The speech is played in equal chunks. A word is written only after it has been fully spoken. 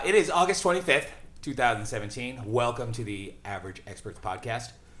It is August 25th, 2017. Welcome to the Average Experts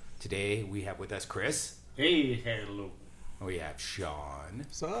Podcast. Today we have with us Chris. Hey, hello. We have Sean.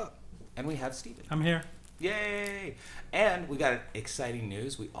 What's up? And we have Steven. I'm here. Yay! And we got exciting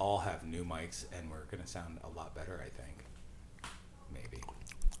news. We all have new mics, and we're going to sound a lot better, I think. Maybe.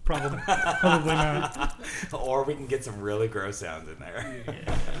 Probably not. Or we can get some really gross sounds in there.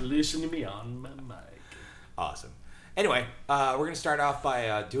 Yeah, listen to me on my mic. Awesome. Anyway, we're going to start off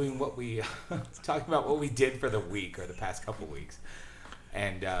by doing what we talking about what we did for the week or the past couple weeks,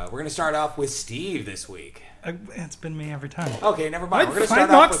 and we're going to start off with Steve this week. It's been me every time. Okay, never mind. We're going to I start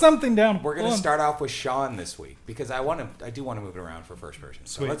knock off. something down. We're going to start off with Sean this week because I do want to move it around for first person.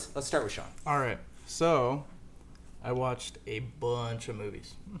 So Sweet. let's start with Sean. All right. So, I watched a bunch of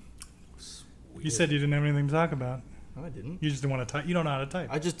movies. You said you didn't have anything to talk about. No, I didn't. You just didn't want to type. You don't know how to type.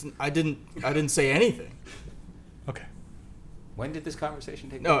 I didn't say anything. Okay. When did this conversation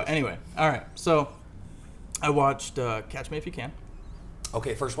take No, place? anyway. All right. So, I watched Catch Me If You Can.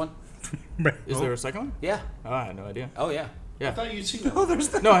 Okay, first one. Is there a second one? Yeah. Oh, I had no idea. Oh yeah. I Yeah. thought you'd seen that. Oh, there's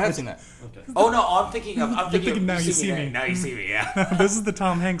that. No, I have seen that. Okay. Oh no, I'm thinking of Now You See Me. Now you see me. Yeah. This is the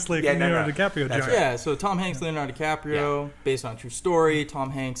Tom Hanks, Leonardo DiCaprio That's joint. right. Yeah, so Tom Hanks, Leonardo DiCaprio, based on a true story. Tom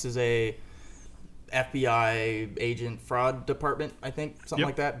Hanks is a FBI agent, fraud department, I think, something Yep.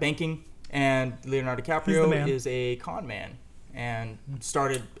 like that, banking. And Leonardo He's the DiCaprio man. is a con man and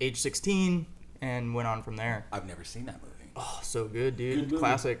started age 16 and went on from there. I've never seen that movie. Oh, so good, dude. Good movie.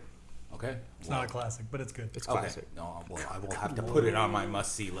 Classic. Okay. It's not a classic, but it's good. It's Okay. classic. No, well, I will have to put it on my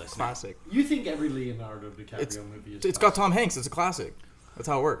must-see list. now. Classic. You think every Leonardo DiCaprio It's movie is it's got Tom Hanks. It's a classic. That's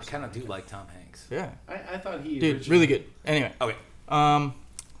how it I works. kind of do like Tom Hanks. Yeah. I thought he Dude, originally- really good. Anyway, Okay.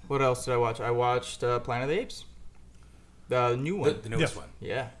 what else did I watch? I watched Planet of the Apes. The new one. The newest Yeah. one.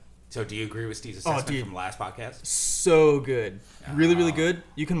 Yeah. So do you agree with Steve's Oh, assessment dude. from last podcast? So good. Really, really Ah. good.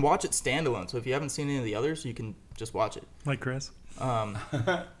 You can watch it standalone. So if you haven't seen any of the others, you can just watch it. Like Chris.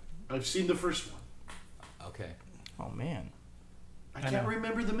 I've seen the first one. Okay. Oh, man. I can't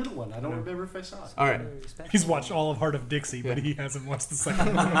remember the middle one. I don't remember if I saw it. All right. He's watched all of Heart of Dixie, but Yeah. he hasn't watched the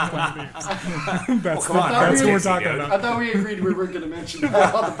second one. Of Planet of the Apes. That's come on, that's Heart what we're of talking Dixie, about. I thought we agreed we weren't going to mention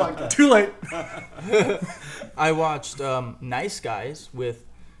that on the podcast. Too late. I watched Nice Guys with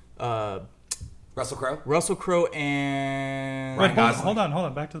Russell Crowe? Russell Crowe and... Wait, Gosling. hold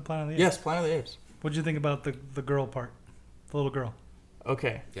on. Back to the Planet of the Apes. Yes, Planet of the Apes. What'd you think about the girl part? The little girl.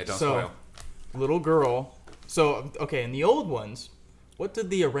 Okay. Yeah, don't so, spoil. little girl. So, okay, in the old ones, what did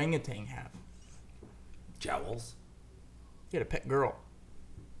the orangutan have? Jowls? He had a pet girl.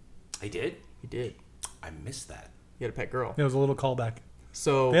 I did? He did. I missed that. He had a pet girl. It was a little callback.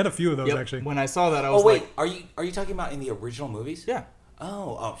 So They had a few of those, yep, actually. When I saw that, I was Oh wait, like, are you talking about in the original movies? yeah.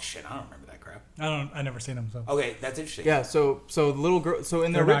 Oh shit, I don't remember that crap. I never seen them, so. Okay, that's interesting. Yeah, so the little girl. So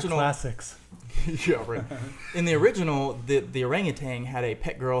in the They're not original, classics. yeah, right. In the original, the orangutan had a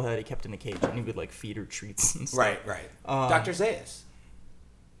pet girl that he kept in a cage, and he would like feed her treats and stuff. Right. Dr. Zayas.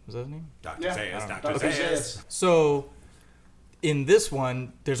 Was that his name? Dr. Yeah. Zayas, Dr. Dr. Zayas. Zayas. So in this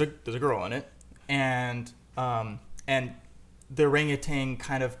one, there's a girl in it, and the orangutan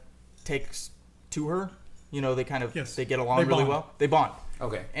kind of takes to her. You know, they kind of Yes. they get along They really bond. well. They bond.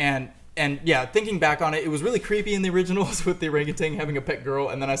 Okay. And yeah, thinking back on it, it was really creepy in the originals with the orangutan having a pet girl,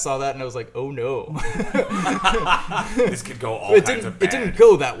 and then I saw that and I was like, oh no. This could go all it kinds of bad. didn't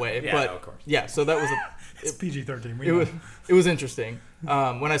go that way, Yeah, but no, of course. yeah. So that was It's PG-13. it was interesting.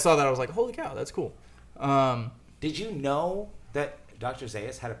 When I saw that, I was like, holy cow, that's cool. Did you know that Dr.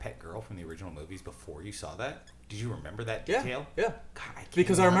 Zayas had a pet girl from the original movies before you saw that? Did you remember that Yeah, detail? yeah. God, I can't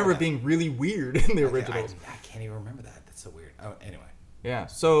Because I remember it that. being really weird in the Okay, originals. I can't even remember that. That's so weird. Oh, anyway. Yeah.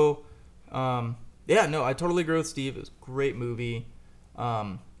 So, yeah, no, I totally agree with Steve. It was a great movie.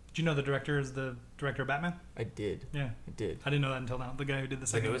 Do you know the director is the director of Batman? I did. Yeah. I did. I didn't know that until now. The guy who did the The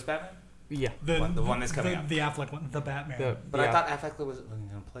second newest Batman? Yeah. The one that's coming out. The Affleck one. The Batman. But yeah. I thought Affleck was going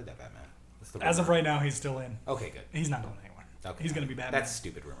to play that Batman. That's the As of rumor. right now, he's still in. Okay, good. He's not going anywhere. Okay. He's going to be Batman. That's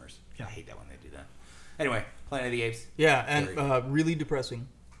stupid rumors. Yeah. I hate that when they do that. Anyway, Planet of the Apes. Yeah, Very and really depressing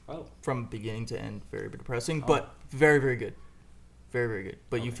Oh. from beginning to end. Very depressing, but very, very good. Very, very good.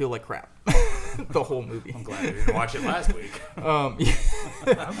 But you feel like crap the whole movie. I'm glad I didn't watch it last week.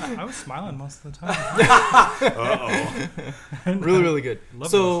 Yeah, I was smiling most of the time. Uh-oh. really, really good.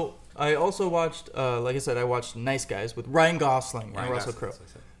 Love So I also watched, like I said, I watched Nice Guys with Ryan Gosling and Russell Crowe.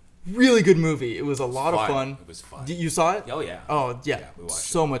 Really good movie. It was a lot of fun. It was fun. You saw it? Oh, yeah. Oh, yeah. Yeah, we watched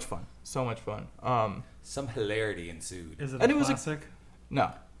So much fun. So much fun. Some hilarity ensued. Is it And a it was a- classic?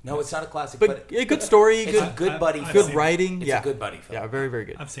 No. No, it's not a classic, But a good story. it's Good, a good buddy I've film. good writing. It's yeah. a good buddy film. Yeah, very, very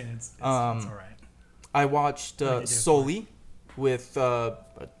good. I've seen it. It's Um, all right. I watched What did you do? Sully with It's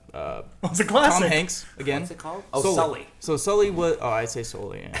a classic. Tom Hanks again. What's it called? Oh, Sully. So Sully was. Oh, I say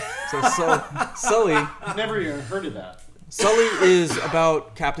Sully. Yeah. So Sully. Never even heard of that. Sully is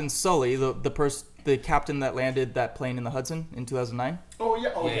about Captain Sully, the captain that landed that plane in the Hudson in 2009. Oh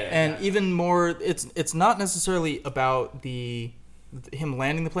yeah. Oh Yeah. yeah. And even more, it's not necessarily about him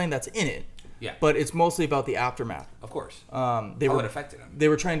landing the plane. That's in it. Yeah. But it's mostly about the aftermath. Of course. They How were it affected him. They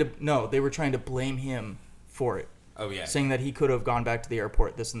were trying to blame him for it, Oh, yeah. saying that he could have gone back to the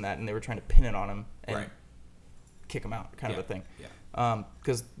airport, this and that, and they were trying to pin it on him and Right. kick him out, kind of a thing. Yeah.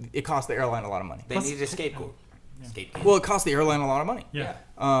 Because it cost the airline a lot of money. They needed a scapegoat. Scapegoat. Well, it cost the airline a lot of money. Yeah.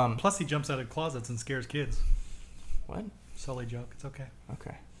 Um, Plus, he jumps out of closets and scares kids. what? Sully joke. It's okay.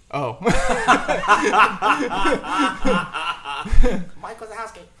 Okay. Oh. Mike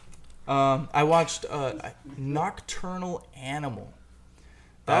Wazowski. I watched Nocturnal Animal.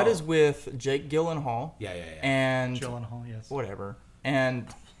 That is with Jake Gyllenhaal. Yeah. And Gyllenhaal, yes. whatever. And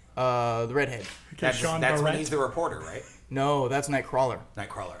the redhead. Okay, Sean That's when Barrett. he's the reporter, right? No, that's Nightcrawler,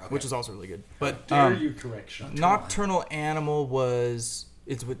 Nightcrawler. Okay. which is also really good. But Dare you correct Sean? Nocturnal Animal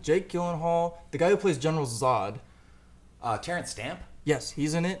it's with Jake Gyllenhaal, the guy who plays General Zod. Terrence Stamp, Yes,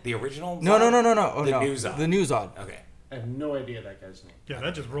 he's in it. the original. No. Zod? Oh, The no. new Zod. The new Zod. Okay. I have no idea that guy's name. Yeah,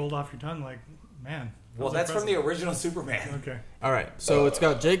 that just rolled off your tongue like, man. Well, was that's from the impressive. original Superman. Okay. All right, so it's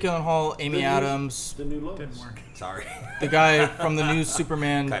got Jake Gyllenhaal, Amy Adams, The new Lois. Didn't work. Sorry. the guy from the new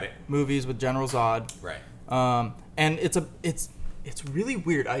Superman Cut it. movies with General Zod. Right. And it's really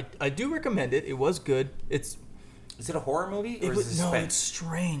weird. I do recommend it. It was good. Is it a horror movie or is it No, suspense? it's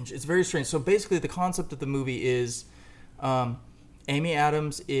strange. It's very strange. So basically, the concept of the movie is, Amy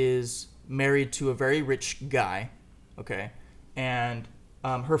Adams is married to a very rich guy, okay, and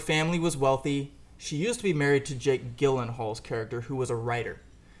her family was wealthy. She used to be married to Jake Gyllenhaal's character, who was a writer,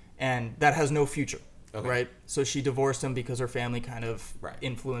 and that has no future, Okay. right? So she divorced him because her family kind of Right.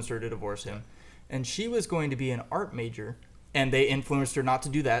 influenced her to divorce him, and she was going to be an art major, and they influenced her not to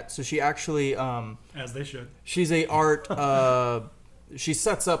do that. So she actually. As they should. She's a art. She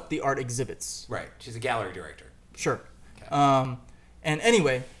sets up the art exhibits. Right. She's a gallery director. Sure. Okay. And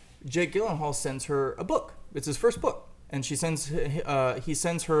anyway, Jake Gyllenhaal sends her a book. It's his first book, and he sends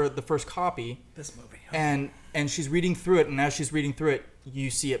her the first copy. This movie. And she's reading through it, and as she's reading through it, you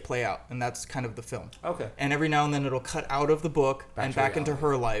see it play out, and that's kind of the film. Okay. And every now and then it'll cut out of the book Back and to back into reality.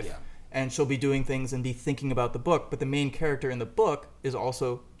 her life. Yeah. And she'll be doing things and be thinking about the book. But the main character in the book is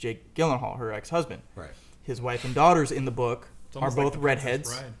also Jake Gyllenhaal, her ex-husband. Right. His wife and daughters in the book It's are almost like both The Princess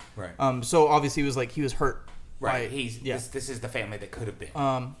redheads. Bride. Right. So obviously he was hurt. Right. by- This is the family that could have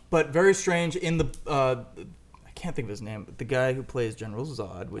been. But very strange in the I can't think of his name, but the guy who plays General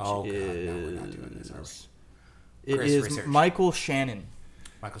Zod, which Oh, God, no, is we're not doing this, are we? it Chris, is research. Michael Shannon.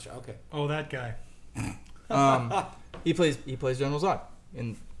 Michael Shaw. Okay. Oh, that guy. He plays General Zod.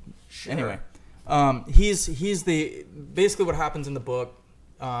 In Sure. anyway, he's the basically what happens in the book.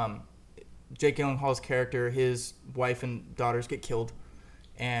 Jake Gyllenhaal's character, his wife and daughters get killed,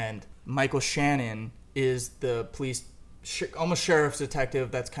 and Michael Shannon is the police, almost sheriff's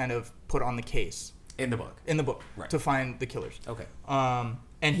detective that's kind of put on the case In the book. in the book Right. to find the killers. Okay.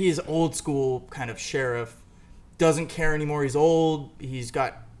 And he's old school kind of sheriff, doesn't care anymore. He's old. He's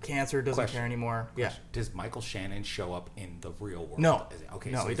got cancer. Doesn't Question. care anymore. Yeah. Does Michael Shannon show up in the real world? No.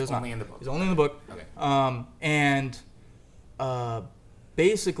 Okay. No, so he he's does only not. in the book. He's only in the book. Okay. And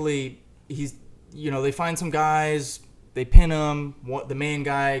basically, they find some guys, they pin him. The main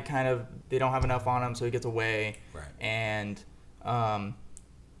guy they don't have enough on him, so he gets away. Right. And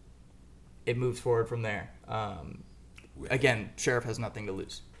it moves forward from there. Again, sheriff has nothing to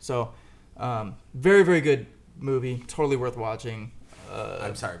lose. So, very, very good movie. Totally worth watching.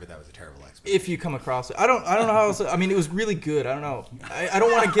 I'm sorry, but that was a terrible explanation. If you come across it, I don't know how else. I mean, it was really good. I don't know. I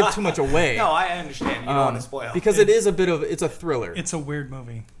don't want to give too much away. No, I understand. You don't want to spoil. Because it's a thriller. It's a weird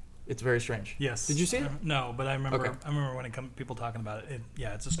movie. It's very strange. Yes. Did you see it? No, but I remember. Okay. I remember when people talking about it.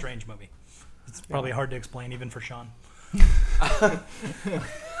 Yeah, it's a strange movie. It's probably hard to explain even for Sean. I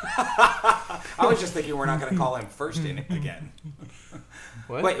was just thinking we're not going to call him first in it again.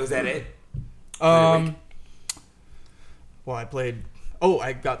 What? Wait, was that it? Well, I played. Oh,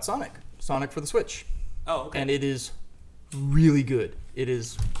 I got Sonic for the Switch, Oh, okay. and it is really good. It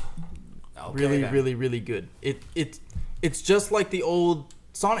is Okay, really, then. really, really good. It's just like the old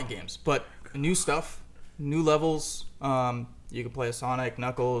Sonic games, but new stuff, new levels. You can play as Sonic,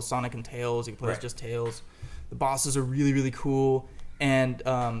 Knuckles, Sonic and Tails. You can play as Right. just Tails. The bosses are really, really cool. And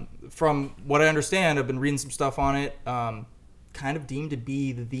from what I understand, I've been reading some stuff on it. Kind of deemed to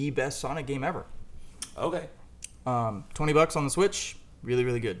be the best Sonic game ever. Okay. $20 on the Switch. Really,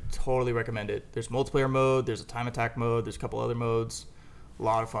 really good. Totally recommend it. There's multiplayer mode. There's a time attack mode. There's a couple other modes. A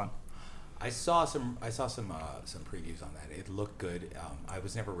lot of fun. I saw some previews on that. It looked good. I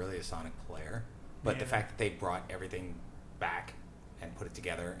was never really a Sonic player, but the fact that they brought everything back and put it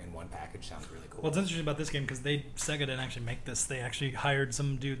together in one package sounds really cool. Well, it's interesting about this game because Sega didn't actually make this. They actually hired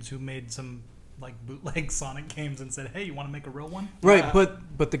some dudes who made some like bootleg Sonic games and said, "Hey, you want to make a real one?" Right,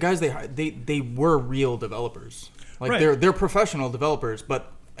 but the guys they were real developers. Like Right. they're professional developers,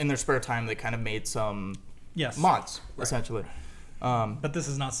 but in their spare time they kind of made some Yes. mods essentially. But this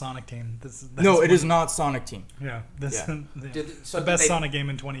is not Sonic Team. No, it is not Sonic Team. Yeah, this Yeah. the best Sonic game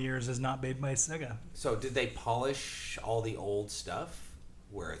in 20 years is not made by Sega. So did they polish all the old stuff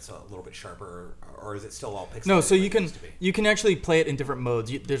where it's a little bit sharper, or is it still all pixelated? No, so like you it can used to be? you can actually play it in different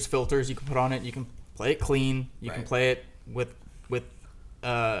modes. There's filters you can put on it. You can play it clean. You can Right. play it with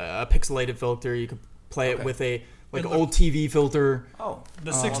a pixelated filter. You can play it Okay. with a like It old TV filter. Oh,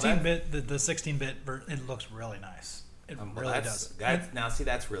 The 16-bit, the 16-bit, it looks really nice. It well, really does.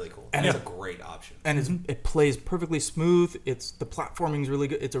 That's really cool. And That's it- a great option. And it plays perfectly smooth. The platforming's really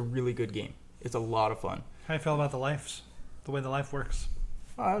good. It's a really good game. It's a lot of fun. How do you feel about the way the life works?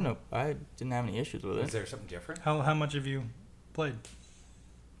 I don't know. I didn't have any issues with Is it. there something different? How much have you played?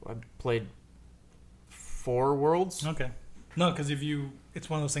 I played 4 worlds. Okay. No, because it's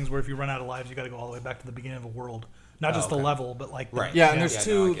one of those things where if you run out of lives, you got to go all the way back to the beginning of a world. Not just okay. the level, but like Right. Yeah, and there's Yeah,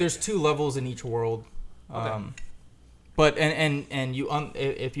 two no, I get there's you. 2 levels in each world. Okay. But and you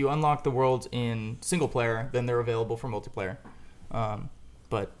if you unlock the worlds in single player, then they're available for multiplayer.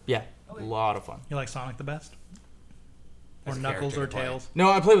 But yeah, a lot of fun. You like Sonic the best? Or As a Knuckles character or to play. Tails? No,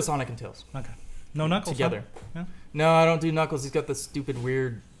 I play with Sonic and Tails Okay. No Knuckles huh? together. Yeah. No, I don't do Knuckles. He's got this stupid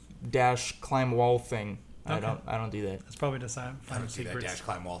weird dash climb wall thing. Okay. I don't do that. That's probably to find I don't see that secrets. dash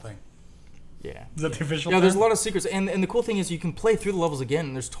climb wall thing. Yeah. Is that the official? Yeah, there's a term? lot of secrets, and the cool thing is you can play through the levels again,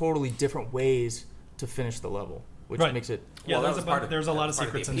 and there's totally different ways to finish the level, which Right. makes it Yeah, Well, that there's was a part of- there's a that lot was of part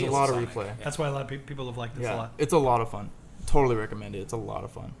of the secrets in appeal a lot of Sonic, replay. yeah. That's why a lot of people have liked this a yeah, lot. it's a lot of fun. Totally recommend it. It's a lot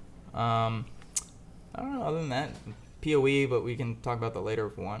of fun. I don't know. Other than that, PoE, but we can talk about that later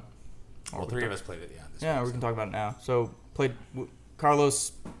if we want. Well, 3 of us played it. Yeah. this Yeah, week, we so. can talk about it now. So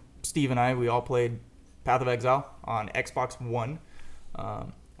Carlos, Steve, and I, we all played Path of Exile on Xbox One.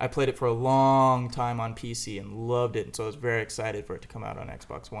 I played it for a long time on PC and loved it, and so I was very excited for it to come out on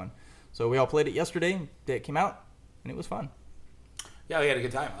Xbox One. So we all played it yesterday. It came out, and it was fun. Yeah, we had a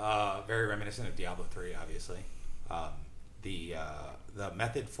good time. Very reminiscent of Diablo 3, obviously. The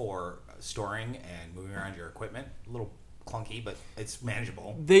method for storing and moving around your equipment, a little clunky, but it's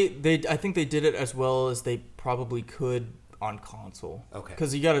manageable. I think they did it as well as they probably could on console. Okay.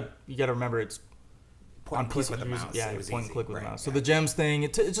 Because you gotta remember it's Point on and click PC with the you use- mouse. Yeah, It was point and easy. click with the Right, mouse. So yeah. the gems thing,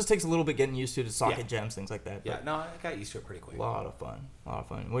 it just takes a little bit getting used to socket Yeah. gems, things like that. Yeah, But no, I got used to it pretty quick. a lot of fun.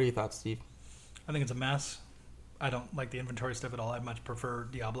 What are your thoughts, Steve? I think it's a mess. I don't like the inventory stuff at all. I much prefer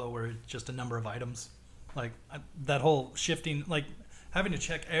Diablo, where it's just a number of items. Like that whole shifting, like having to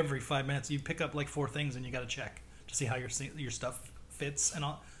check every 5 minutes. You pick up like 4 things, and you got to check to see how your stuff fits and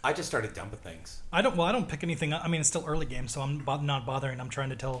all. I just started dumping things. I don't pick anything up. I mean, it's still early game, so I'm not bothering. I'm trying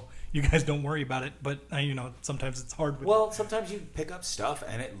to tell you guys don't worry about it, but sometimes it's hard. Well, sometimes you pick up stuff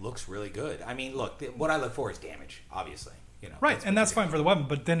and it looks really good. I mean, look, what I look for is damage, obviously. Right, and that's fine for the weapon,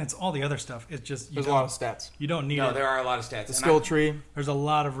 but then it's all the other stuff. It's just There's a lot of stats. you don't need No, it. there are a lot of stats. The and skill tree. There's a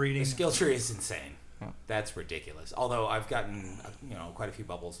lot of reading. The skill tree is insane. Yeah. That's ridiculous. Although I've gotten quite a few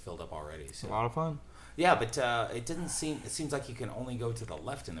bubbles filled up already. It's So. a lot of fun. Yeah, but it doesn't seem. It seems like you can only go to the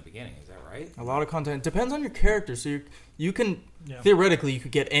left in the beginning. Is that right? A lot of content. Depends on your character. So you can Yeah. theoretically you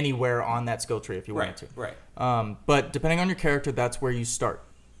could get anywhere on that skill tree if you wanted to. Right. But depending on your character, that's where you start,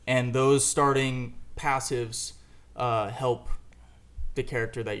 and those starting passives help the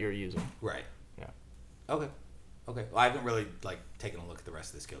character that you're using. Right. Yeah. Okay. Well, I haven't really taken a look at the rest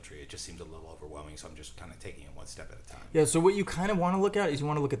of the skill tree. It just seems a little overwhelming, so I'm just kind of taking it one step at a time. Yeah. So what you kind of want to look at is you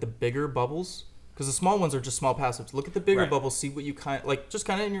want to look at the bigger bubbles. Because the small ones are just small passives. Look at the bigger Right. bubbles, see what you just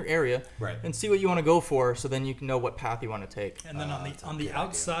kind of in your area, Right. and see what you want to go for. So then you can know what path you want to take. And then that's a on the good idea.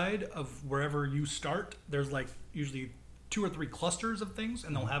 outside of wherever you start, there's like usually 2 or 3 clusters of things,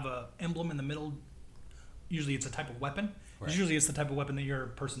 and they'll have a emblem in the middle. Usually it's a type of weapon. Right. Usually it's the type of weapon that your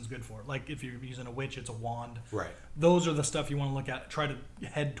person's good for. Like if you're using a witch, it's a wand. Right. Those are the stuff you want to look at. Try to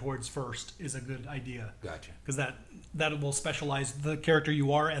head towards first is a good idea. Gotcha. Because that will specialize the character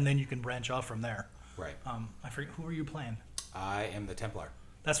you are, and then you can branch off from there. Right. I forget, who are you playing? I am the Templar.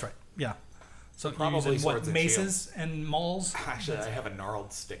 That's right. Yeah. So you're Probably using what, swords and maces and mauls? Actually, I have a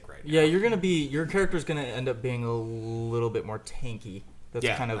gnarled stick right now. Yeah, your character's gonna end up being a little bit more tanky That's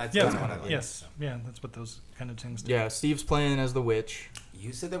Yeah, kind of that's Yeah, kind kinda of what I like. yes, yeah, that's what those kind of things do. yeah. Steve's playing as the witch.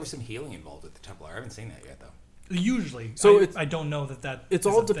 You said there was some healing involved with the Templar. I haven't seen that yet, though. Usually, So I don't know that. It's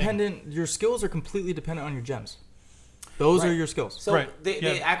is all a thing. dependent. Your skills are completely dependent on your gems. Those are Right. your skills. So Right, the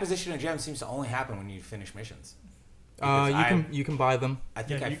yeah. acquisition of gems seems to only happen when you finish missions. You can buy them. I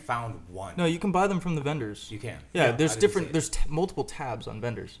think Yeah, I you- found one. No, you can buy them from the vendors. You can. Yeah, I there's didn't different. see it. There's multiple tabs on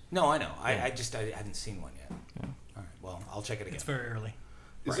vendors. No, I know. Yeah. I hadn't seen one yet. Yeah. All right. Well, I'll check it again. It's very early.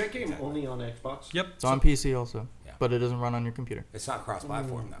 Is Right, that game exactly. only on Xbox? Yep. It's on PC also, Yeah. but it doesn't run on your computer. It's not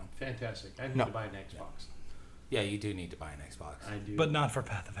cross-platform though. Fantastic. I need No. to buy an Xbox. Yeah, you do need to buy an Xbox. I do. But not for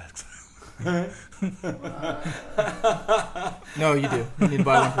Path of Exile. No, you do. You need to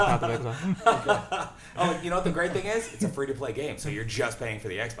buy one for Path of Exile. Oh, you know what the great thing is? It's a free-to-play game, so you're just paying for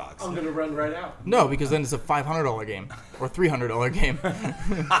the Xbox. I'm going to run right out. No, because then it's a $500 game or $300 game.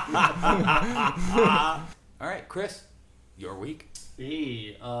 All right, Chris, your week.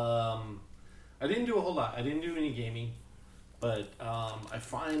 Hey, I didn't do a whole lot. I didn't do any gaming, but I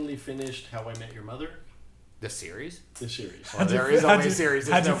finally finished How I Met Your Mother, The series? the series. Well, there is only a series.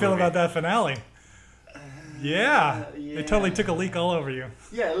 How'd there's you no feel movie. about that finale? Yeah, yeah. it totally took a leak all over you.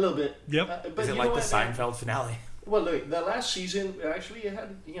 Yeah, a little bit. Yep. But Is it you like know the what? Seinfeld finale? Well, look, the last season actually it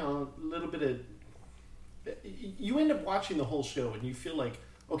had a little bit of. You end up watching the whole show and you feel like,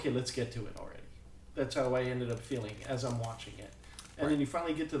 okay, let's get to it already. That's how I ended up feeling as I'm watching it. And then you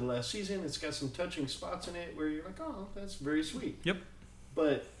finally get to the last season. It's got some touching spots in it where you're like, oh, that's very sweet. Yep.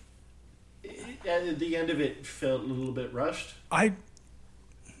 But at the end of it felt a little bit rushed.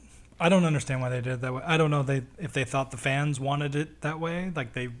 I don't understand why they did it that way. I don't know if they thought the fans wanted it that way,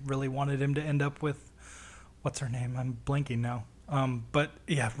 like they really wanted him to end up with what's her name? I'm blanking now. But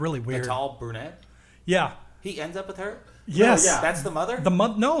yeah, really weird. The tall brunette? Yeah. He ends up with her? Yes. yeah. That's the mother? The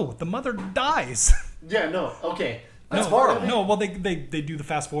mother dies. Yeah, no, okay. That's no, horrible. No, well, they do the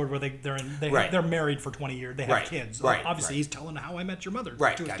fast forward where Right. they're married for 20 years. They have Right, kids. right, Obviously, right. he's telling How I Met Your Mother.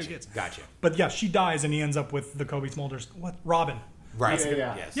 Right, to his gotcha, two kids. gotcha. But yeah, she dies and he ends up with the Kobe Smulders. What? Robin. Right.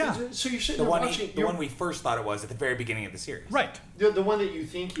 Yeah. Yes. Yeah. So you're sitting The there one, watching. the one we first thought it was at the very beginning of the series. Right. The one that you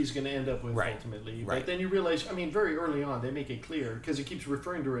think he's going to end up with Right. ultimately. Right. But then you realize, I mean, very early on, they make it clear because he keeps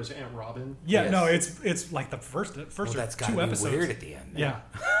referring to her as Aunt Robin. Yeah. Yes. No, it's like the first Well, or that's got to two be episodes. weird at the end. Yeah.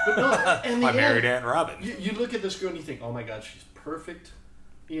 But no, and the I married end, Aunt Robin. you look at this girl and you think, oh my God, she's perfect.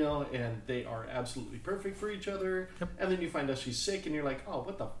 And they are absolutely perfect for each other. Yep. And then you find out she's sick and you're like, oh,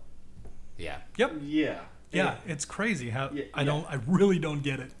 what the? Yeah. Yep. Yeah. Yeah. It's crazy how Yeah, I really don't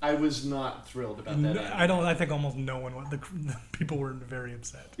get it. I was not thrilled about that. I think almost no one. The people were very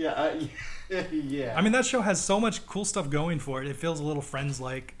upset. Yeah. Yeah. I mean, that show has so much cool stuff going for it. It feels a little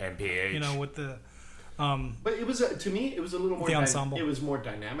Friends-like, MPH. with the. But it was to me, it was a little more. The ensemble. It was more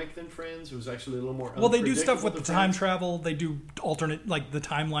dynamic than Friends. It was actually a little more. Well, they do stuff with unpredictable the than time Friends. travel. They do alternate, like the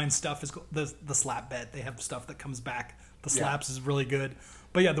timeline stuff is the slap bet. They have stuff that comes back. The Yeah. slaps is really good.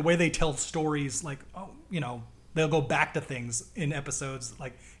 But yeah, the way they tell stories, like they'll go back to things in episodes.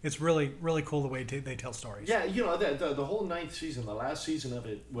 Like it's really really cool the way they tell stories. Yeah, the whole 9th season, the last season of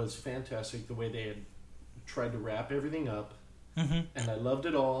it was fantastic. The way they had tried to wrap everything up, and I loved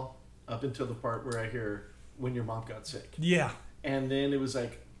it all up until the part where I hear when your mom got sick, Yeah. and then it was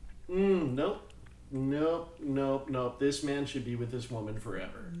like, nope. This man should be with this woman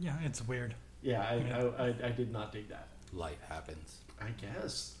forever. Yeah, it's weird. Yeah, I did not dig that. Life happens. I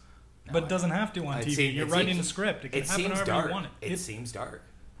guess. No, But it doesn't have to on It TV. seems- You're it writing seems- a script. It can It happen seems however dark. you want it. It seems dark.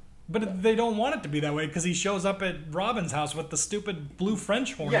 But they don't want it to be that way because he shows up at Robin's house with the stupid blue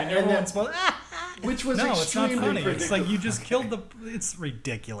French horn, Yeah, and and everyone's that- supposed. Which was No, it's not extremely funny. predictable. It's like you just killed the. It's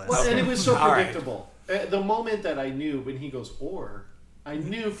ridiculous. Well, and it was so All right. predictable. The moment that I knew when he goes, I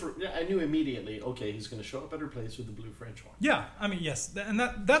knew immediately. Okay, he's going to show up at her place with the blue French horn. Yeah, I mean, yes, and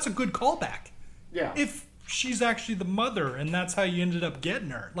that's a good callback. Yeah. If she's actually the mother, and that's how you ended up getting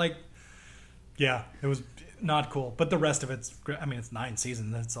her, like, yeah, it was not cool. But the rest of it's great. I mean, it's 9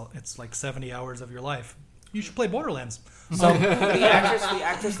 seasons. It's like 70 hours of your life. You should play Borderlands. So the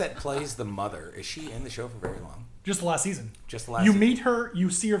actress that plays the mother, is she in the show for very long? Just the last season. Just the last You season? meet her, you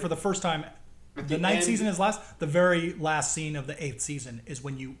see her for the first time. At The the 9th end- season is last. The very last scene of the 8th season is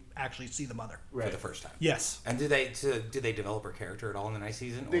when you actually see the mother. For the first time. Yes. And do they develop her character at all in the ninth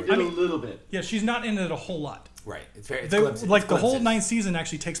season? They Or- did a little bit. Yeah, she's not in it a whole lot. right. It's very it's They, glimpses, like it's the whole glimpses. 9th season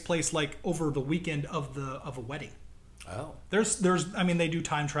actually takes place like over the weekend of a wedding. Oh. There's I mean they do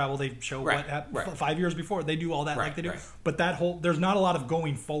time travel. They show Right, what happened right. 5 years before. They do all that Right, like they do. right. But that whole there's not a lot of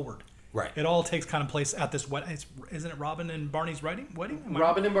going forward. Right. It all takes kind of place at this wedding. Isn't it Robin and Barney's wedding? Am I-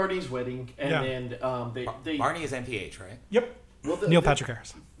 Robin and Barney's wedding, and Yeah. then they Barney is NPH, right? Yep. well, Neil Patrick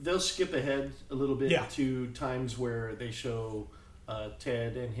Harris. They'll skip ahead a little bit Yeah. to times where they show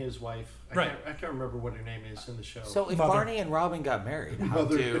Ted and his wife. Right. I can't remember what her name is in the show. So if Mother. Barney and Robin got married, Mother. how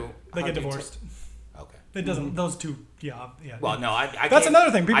They do get Ted- divorced. Okay. It doesn't. Those two. Yeah. Well, no, I That's can't-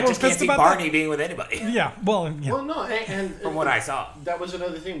 another thing. People I were just can't pissed see about Barney being with anybody. Yeah. Well. Yeah. Well, no, and From what I saw. that was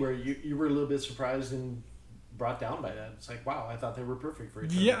another thing where you were a little bit surprised and brought down by that. It's like, wow, I thought they were perfect for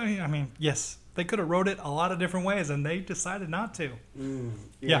each other. Yeah. I mean, yes. They could have wrote it a lot of different ways, and they decided not to. Yeah.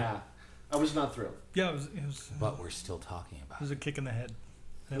 Yeah. I was not thrilled. Yeah. It But we're still talking about was a kick in the head.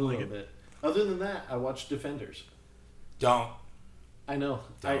 I A didn't like little it. bit. Other than that, I watched Defenders. Don't I know.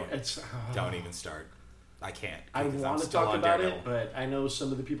 don't even start. I can't. I because I'm want to still talk on about Daredevil. it, but I know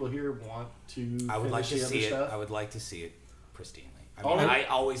some of the people here want to. I would like to finish the see other it. stuff. I would like to see it pristinely. I All mean, I- I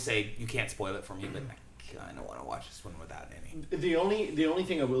always say you can't spoil it for me, but I kind of want to watch this one without any. The only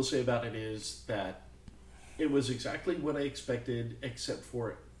thing I will say about it is that it was exactly what I expected, except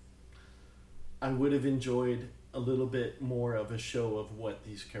for I would have enjoyed a little bit more of a show of what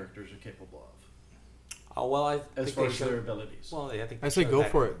these characters are capable of, Oh well, I as think far they as their showed. abilities. Well, I think I they say showed go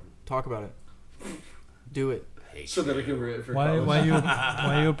that- for it. Talk about it. Do it. Hate So that I you. can root for Why Carlos.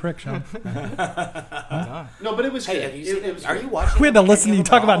 you a prick, Sean? Nah. No, but it was Hey, good. have you seen it was Are good. you watching? We had to any listen to of you them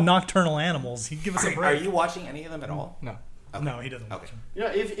talk at about all? nocturnal animals. He'd give us a Are break. you watching any of them at all? No. Okay. No, he doesn't. Okay. Watch them. You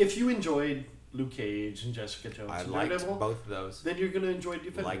know, if you enjoyed Luke Cage and Jessica Jones I and liked Daredevil, both of those. then you're going to enjoy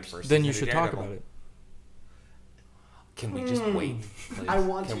Defenders. Liked first Then you season should of talk Daredevil. about it. Can we just wait? Please? I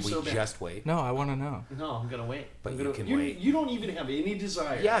want Can to we so bad. just wait? No, I want to know. No, I'm going to wait. But I'm you gonna, can wait. You don't even have any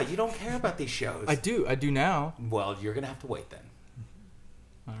desire. Yeah, you don't care about these shows. I do. I do now. Well, you're gonna have to wait then.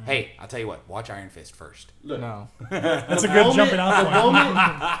 All right. Hey, I'll tell you what. Watch Iron Fist first. Look, No. That's a the good moment- jumping off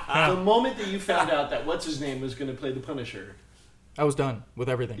the point. the moment that you found out that what's his name was going to play the Punisher, I was done with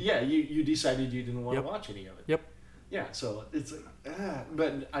everything. yeah, you decided you didn't want Yep. to watch any of it. Yep. Yeah, so it's like,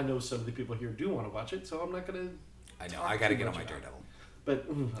 but I know some of the people here do want to watch it, so I'm not going to. I know. Talk I gotta too get on much my about it.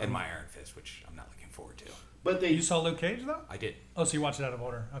 Daredevil But and my Iron Fist, which I'm not looking forward to. but they You saw Luke Cage though? I did. Oh, so you watched it out of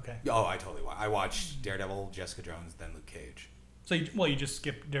order? Okay. Oh, I totally. I watched Daredevil, Jessica Jones, then Luke Cage. So you just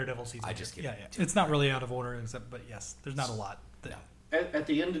skipped Daredevil season. I 2. just skipped Yeah, yeah. two. It's not really out of order, except but yes, there's not a lot. No. at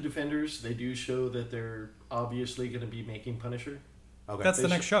the end of Defenders, they do show that they're obviously going to be making Punisher. Okay. That's They the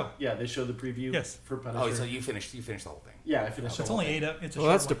next show. Yeah, they show the preview Yes. for Punisher. Oh, so you finished the whole thing? yeah, I finished. It's the whole only thing. 8. It's a Well,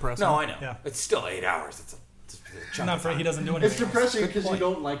 short that's one. depressing. No, I know. Yeah. It's still 8 hours. It's a chunk Not of for time. he doesn't do anything. It's depressing Good because you point.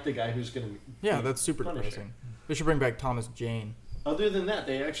 don't like the guy who's going to. Yeah, that's super Punisher. depressing. They should bring back Thomas Jane. Other than that,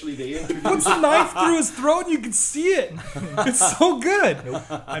 they Puts introduced. a knife through his throat and you can see it. It's so good.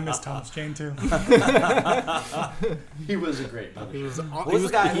 I miss Thomas Jane too. he was a great He Punisher. was, Who's the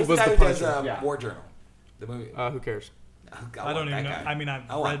guy? he Who's was the guy the who does Punisher. Yeah. War Journal? The movie. Who cares? I don't even know. That guy. I mean, I've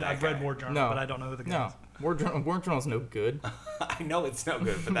I want read that guy. War Journal, No. but I don't know who the guy No. is. War Journal's no good. I know it's no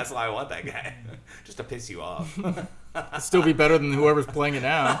good, but that's why I want that guy, just to piss you off. It'd still be better than whoever's playing it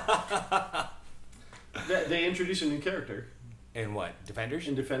now. They introduce a new character And what? Defenders?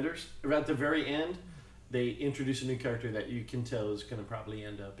 in Defenders. At the very end, they introduce a new character that you can tell is going to probably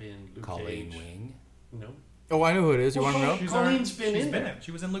end up in Luke Colleen Cage. Wing. No. Oh, I know who it is. You Well, want to know? She's Colleen's already- been she's in there.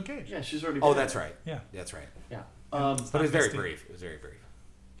 She was in Luke Cage. Yeah, she's already. Oh, been that's there. right. Yeah. That's right. Yeah. But it was very Misty. brief. It was very brief.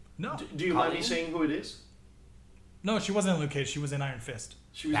 No, Do you mind me Colleen? saying who it is? no, she wasn't in Luke Cage. She was in Iron Fist.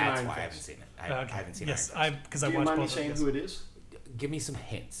 She was That's in why I Iron haven't Fist. seen it. I Okay. haven't seen Yes, Iron Fist. because Do I you watched mind me both. saying Yes. who it is? Give me some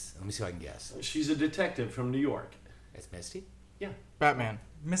hints. Let me see if I can guess. She's a detective from New York. It's Misty? Yeah. Batman.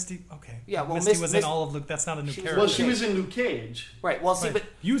 Misty. Okay. Yeah, well, Misty Miss- was Miss- in all of Luke. That's not a new She was- character. Well, she was in Luke Cage. Right. Well, see, Right. but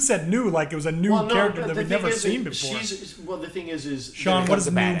You said new, like it was a new Well, no, character but that the we've thing never is, seen before. Well, the thing is Sean, Here what comes does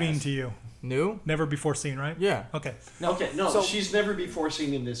the new badass. mean to you? New? Never before seen, right? Yeah. Okay. no. Okay, no, So, she's never before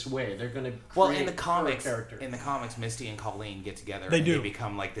seen in this way. They're going to well, in the comics, character. Misty and Colleen get together. They and do. They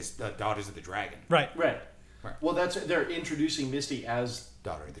become like this Daughters of the Dragon. Right. Right. Right. Well, they're introducing Misty as.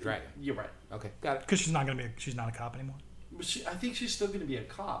 Daughter of the Dragon. You're right. Okay, got it. Because she's not a cop anymore. But I think she's still going to be a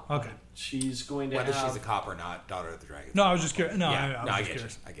cop. Okay. but she's going to Whether have. she's a cop or not, Daughter of the Dragon. No, I was just curious. No, yeah, I was I just get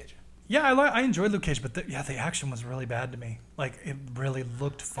curious. you. I get you. Yeah, I enjoyed Luke Cage, but the action was really bad to me. Like it really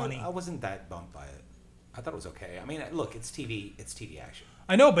looked funny. I wasn't that bummed by it. I thought it was okay. I mean, look, it's TV. It's TV action.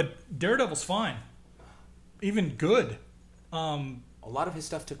 I know, but Daredevil's fine. Even good. A lot of his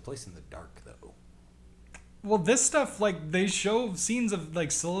stuff took place in the dark, though. Well, this stuff, like, they show scenes of,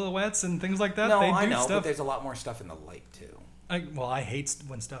 like, silhouettes and things like that. No, they do I know, but stuff. there's a lot more stuff in the light too. I hate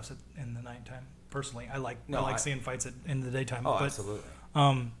when stuff's in the nighttime. Personally, I like I- seeing fights in the daytime. Oh, but, absolutely.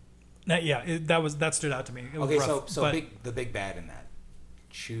 that stood out to me. It was Okay, rough, so but the big bad in that,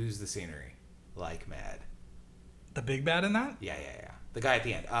 choose the scenery, like mad. the big bad in that? Yeah. The guy at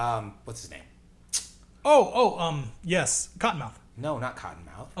the end. What's his name? Yes, Cottonmouth. No, not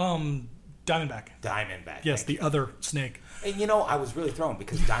Cottonmouth. Diamondback. Diamondback. Yes, thank the you. other snake. And I was really thrown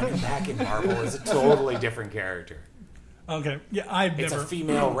because Diamondback in Marvel is a totally different character. Okay. Yeah, I've It's never. a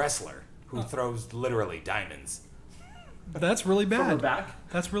female wrestler who throws literally diamonds. That's really From the bad. back.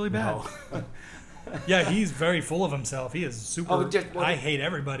 That's really bad. No. Yeah, he's very full of himself. He is super. I hate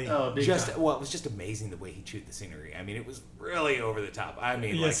everybody. Oh, big time. It was just amazing the way he chewed the scenery. I mean, it was really over the top. I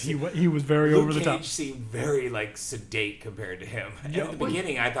mean, yes, like, he was very Luke over the Cage top. seemed very like sedate compared to him. And Yeah, in the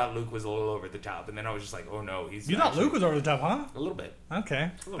beginning, I thought Luke was a little over the top, and then I was just like, oh no, he's. You thought actually- Luke was over the top, huh? a little bit.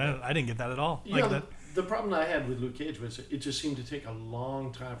 Okay. I didn't get that at all. You Like know, that. the problem I had with Luke Cage was it just seemed to take a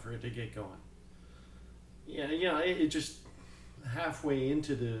long time for it to get going. Yeah, it just halfway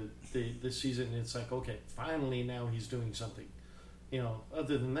into the season, it's like, okay, finally now he's doing something.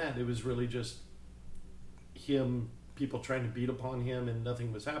 Other than that, it was really just people trying to beat upon him and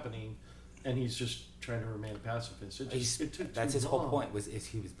nothing was happening, and he's just trying to remain a pacifist. It took That's too his long. whole point is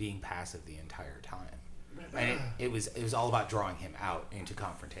he was being passive the entire time, and it was all about drawing him out into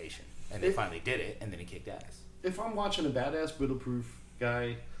confrontation, and they finally did it, and then he kicked ass. If I'm watching a badass, bulletproof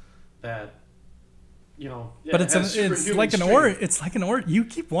guy that, But it's has like an superhuman It's like an You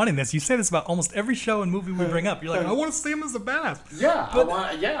keep wanting this. You say this about almost every show and movie we bring up. You're like, I want to see him as a badass. Yeah, But-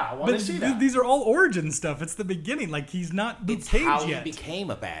 I want But to see that. these are all origin stuff. It's the beginning. Like he's not Luke It's Cage how yet. he became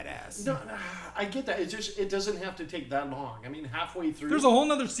a badass. No, I get that. It doesn't have to take that long. I mean, halfway through. There's a whole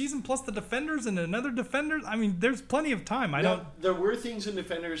nother season plus the Defenders and another Defenders. I mean, there's plenty of time. I don't. There were things in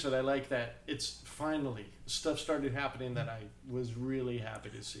Defenders that I like. That it's finally stuff started happening that I was really happy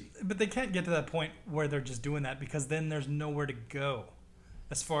to see. But they can't get to that point where they're just doing that because then there's nowhere to go,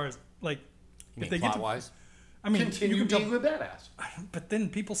 as far as like You if they mean get to. plot-wise? I mean, Continue you can being tell, a badass. but then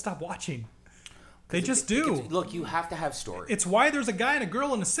people stop watching. They It- just it do. gets- look, you have to have story. It's why there's a guy and a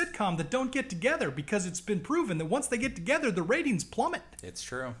girl in a sitcom that don't get together because it's been proven that once they get together, the ratings plummet. It's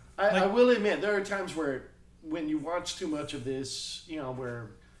true. I will admit there are times where when you watch too much of this,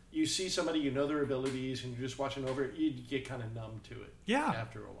 where you see somebody, you know their abilities, and you're just watching over it, you get kind of numb to it. Yeah.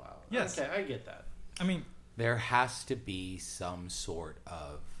 After a while. Yes. Okay, I get that. I mean, There has to be some sort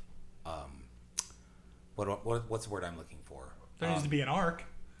of what's the word I'm looking for? there needs to be an arc.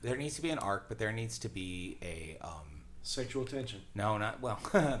 There needs to be an arc, but there needs to be a Sexual tension. no, not well.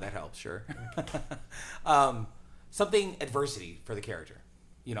 That helps, sure. Something adversity for the character.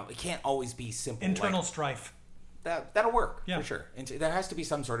 It can't always be simple. Internal like, strife. that'll work Yeah. for sure. And there has to be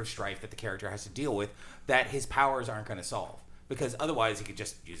some sort of strife that the character has to deal with that his powers aren't going to solve. Because otherwise, he could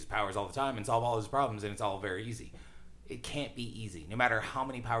just use his powers all the time and solve all his problems, and it's all very easy. It can't be easy, no matter how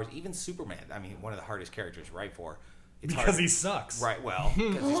many powers. Even Superman, I mean, one of the hardest characters to write for. It's Because hard. he sucks. Right, well,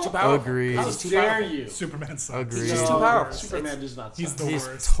 because he's too powerful. Agreed. 'Cause How he's too dare powerful. you? Superman sucks. Agreed. He's just too powerful. Superman does not. He's suck. the He's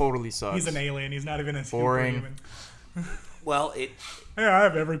worst. totally sucks. He's an alien. He's not even a Boring. superhuman. Well, Hey, I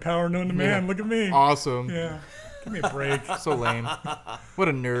have every power known to man. Yeah. Look at me. Awesome. Yeah. Give me a break. So lame. What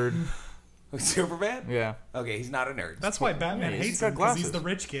a nerd. Superman? Yeah. Okay, he's not a nerd. That's why Batman Yeah, he's hates got him because he's glasses. the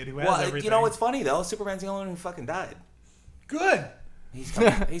rich kid who has well, everything. you know what's funny though? Superman's the only one who fucking died. Good. He's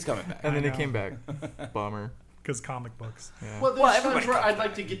coming. He's coming back. And then I he know. came back. Bummer. Because comic books. Yeah. Well, there's Well, times everybody where comes I'd like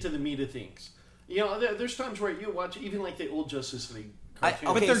back. to get to the meat of things. There's times where you watch even like the old Justice League. I- cartoon.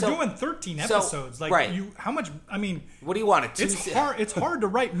 okay, But they're so- doing 13 so- episodes. Like, right. how much? I mean, What do you want? it's hard. It's hard to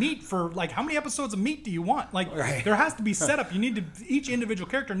write meat for like how many episodes of meat do you want? Like, Right. there has to be setup. You need to. Each individual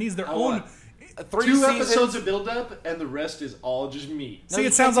character needs their I own. want 3 2 seasons. episodes of build up, and the rest is all just meat. No, See, you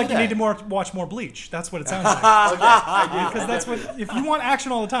it sounds can't like do you need that. to watch more Bleach. That's what it sounds like. Okay, I do. Because that's what. If you want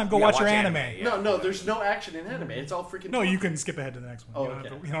action all the time, go Yeah, watch your watch anime. anime, yeah. No, there's no action in anime. It's all freaking. No, you can skip ahead to the next one. Oh, you don't okay.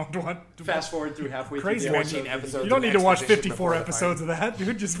 have to, you don't want to fast forward through halfway Crazy, through the man. episode. 14 episodes. You don't need to watch exposition 54 before the episodes of that,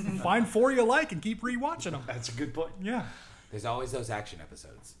 dude. Just find 4 you like and keep rewatching them. That's a good point. Yeah. There's always those action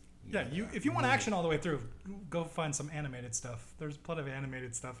episodes. Yeah, if you want action all the way through, go find some animated stuff. There's plenty of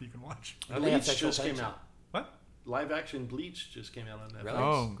animated stuff you can watch. Do they have Bleach sexual just came tension? out. What? Live action Bleach just came out on Netflix. Really?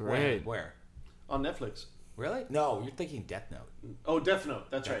 Oh, great. Where? On Netflix. Really? No, you're thinking Death Note. Oh, Death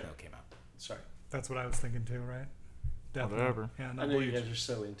Note. That's Death right. Note came out. Sorry. That's what I was thinking too, right? Definitely. Whatever. Yeah, I not know you Bleach. guys are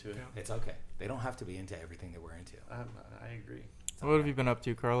so into it. Yeah. It's okay. They don't have to be into everything that we're into. I agree. What have you been up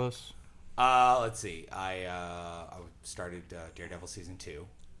to, Carlos? Let's see. I started Daredevil season 2,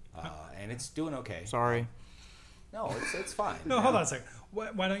 and it's doing okay. Sorry. No, it's fine. No, hold on a second.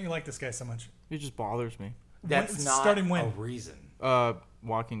 Why don't you like this guy so much? It just bothers me. That's When- not starting when? a reason.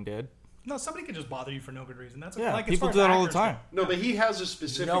 Walking Dead. No, somebody can just bother you for no good reason. That's Yeah, like as people far do as that all the actors time. go. No, but he has a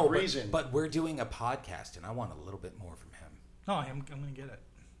specific No, reason. but we're doing a podcast, and I want a little bit more from him. No, I'm gonna get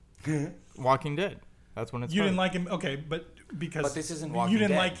it. Walking Dead. That's when it's. You didn't like him, okay? But because But this isn't you Walking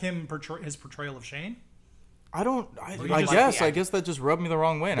didn't Dead. like him his portrayal of Shane. I don't. Or you I just guess. like I guess that just rubbed me the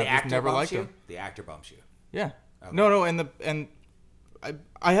wrong way, and The I just actor never bumps liked you. him. The actor bumps you. Yeah. Okay. No, and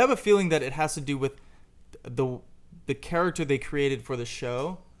I have a feeling that it has to do with the character they created for the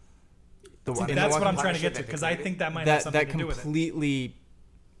show. See, in that's the what I'm Walking trying to Punisher get to that they because I created? think that might have something that to do with it. completely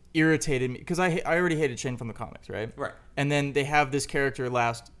irritated me because I already hated Shane from the comics, right? Right. And then they have this character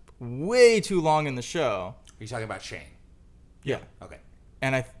last way too long in the show. Are you talking about Shane? Yeah. Okay.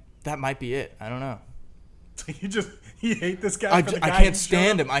 And that might be it. I don't know. You hate this guy. I for the guy can't who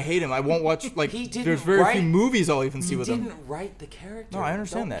stand showed him. I hate him. I won't watch like. He didn't There's very write- few movies I'll even see You with didn't him. write the character. No, I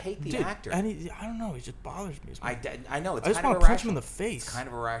understand Don't that. hate the Dude, actor. and I don't know. He just bothers me. I know. It's I just kind want of to punch him in irrational. the face. It's kind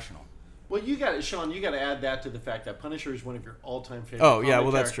of irrational. Well, Sean, you got to add that to the fact that Punisher is one of your all-time favorite. Oh yeah, comic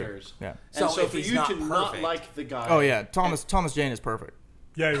well that's characters. true. Yeah. And So so, if for he's you not to not perfect- like the guy. Oh yeah, Thomas Jane is perfect.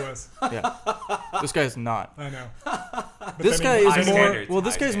 Yeah, he was. Yeah. This guy's not. I know. This I guy mean, is high more. standards, Well,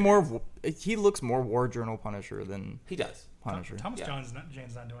 this high guy's standards. more. He looks more War Journal Punisher than He does. Punisher. Thomas Yeah.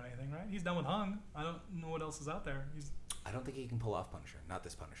 Jane's not doing anything, right? He's done with Hung. I don't know what else is out there. I don't think he can pull off Punisher. Not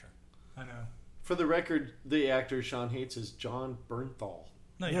this Punisher. I know. For the record, the actor Sean hates is John Bernthal.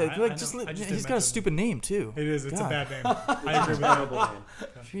 No, Yeah, I like know. just, I just he's didn't got a mention- stupid name too. It is. It's God. a bad name. I agree with that. Terrible name.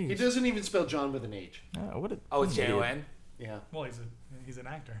 Jeez. He doesn't even spell John with an H. Yeah, what a, Oh, it's what an idiot. Jon. Yeah. Well, he's an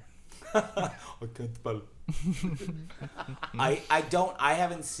actor. I can't spell. I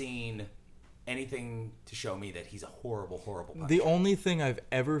haven't seen anything to show me that he's a horrible Punisher. The only thing I've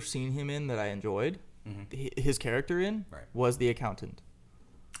ever seen him in that I enjoyed, his character in, Right. was the accountant.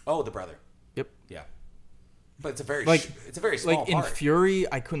 Oh, the brother. Yep. Yeah. But it's a very Like- it's a very small Like in part.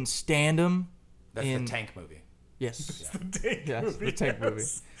 Fury, I couldn't stand him. That's in, the tank movie. Yes. Tank Yes, movie, the tank movie.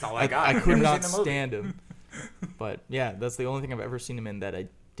 yes. That's all I got. I I've could never not seen the movie. stand him. But yeah, that's the only thing I've ever seen him in that I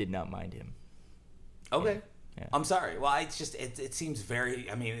did not mind him. Okay. Yeah. I'm sorry. Well, it's just it seems very.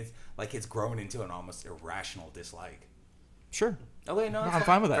 I mean, it's like it's grown into an almost irrational dislike. Sure. Okay, no, I'm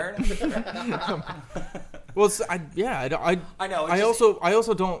fine with that. Fair enough. Well, I I know. I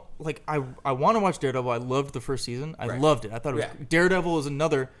also don't like. I want to watch Daredevil. I loved the first season. I Right. loved it. I thought it was Yeah. Daredevil is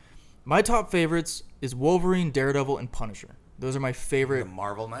another. My top favorites is Wolverine, Daredevil, and Punisher. Those are my the favorite.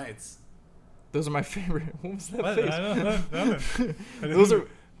 Marvel Knights. Those are my favorite. What was that What? face? I don't know. Nothing. I didn't-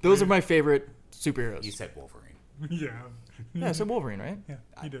 Those are my favorite superheroes. You said Wolverine. Yeah. Yeah, I said Wolverine, right? Yeah.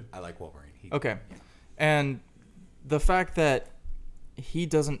 You did. I like Wolverine. Okay. And the fact that he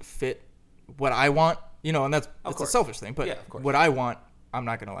doesn't fit what I want, and that's a course. selfish thing, but Yeah, of course. what I want, I'm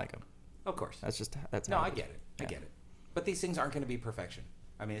not going to like him. Of course. That's No, how I it is. get it. I Yeah. get it. But these things aren't going to be perfection.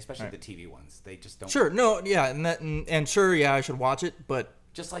 I mean, especially Right. the TV ones. They just don't. Sure, no, yeah, and sure, yeah, I should watch it, but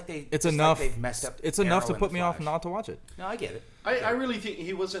Just like they. it's just enough. Like they've messed up. It's enough to Arrow put and me the off Flash. not to watch it. No, I get it. I really think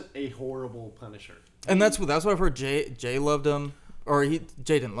he wasn't a horrible Punisher. And that's what I've heard. Jay loved him, or Jay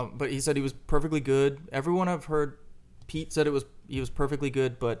didn't love him, but he said he was perfectly good. Everyone I've heard, Pete said he was perfectly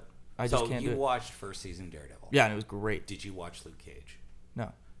good, but I just So can't do you it. watched first season Daredevil. Yeah, and it was great. Did you watch Luke Cage?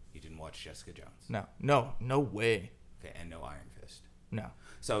 No, You didn't watch Jessica Jones. no way, Okay, and no Iron Fist. no.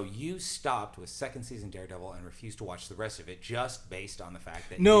 So you stopped with second season Daredevil and refused to watch the rest of it just based on the fact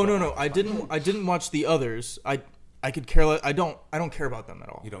that No. you don't like I the didn't watch the others. I could care less. I don't care about them at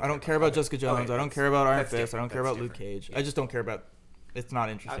all. You don't I don't care care about about- Jessica okay. Jones. Okay, I don't that's- care about Iron that's Fist. I different. don't care That's about Luke different. Cage. Yeah. I just don't care about. It's not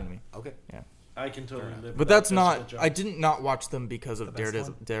interesting to me. Okay. Yeah. I can totally live. But without that's Jessica not. Jones. I didn't not watch them because of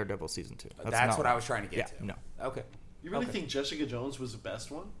best Daredevil season 2. That's not what why. I was trying to Yeah. get to. No. Okay. You really Okay. think Jessica Jones was the best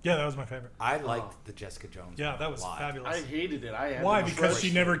one? Yeah, that was my favorite. I liked the Jessica Jones. Yeah, one that a was lot. fabulous. I hated it. I had Why? no Because trust.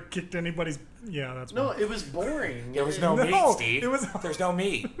 she never kicked anybody's. Yeah, that's No, why. it was boring. There was no No, meat, Steve. it was- There's no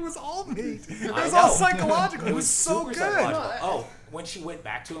meat. It was all meat. It I was all know. psychological. It was so super good. psychological. Oh, when she went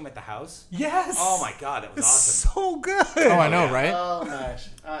back to him at the house. Yes. Oh my god, that was It's awesome. so good. Oh, I know, yeah. right? Oh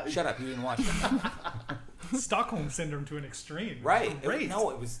gosh. Shut up, you didn't watch it. Stockholm syndrome to an extreme. Right. Great. No,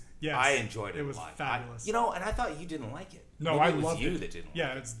 it was. Yes, I enjoyed it. it was a lot. fabulous. And I thought you didn't like it. No, Maybe I it was loved you it. that didn't. Yeah,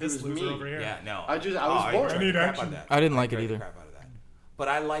 like it's this was loser me. over it. here. Yeah. No. I was bored. I enjoyed I need the crap action. out of that. I didn't like it enjoyed the either. crap out of that. But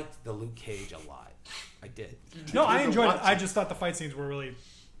I liked the Luke Cage a lot. I did. No, I even enjoyed it. watch I it. just thought the fight scenes were really.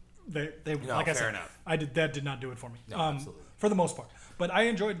 They No, like I fair said, enough. that did not do it for me. No, absolutely. For the most part, but I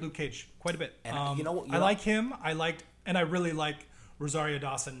enjoyed Luke Cage quite a bit. And you know what- I like him. And I really like Rosario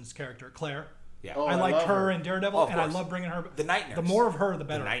Dawson's character Claire. Yeah. Oh, I I liked love her her. in Daredevil, Oh, of and I course. love bringing her. The night nurse. The more of her, the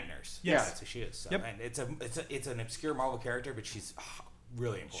better. The night nurse. Yes. Yeah, that's who she is. So, Yep. and it's an obscure Marvel character, but she's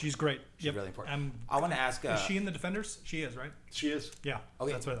really important. She's great. She's Yep. really important. I'm- I want to ask. Is she in the Defenders? She is, right? She is. Yeah.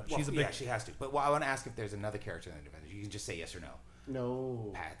 Okay, That's what I thought. well, She's a big. Yeah, she has to. But I want to ask if there's another character in the Defenders. You can just say yes or no.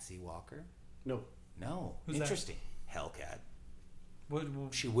 No. Patsy Walker. No. No. Who's that? Interesting. Hellcat. What-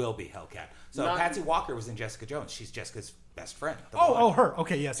 She will be Hellcat. So Not- Patsy Walker was in Jessica Jones. She's Jessica's best friend. the Oh, blonde. her.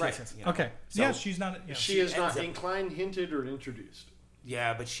 Okay, yes, Right, yes, yes. you know. Okay. So- yeah, she's not. Yeah. She is not ends up- inclined, hinted, or introduced.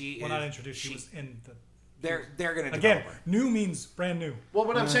 Yeah, but she well, is. not introduced. She was in the. They're going to Again, develop her. new means brand new. Well,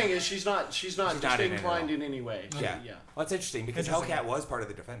 what I'm saying is she's not just not in it at inclined all. in any way. Yeah. Yeah. Well, it's interesting because Interesting. Hellcat was part of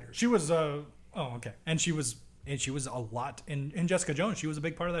the Defenders. She was. Oh, okay. And she was a lot in Jessica Jones. She was a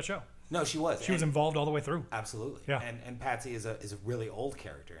big part of that show. No, she was. She was involved all the way through. Absolutely. Yeah. And Patsy is a really old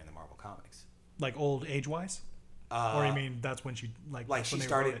character in the Marvel comics. Like old age wise. Or you mean that's when she Like that's she when they wrote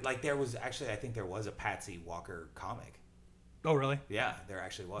started. it? Like there was actually, I think there was a Patsy Walker comic. Oh, really? Yeah, there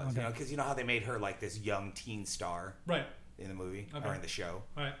actually was. Okay. You know, because you know how they made her like this young teen star Right. in the movie Okay. or in the show.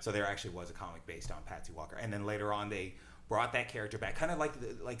 Right. So there actually was a comic based on Patsy Walker, and then later on they brought that character back, kind of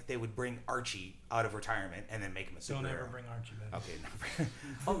like they would bring Archie out of retirement and then make him a superhero. Don't ever bring Archie back. Okay.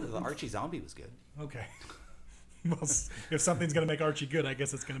 Oh, the Archie zombie was good. Okay. Well, if something's gonna make Archie good, I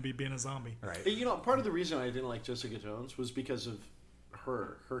guess it's gonna be being a zombie. Right. You know, part of the reason I didn't like Jessica Jones was because of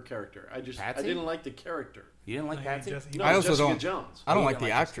her character. I Patsy? didn't like the character. You didn't like I Patsy? guess he- No, I also Jessica don't- Jones. I don't You like don't the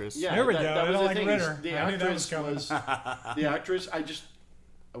like actress. Yeah, There we that, go. that I was don't the like thing. Ritter. The I knew that actress was coming. the actress.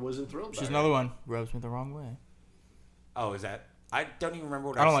 I wasn't thrilled. She's by another one. Rubs me the wrong way. Oh, is that? I don't even remember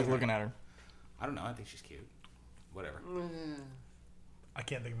what I don't I've like seen her looking in. at her. I don't know. I think she's cute. Whatever. I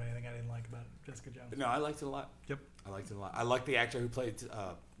can't think of anything I didn't like about Jessica Jones. No, I liked it a lot. Yep. I liked it a lot. I like the actor who played.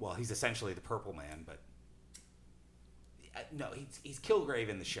 Well, he's essentially the Purple Man, but no, he's Kilgrave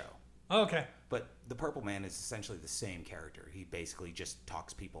in the show. Oh, okay. But the Purple Man is essentially the same character. He basically just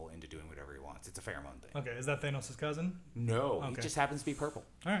talks people into doing whatever he wants. It's a pheromone thing. Okay. Is that Thanos' cousin? No, he Okay. just happens to be purple.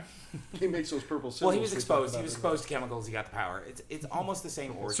 All right. He makes those purple symbols. Well, he was we talked exposed. He about was in exposed to chemicals. He got the power. It's almost the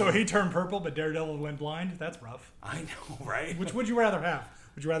same origin. So he turned purple, but Daredevil went blind. That's rough. I know, right? Which would you rather have?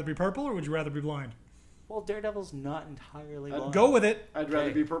 Would you rather be purple or would you rather be blind? Well, Daredevil's not entirely blind. Go with it, I'd rather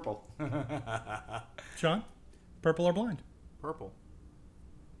Okay. be purple. Sean. Purple or blind? Purple.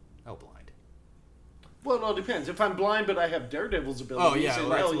 Oh, blind. Well, no, it depends. If I'm blind but I have Daredevil's abilities, Oh, yeah, then well,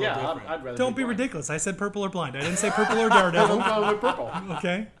 that's hell a little yeah, different. I'd rather Don't be blind. ridiculous. I said purple or blind. I didn't say purple or I'm Daredevil. going with purple.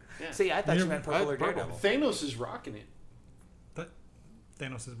 Okay. See, I thought you You're- meant purple or purple. Daredevil. Thanos is rocking it. But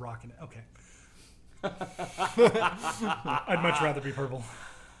Thanos is rocking it. Okay. I'd much rather be purple.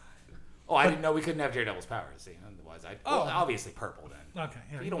 Oh, I didn't know we couldn't have Daredevil's powers. See, otherwise, well, obviously purple then. Okay.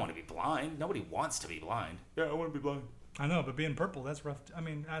 Yeah, You don't want to be blind. Nobody wants to be blind. Yeah, I want to be blind. I know, but being purple, that's rough. I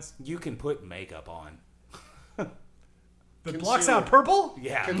mean, You can put makeup on. that blocks out Concealer. purple?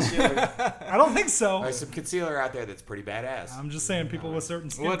 Yeah. Concealer. I don't think so. There's some concealer out there that's pretty badass. I'm just saying, people with certain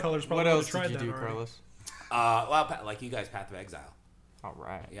skin What, colors probably what would else have tried did you that do, already. Carlos? Well, like you guys, Path of Exile. All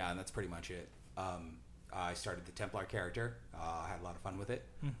right. Yeah, and that's pretty much it. I started the Templar character. I had a lot of fun with it.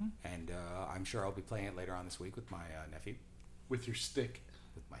 And I'm sure I'll be playing it later on this week with my nephew. With your stick.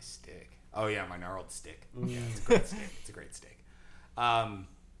 With my stick. Oh, yeah, my gnarled stick. Yeah, it's a great stick. It's a great stick.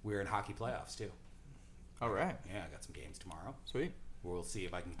 We're in hockey playoffs, too. All right. Yeah, I got some games tomorrow. Sweet. We'll see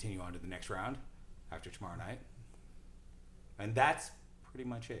if I can continue on to the next round after tomorrow night. And that's pretty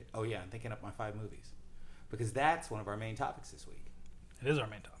much it. Oh, yeah, I'm thinking up my 5 movies. Because that's one of our main topics this week. It is our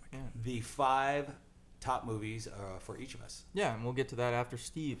main topic. Yeah. The 5 top movies for each of us. Yeah, and we'll get to that after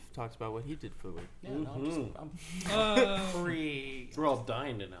Steve talks about what he did for the week. Yeah, no, I'm just... I'm free. We're all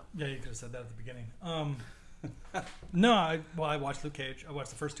dying to know. Yeah, you could have said that at the beginning. No, I watched Luke Cage. I watched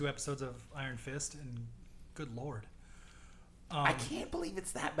the first 2 episodes of Iron Fist, and good lord. I can't believe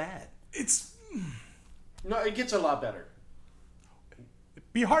it's that bad. It's No, it gets a lot better.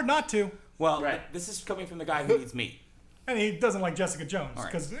 be hard not to. Well, Right. this is coming from the guy who eats meat. And he doesn't like Jessica Jones All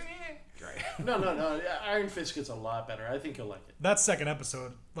right. because Right. No. Iron Fist gets a lot better. I think you'll like it. that second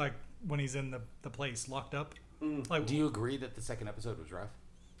episode, like when he's in the place locked up, like Do you agree that the second episode was rough?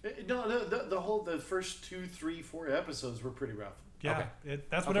 No, the first 2, 3, 4 episodes were pretty rough. yeah, Okay.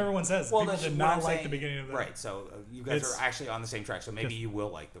 that's what Okay. everyone says. People that's did what not I'm like saying. the beginning of that. Right, so you guys It's- are actually on the same track, so maybe you will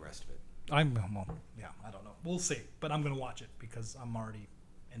like the rest of it. I don't know. We'll see, but I'm gonna watch it because I'm already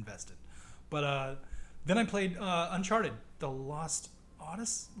invested. But then I played Uncharted: The Lost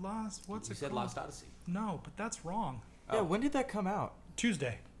Odyssey. What's You it said called? Lost Odyssey. No, but that's wrong. Yeah, Oh. when did that come out?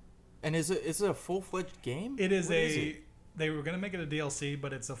 Tuesday. And is it a full-fledged game? It is What is a. it? They were gonna make it a DLC,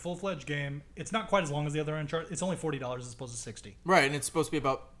 but it's a full-fledged game. It's not quite as long as the other Uncharted. It's only $40 as opposed to $60. Right, and it's supposed to be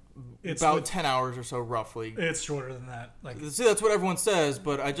about It's 10 hours or so, roughly. It's shorter than that. Like See, that's what everyone says,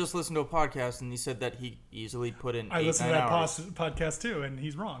 but I just listened to a podcast, and he said that he easily put in 8-9 I listened to that hours. podcast too, and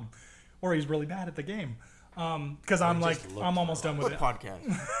he's wrong, or he's really bad at the game. Because I'm like, just looked I'm almost done with What it.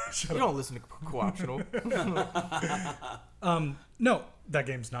 podcast? You don't listen to Co-optional. No, that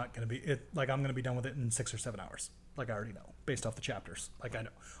game's not going to be it. Like I'm going to be done with it in 6 or 7 hours. Like I already know, based off the chapters. Like I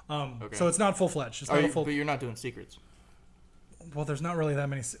know. Okay. So it's not full fledged. It's Are not you, a full. but you're not doing secrets. Well, there's not really that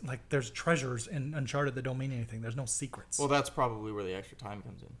many. Like, there's treasures in Uncharted that don't mean anything. There's no secrets. Well, that's probably where the extra time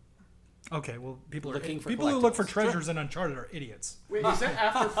comes in. Okay, well, people who look for treasures in Uncharted are idiots. Wait, is that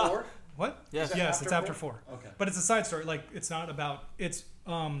after 4? What? Yes. Yes, it's after 4. Okay. But it's a side story. Like, it's not about... It's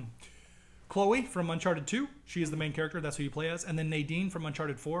Chloe from Uncharted 2. She is the main character. That's who you play as. And then Nadine from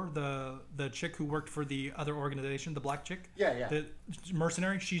Uncharted 4, the chick who worked for the other organization, the black chick. Yeah. The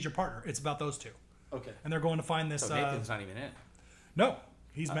mercenary. She's your partner. It's about those two. Okay. And they're going to find this... So Nathan's not even in it. No.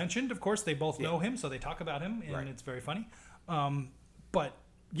 He's mentioned, of course. They both know him, so they talk about him, and it's very funny. But...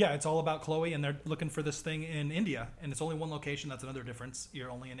 yeah, it's all about Chloe, and they're looking for this thing in India, and it's only one location. That's another difference.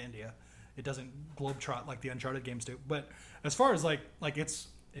 You're only in India. It doesn't globetrot like the Uncharted games do. But as far as like it's,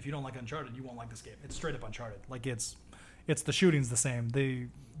 if you don't like Uncharted, you won't like this game. It's straight up Uncharted. Like it's the shooting's the same, the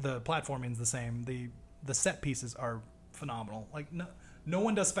platforming's the same, the set pieces are phenomenal. Like no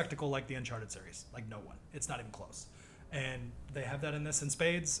one does spectacle like the Uncharted series. Like no one. It's not even close. And they have that in this in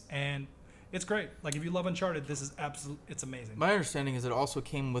spades, and it's great. Like, if you love Uncharted, this is it's amazing. My understanding is it also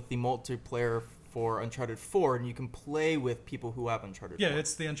came with the multiplayer for Uncharted 4, and you can play with people who have Uncharted 4. Yeah,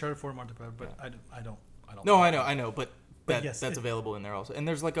 it's the Uncharted 4 multiplayer, but I don't. No, I know, but yes, that's available in there also. And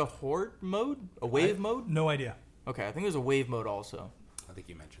there's like a horde mode, a wave mode? No idea. Okay, I think there's a wave mode also. I think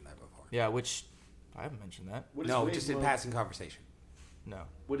you mentioned that before. Yeah, which I haven't mentioned that. What is No, wave just in mode? passing conversation. No.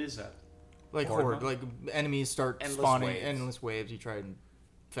 What is that? Like Horde horde, like enemies start Endless spawning waves. endless waves. You try and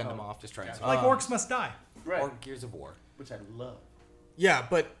fend them off. Just trying Gotcha. to. Like Orcs Must Die. Right. Or Gears of War. Which I love. Yeah,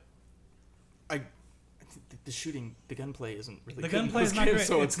 but the shooting, the gunplay isn't really The good in gunplay is those not games, great.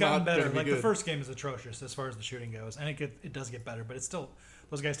 so It's gotten not better. gonna be Like, the good. first game is atrocious as far as the shooting goes, and it does get better, but it's still,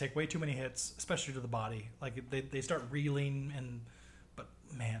 those guys take way too many hits, especially to the body. Like, they start reeling, but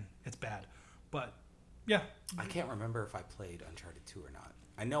man, it's bad. But yeah, I can't remember if I played Uncharted 2 or not.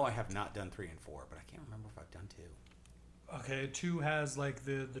 I know I have not done 3 and 4, but I can't remember if I've done 2. okay. 2 has like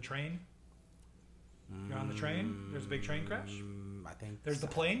the train. You're on the train. There's a big train crash. I think There's the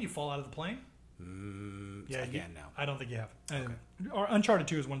plane. You fall out of the plane. Yeah, again, no. I don't think you have. Or Uncharted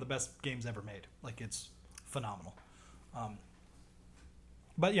 2 is one of the best games ever made. Like, it's phenomenal.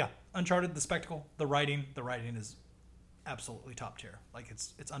 But yeah, Uncharted, the spectacle, the writing is absolutely top tier. Like,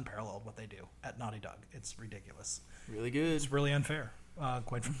 it's unparalleled what they do at Naughty Dog. It's ridiculous. Really good. It's really unfair.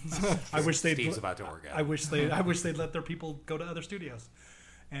 Quite. I wish they'd. Steve's about to orgasm. I wish they'd let their people go to other studios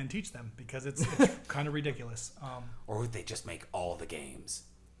and teach them, because it's kind of ridiculous. Or would they just make all the games?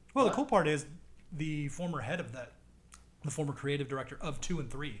 Well, the cool part is the former head of that, the former creative director of 2 and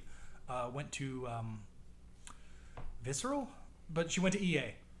 3, went to Visceral, but she went to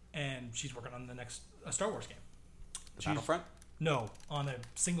EA, and she's working on the next Star Wars game. Battlefront? No, on a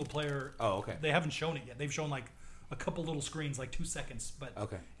single player. Oh, okay. They haven't shown it yet. They've shown like a couple little screens, like 2 seconds, but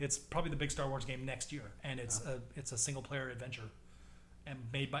Okay. it's probably the big Star Wars game next year, and it's a single player adventure, and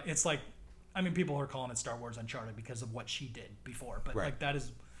made by, it's like, I mean, people are calling it Star Wars Uncharted because of what she did before, but Right. like, that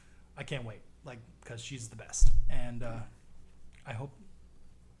is, I can't wait, like, because she's the best, and I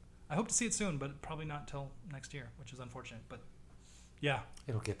hope to see it soon, but probably not until next year, which is unfortunate. But yeah,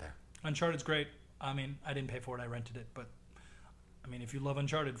 It'll get there. Uncharted's great. I mean, I didn't pay for it; I rented it, but I mean, if you love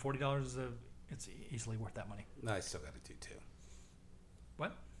Uncharted, $40 it's easily worth that money. No, I still got to do 2.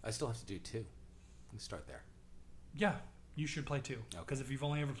 What? I still have to do 2. Let's start there. Yeah, you should play 2, Okay. because if you've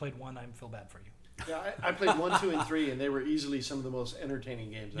only ever played 1, I feel bad for you. Yeah, I played 1, 2, and 3, and they were easily some of the most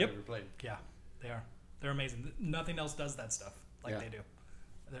entertaining games Yep. I've ever played. Yeah, they are. They're amazing. Nothing else does that stuff like Yeah. they do.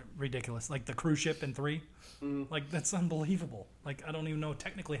 They're ridiculous. Like the cruise ship in 3. Like, that's unbelievable. Like, I don't even know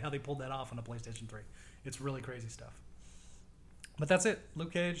technically how they pulled that off on a PlayStation 3. It's really crazy stuff. But that's it.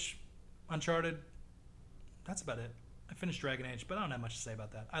 Luke Cage, Uncharted. That's about it. I finished Dragon Age, but I don't have much to say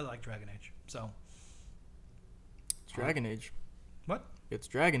about that. I like Dragon Age. So, It's Dragon Age. what? It's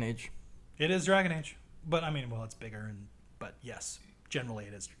Dragon Age. It is Dragon Age. But, I mean, well, it's bigger, but yes, generally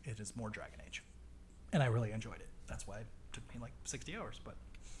it is more Dragon Age. And I really enjoyed it. That's why it took me like 60 hours, but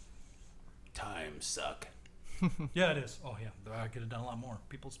Time suck. yeah, it is. Oh, yeah. I could have done a lot more.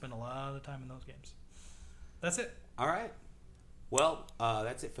 People spend a lot of time in those games. That's it. All right. Well,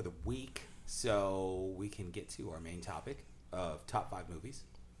 that's it for the week. So we can get to our main topic of top 5 movies.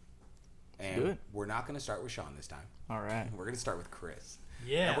 And do it. we're not going to start with Sean this time. All right. We're going to start with Chris.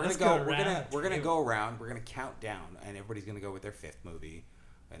 Yeah, And we're let's gonna go We're around. gonna go around. We're gonna count down, and everybody's gonna go with their 5th movie,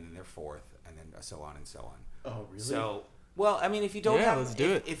 and then their 4th, and then so on and so on. Oh, really? So, well, I mean, if you don't Yeah, have, let's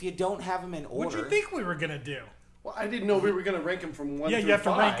do it. If you don't have them in order, What'd you think we were going to do? Well, I didn't know we were going to rank them from 1 Yeah, through you have to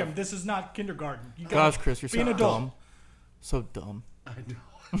 5. rank them. This is not kindergarten. You Gosh, gotta Chris, you're be an so adult. dumb. So dumb. I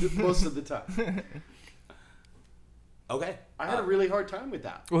know. Most of the time. Okay. I had a really hard time with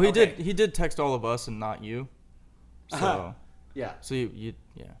that. Well, he Okay. did text all of us and not you. So Yeah. So you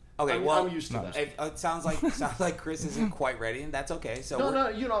yeah. Okay, I'm used to that. It sounds like Chris isn't quite ready, and that's okay. So No,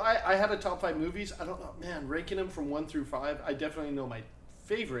 you know, I had a top 5 movies. I don't know, man, ranking them from 1 through 5. I definitely know my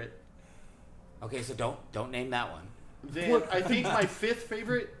favorite. Okay, so don't name that one. Then I think my 5th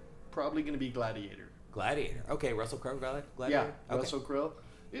favorite probably going to be Gladiator. Gladiator. Okay, Russell Crowe. Gladiator. Yeah, Okay. Russell Crowe.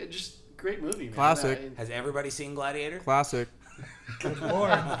 Yeah, just great movie, man. Classic. Has everybody seen Gladiator? Classic. Good Lord.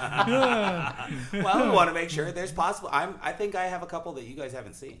 Yeah. Well, we want to make sure there's possible. I think I have a couple that you guys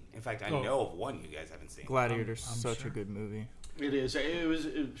haven't seen. In fact, I Oh. know of one you guys haven't seen. Gladiator's I'm such sure. a good movie. It is. It was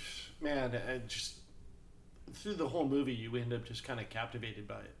man. Just through the whole movie, you end up just kind of captivated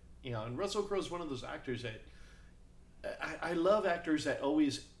by it. You know, and Russell Crowe's one of those actors that I love actors that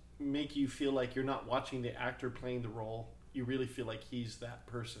always make you feel like you're not watching the actor playing the role. You really feel like he's that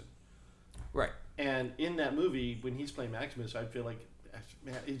person. Right. And in that movie, when he's playing Maximus, I feel like,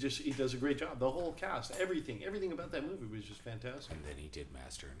 man, he does a great job. The whole cast, everything about that movie was just fantastic. And then he did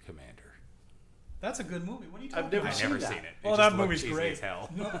Master and Commander. That's a good movie. What are you talking I've never about? seen I've never that. seen it. Oh, It that just looked movie's cheesy great. as hell.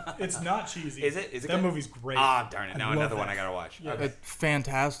 No, it's not cheesy. Is it? Is it That good? movie's great. Ah, darn it! I Now love another one that. I gotta watch. Yeah. Okay. A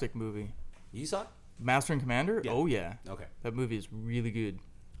fantastic movie. You saw it? Master and Commander? Yeah. Oh yeah. Okay. That movie is really good.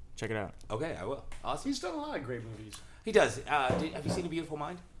 Check it out. Okay, I will. Awesome. He's done a lot of great movies. He does. Have you seen A Beautiful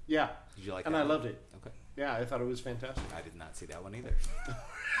Mind? Yeah, Did you like and that? I loved it. Okay. Yeah, I thought it was fantastic. I did not see that one either.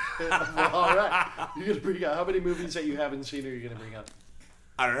 Well, all right, you're gonna bring up how many movies that you haven't seen are you gonna bring up?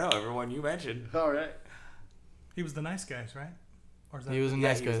 I don't know. Everyone you mentioned. All right. He was the nice guys, right? Or is that He was in Yeah,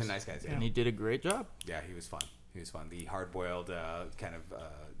 Nice he was Guys. in Nice Guys. Yeah. And he did a great job. Yeah, he was fun. He was fun. The hard-boiled, kind of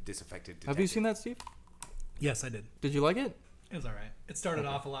disaffected detective. Have you seen that, Steve? Yes, I did. Did you like it? It was all right. It started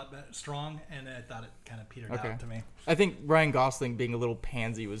off a lot strong, and then I thought it kind of petered Okay. out to me. I think Ryan Gosling being a little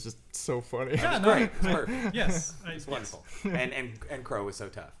pansy was just so funny. Yeah, It's no, great. It's perfect. Yes, It's wonderful. And Crow was so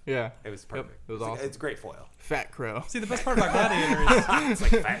tough. Yeah. It was perfect. It was awesome. It's great foil. Fat Crow. See, the best part about Gladiator is,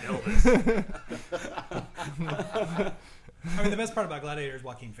 It's like Fat Elvis. I mean, the best part about Gladiator is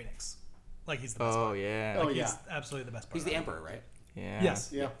Joaquin Phoenix. Like, he's the best Oh part. yeah. Oh, Like, yeah. he's absolutely the best part. He's the about it. Emperor, right? Yeah. Yes.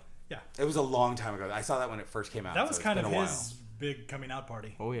 Yeah. Yeah. It was a long time ago. I saw that when it first came out. That so was it's kind of been a while. his big coming out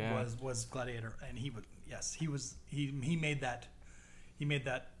party. Oh, yeah. Was Gladiator, and he made that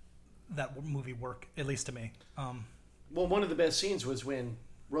movie work, at least to me. Well, one of the best scenes was when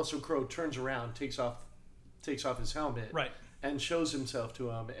Russell Crowe turns around, takes off his helmet, Right. and shows himself to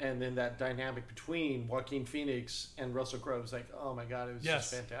him, and then that dynamic between Joaquin Phoenix and Russell Crowe was like, oh my god, it was Yes.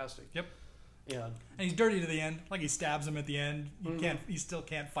 just fantastic. Yep. Yeah. And he's dirty to the end. Like, he stabs him at the end. Mm-hmm. You still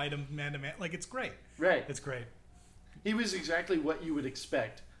can't fight him man to man. Like, it's great. Right. It's great. He was exactly what you would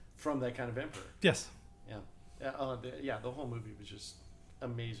expect from that kind of emperor. Yes. Yeah. The whole movie was just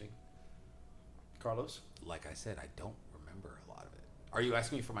amazing. Carlos, Like I said, I don't remember a lot of it. Are you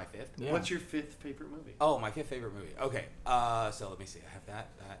asking me for my fifth? Yeah. what's your 5th favorite movie? Oh, my fifth favorite movie. Okay. So let me see. I have that.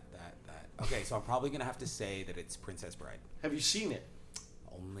 Okay, so I'm probably going to have to say that it's Princess Bride. Have you seen it?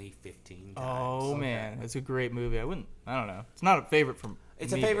 Only 15 times. Oh man, it's a great movie. I don't know. It's not a favorite from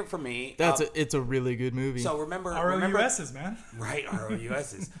It's me, a favorite for me. It's a really good movie. So remember ROUSs, man. Right,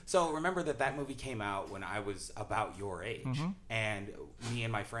 ROUSs. So remember that movie came out when I was about your age, and me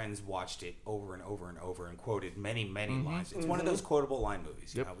and my friends watched it over and over and over and quoted many lines. It's one of those quotable line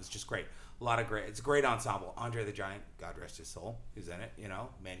movies. You know, it was just great. A lot of great. It's a great ensemble. Andre the Giant, God rest his soul, who's in it. You know,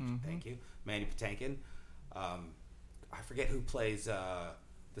 thank you, Manny Patinkin. I forget who plays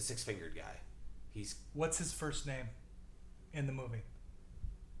the six-fingered guy. He's What's his first name in the movie?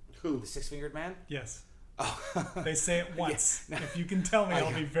 Who? the six-fingered man. Yes. Oh, They say it once. If you can tell me,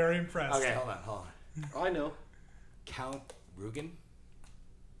 I'll be very impressed. okay. Hold on. I know. Count Rugen.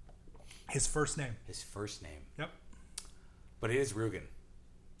 His first name. His first name, Yep. but it is Rugen.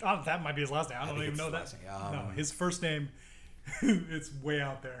 Oh, that might be his last name. I don't think even it's know his that. last name. No, his first name, it's way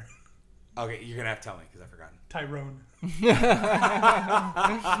out there. Okay, you're gonna have to tell me because I've forgotten. Tyrone.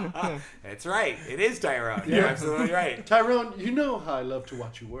 That's right. It is Tyrone. You're absolutely right. Tyrone, you know how I love to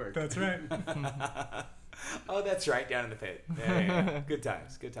watch you work. That's right. Oh, that's right. Down in the pit. Yeah. Good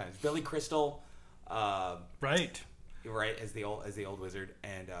times. Good times. Billy Crystal, Right. right as the old wizard,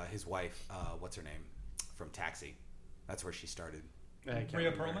 and his wife. What's her name? From Taxi. That's where she started. I can't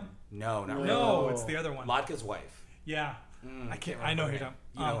Rhea remember. Perlman? No, not really. No, it's the other one. Lotka's wife. Yeah. I can't. I know who you're talking.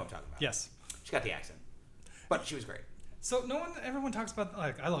 You know what I'm talking about. Yes. She got the accent, but she was great. So everyone talks about,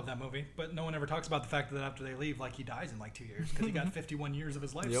 like, I love that movie, but no one ever talks about the fact that after they leave, like, he dies in like 2 years because he got 51 years of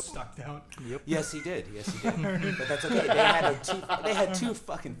his life Yep. stuck out. Yes, he did. But that's okay. They had two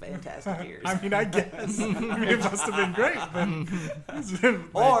fucking fantastic years. I mean, I guess. I mean, it must have been great,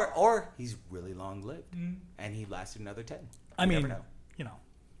 but Or he's really long lived, and he lasted another 10. I You mean, never know. you know,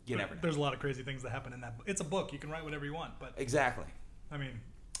 You never know. There's a lot of crazy things that happen in that book. It's a book. You can write whatever you want, but Exactly. I mean,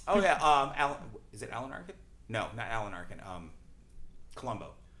 Oh yeah. Alan, is it Alan Arkin? No, not Alan Arkin.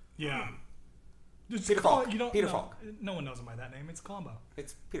 Columbo. yeah. Just Peter call- Falk. You don't, Peter no, Falk. No one knows him by that name. It's Columbo.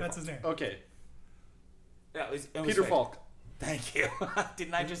 It's Peter. That's Falk. his name. Okay. Yeah, it was Peter fake. Falk. Thank you.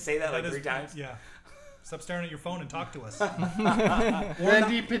 Didn't I just say that like That is- 3 times? Yeah. Stop staring at your phone and talk to us.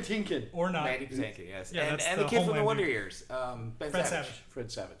 Randy Patinkin. Or not. Mandy Patinkin, yes. Yeah, and that's and the the kid from the Homeland Wonder dude. Years. Ben Fred Savage. Savage.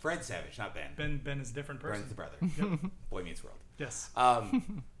 Fred Savage. Fred Savage, not Ben. Ben is a different person. Ben's the brother. Yep. Boy Meets World. Yes.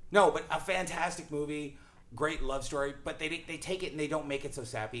 No, but a fantastic movie. Great love story, but they take it and they don't make it so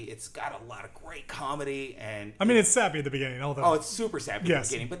sappy. It's got a lot of great comedy and I mean, it's sappy at the beginning, although. oh, it's super sappy Yes. at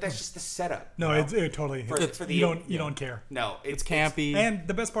the beginning, but that's just the setup. no, you know? it totally. For the- you don't care. No, It's campy. And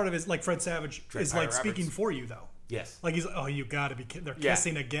the best part of it is like Fred Savage is like Roberts. speaking for you though. Yes, Like he's you gotta be they're Yeah.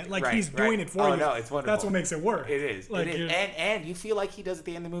 kissing again. Like Right, he's doing right. it for Oh, you. no, it's wonderful. That's what makes it work. it is. Like It is. you're- And you feel like he does at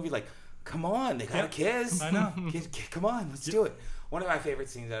the end of the movie, like, come on, they gotta Yep. kiss. I know. Come on, let's do it. One of my favorite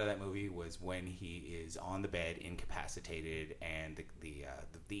scenes out of that movie was when he is on the bed, incapacitated, and the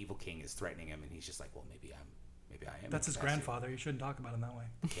evil king is threatening him, and he's just like, well, maybe I am. That's his incapacitated. grandfather. You shouldn't talk about him that way.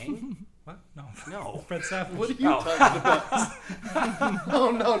 King? What? No. No. Fred Savage. What are you Oh. talking about?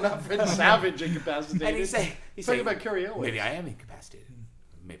 Oh no, not Fred Savage incapacitated. And he's talking saying, about Carrie Elwes. maybe I am incapacitated.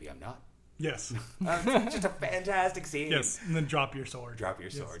 Maybe I'm not. Yes. It's just a fantastic scene. Yes. And then drop your sword. Drop your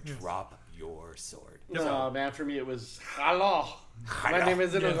Yes, sword. yes. Drop your sword. No, man, for me it was hello. My Hello. name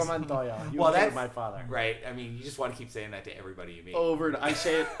is Inigo Yes. Montoya. You Well, killed that's my father. Right. I mean, you just want to keep saying that to everybody you meet. Over and I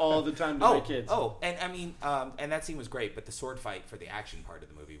say it all the time to my kids. And I mean, and that scene was great, but the sword fight for the action part of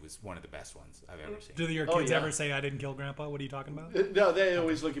the movie was one of the best ones I've ever seen. Do your Oh, kids yeah. ever say I didn't kill Grandpa? What are you talking about? No, they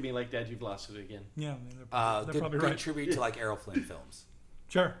always look at me like, Dad, you've lost it again. Yeah, I mean, they're Good, probably good right. tribute to like Errol Flynn films.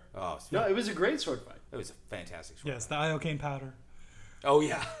 Sure. Oh, No, it was a great sword fight. it was a fantastic sword Yes, fight. the iocane powder. Oh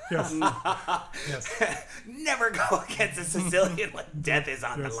yeah. Yes. yes. Never go against a Sicilian when death is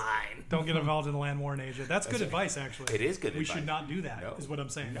on Yes. the line. Don't get involved in the land war in Asia. That's good advice, actually. It is good We advice. should not do that. No. Is what I'm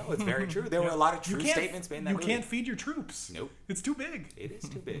saying. No, it's very true. There were a lot of You true can't- statements made in that You movie. can't feed your troops. Nope. It's too big. It is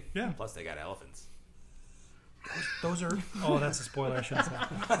too big. Yeah. Plus, they got elephants. Those are. Oh, that's a spoiler. I shouldn't say.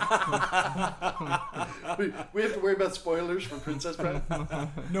 We have to worry about spoilers for Princess Bride?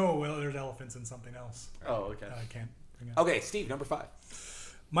 No, well, there's elephants in something else. Oh, okay. I can't. bring it. Okay, Steve, number 5.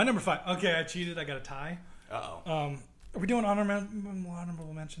 My number 5. Okay, I cheated. I got a tie. Uh-oh. Are we doing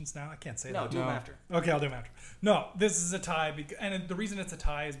honorable mentions now? I can't say No, that. do them after. Okay, I'll do them after. No, this is a tie, and the reason it's a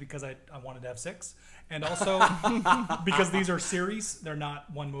tie is because I wanted to have 6, and also because these are series; they're not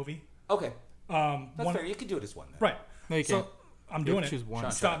one movie. Okay. That's one- fair. You could do it as one then. Right. No, you So can't. I'm You doing have it. to choose one.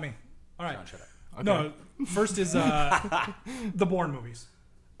 Sean, Stop shut me. All right. Sean, shut up. No, first is the Bourne movies.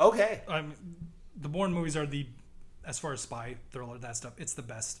 Okay. The Bourne movies are as far as spy thriller, that stuff, it's the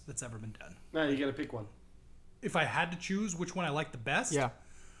best that's ever been done. Now you got to pick one. If I had to choose which one I like the best, Yeah.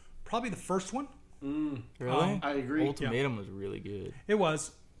 probably the first one. Really? I agree. Ultimatum was really good. It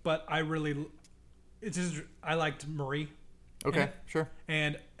was, but I liked Marie. Okay, Yeah. sure.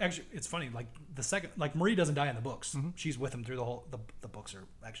 And actually, it's funny. Like the second, like Marie doesn't die in the books. She's with him through the whole. The books are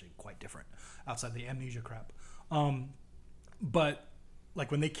actually quite different outside the amnesia crap. But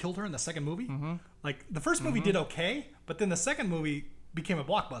like when they killed her in the second movie, like the first movie did okay, but then the second movie became a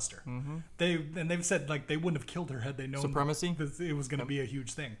blockbuster. They've said like they wouldn't have killed her had they known Supremacy? that it was going to be a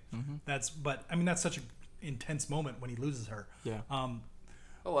huge thing. That's that's such an intense moment when he loses her. Yeah.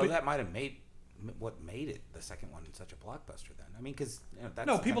 Oh, well, that might have made what made it the second one such a blockbuster then. I mean, because that's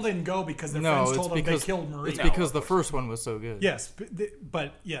No, people didn't go because their No, friends it's told them they because killed Marie. it's No, because of the course first one was so good. Yes,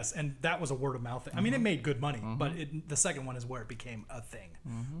 but yes, and that was a word of mouth thing. I mean, it made good money, but the second one is where it became a thing.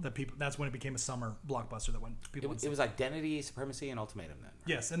 That's when it became a summer blockbuster that when people would It see. was Identity, Supremacy, and Ultimatum then.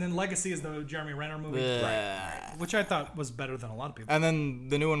 Yes, and then Legacy is the Jeremy Renner movie, Bleh. which I thought was better than a lot of people. And then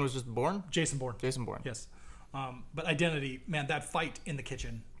the new one was just Bourne. Jason Bourne. Jason Bourne. Yes, but Identity, man, that fight in the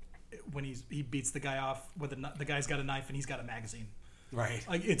kitchen when he beats the guy off with the guy's got a knife and he's got a magazine. Right.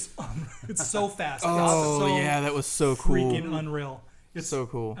 Like it's so fast. Oh it's so yeah, that was so cool. freaking unreal. It's So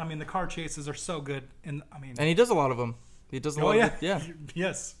cool. I mean, the car chases are so good, and I mean, And he does a lot of them. He does a lot yeah, of it. Yeah.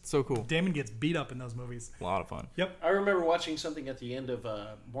 yes. So cool. Damon gets beat up in those movies. A lot of fun. Yep. I remember watching something at the end of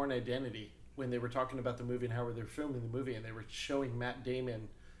Born Identity when they were talking about the movie and how they were filming the movie, and they were showing Matt Damon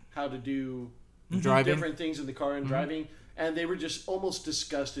how to do Driving. different things in the car and driving, and they were just almost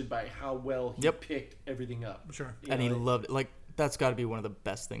disgusted by how well he Yep. picked everything up. Sure. You And he know, loved it. Like, that's got to be one of the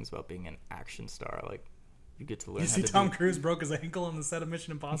best things about being an action star. Like, you get to learn. You how see, to Tom do. Cruise broke his ankle on the set of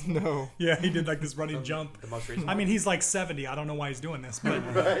Mission Impossible. No. Yeah, he did like this running jump. The most recent. I mean, he's like 70. I don't know why he's doing this, but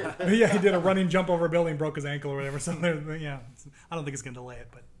yeah, he did a running jump over a building, broke his ankle or whatever. So yeah, I don't think it's gonna delay it.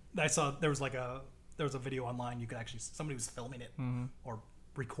 But I saw there was a video online. You could actually somebody was filming it or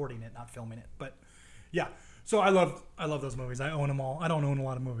recording it, not filming it. But yeah, so I love those movies. I own them all. I don't own a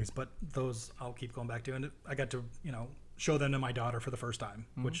lot of movies, but those I'll keep going back to. And I got to show them to my daughter for the first time,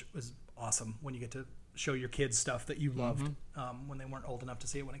 which was awesome when you get to show your kids stuff that you loved when they weren't old enough to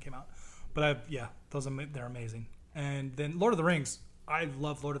see it when it came out. But they're amazing. And then Lord of the Rings. I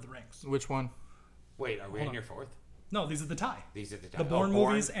love Lord of the Rings. Which one? Wait, are we in your fourth? No, these are the tie. These are the The Bourne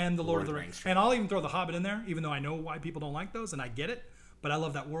movies and the Lord of the Rings. And I'll even throw The Hobbit in there, even though I know why people don't like those, and I get it. But I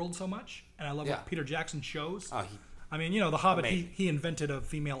love that world so much, and I love what Peter Jackson shows. Oh, I mean, The Hobbit, amazing. he invented a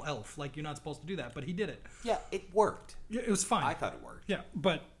female elf. Like, you're not supposed to do that, but he did it. Yeah, it worked. Yeah, it was fine. I thought it worked. Yeah,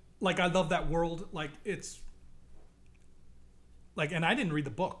 but like I love that world. Like it's like, and I didn't read the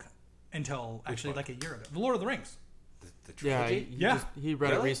book until actually book? like a year ago. The Lord of the Rings. The Yeah, trilogy? he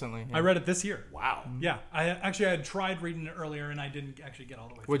read it Really? recently. Yeah. I read it this year. Wow. Yeah, I had tried reading it earlier and I didn't actually get all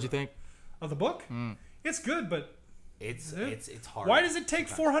the way. What'd you through think? it. Of the book? It's good, but It's hard. why does it take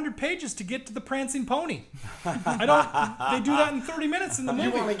 400 pages to get to the prancing pony? I don't. They do that in 30 minutes in the You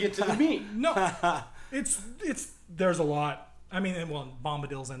movie. want to get to the meat. No, it's there's a lot. I mean,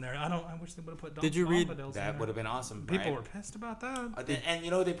 Bombadil's in there. I wish they would have put. Did you read- Bombadil's in That there. would have been awesome. People right? were pissed about that. And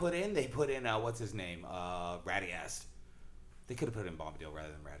you know what they put in? They put in what's his name? Radagast. They could have put in Bombadil rather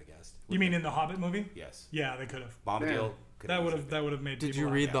than Radagast. You mean in the Hobbit movie? Yes. Yeah, they could have. Bombadil. could That would easily have made. Did people you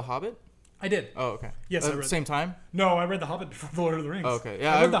laugh. read The Hobbit? I did. Oh, okay. Yes, I read Same time. No, I read The Hobbit before The Lord of the Rings. Oh, okay.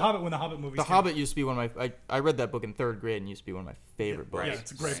 Yeah, I read I- The Hobbit when the Hobbit movies. The came. Hobbit used to be one of my. I read that book in 3rd grade and used to be one of my favorite books. right. Yeah,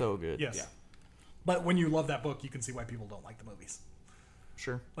 it's great. So good. Yes. Yeah. But when you love that book, you can see why people don't like the movies.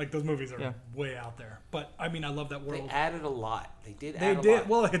 Sure. Like those movies are Yeah. way out there. But I mean, I love that They world. added a lot. They did They add a did. lot.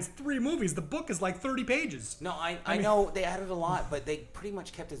 Well, it's 3 movies. The book is like 30 pages. No, I know they added a lot, but they pretty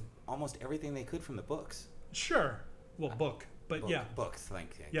much kept almost everything they could from the books. Sure. Well, book. But yeah. Books,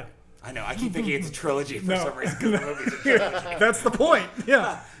 thank you. Yeah. I know. I keep thinking it's a trilogy for No. some reason. 'Cause the movies are trilogy. That's the point.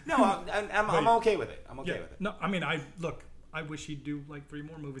 Yeah. No, I'm okay with it. I'm okay Yeah. with it. No, I mean, I wish he'd do like 3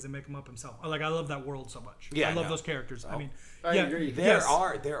 more movies and make them up himself. I love that world so much. Yeah, I love no. those characters. I Oh. mean, I yeah, agree. There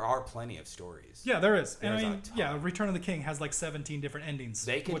are plenty of stories. Yeah, there is. And I There's a mean, ton. yeah, Return of the King has like 17 different endings.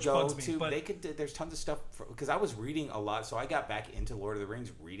 They could which go bugs me, to. but They could. There's tons of stuff because I was reading a lot, so I got back into Lord of the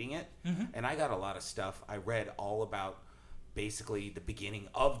Rings reading it, and I got a lot of stuff. I read all about basically the beginning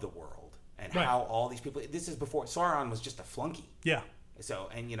of the world and Right. how all these people. This is before Sauron was just a flunky. yeah. So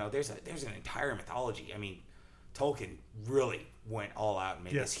there's an entire mythology. I mean, Tolkien really went all out and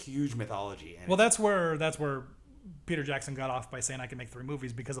made Yes. this huge mythology. And Well, that's where Peter Jackson got off by saying I can make 3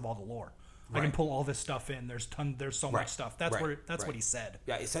 movies because of all the lore. I can Right. pull all this stuff in. There's so Right. much stuff. That's Right. what Right. he said.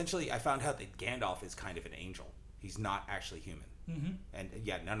 Yeah, essentially, I found out that Gandalf is kind of an angel. He's not actually human. Mm-hmm. And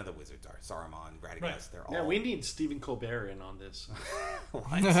yeah, none of the wizards are. Saruman, Radagast, Right. they're all. Yeah, we need Stephen Colbert in on this.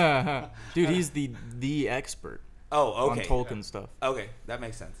 Dude, he's the expert Oh, on okay. Tolkien stuff. Okay, that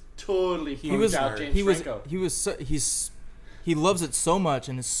makes sense. Totally He was out James he was Franco. he was he loves it so much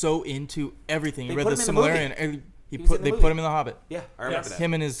and is so into everything. He They read put the him in the movie. Silmarillion. And He was in the they movie. put him in The Hobbit. Yeah, I remember Yes. that.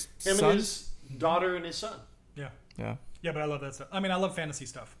 Him and his Him son. and his daughter and his son. Yeah. Yeah. Yeah, but I love that stuff. I mean, I love fantasy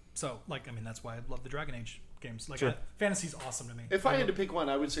stuff. So, that's why I love the Dragon Age games. Like, Sure. fantasy's awesome to me. If I had to pick one,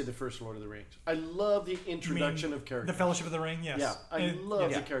 I would say the first Lord of the Rings. I love the introduction of characters. The Fellowship of the Ring, yes. Yeah, I And-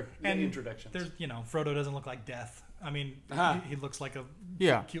 love yeah. the character And introductions. There's, Frodo doesn't look like death. I mean, Uh-huh. he looks like a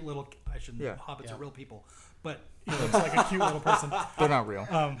Yeah. cute little. I shouldn't. Yeah. Hobbits Yeah. are real people, but he looks like a cute little person. They're not real.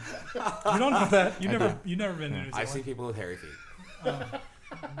 You don't know that. I do. You've never been to New I Zealand. see people with hairy feet,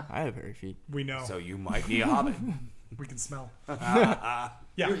 I have hairy feet. We know. so you might be a hobbit. We can smell. You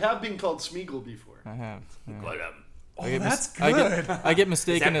Yeah. have been called Smeagol before. I have. Yeah. But, Oh, I get that's I good. I get is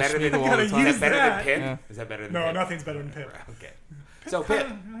mistaken that as better than Smeagol all the gotta time. use Is that better that. than Pip? Yeah. Is that better than No, Pip? nothing's better than Pip. Okay. So Pip,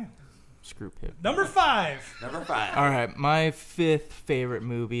 Screw Pip. Number 5. number 5. All right, my 5th favorite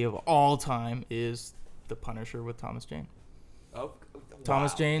movie of all time is The Punisher with Thomas Jane. Oh,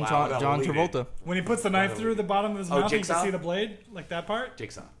 Thomas wow. Jane, Wow, John lead in. Travolta. When he puts the knife through the bottom of his mouth, you Jigsaw? can see the blade, like that part.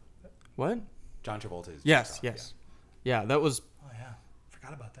 Jigsaw. What? John Travolta is. Yes, Jigsaw, yes. Yeah, that was. Oh yeah,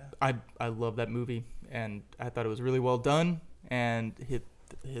 forgot about that. I love that movie, and I thought it was really well done, and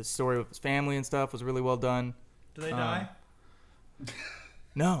his story with his family and stuff was really well done. Do they die?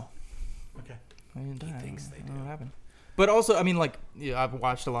 No, Okay. I didn't die. thinks they I don't know do. what happened. But also, I mean, like, yeah, I've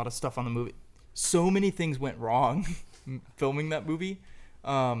watched a lot of stuff on the movie. So many things went wrong filming that movie.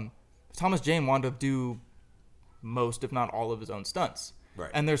 Thomas Jane wanted to do most, if not all, of his own stunts. Right.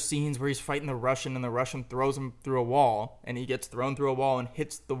 And there's scenes where he's fighting the Russian, and the Russian throws him through a wall, and he gets thrown through a wall and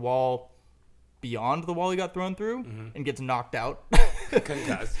hits the wall beyond the wall he got thrown through, and gets knocked out.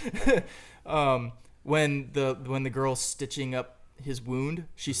 Concussed. When the girl's stitching up his wound,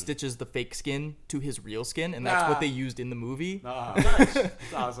 she stitches the fake skin to his real skin, and that's what they used in the movie. Nice.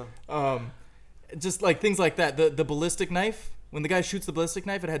 It's awesome. Just like things like that. The ballistic knife, when the guy shoots the ballistic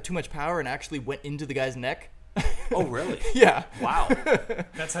knife, it had too much power and actually went into the guy's neck. Oh, really? Yeah. Wow.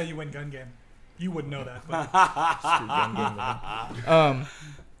 That's how you win gun game. You wouldn't know that, but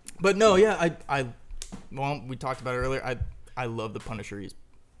But no, yeah, well, we talked about it earlier. I love the Punisher.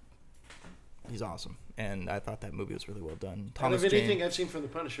 He's awesome, and I thought that movie was really well done. Out of Thomas anything Jane I've seen from the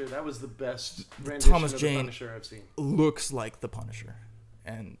Punisher, that was the best rendition Thomas of Jane the Punisher I've seen. looks like the Punisher,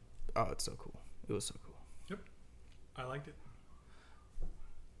 and it's so cool. It was so cool. yep, I liked it.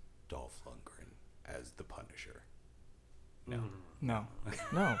 Dolph Lundgren as the Punisher. No,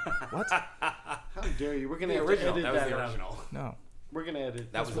 what? How dare you? We're gonna The have original. to edit That was that the out. original. No. We're gonna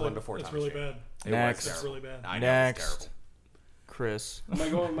edit. That was the one before That's Thomas really Jane. bad. It Next. was That's terrible. really bad. I know, Next. it's terrible. Chris, Am I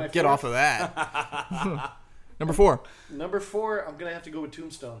going with my get fourth? off of that. Number 4. Number 4, I'm gonna have to go with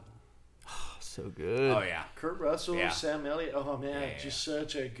Tombstone. So good. Oh, yeah. Kurt Russell, Yeah. Sam Elliott. Oh man, Yeah. just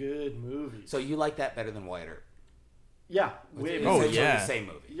such a good movie. So you like that better than Wyatt Earp? Yeah, way It's Oh, better. essentially yeah. the same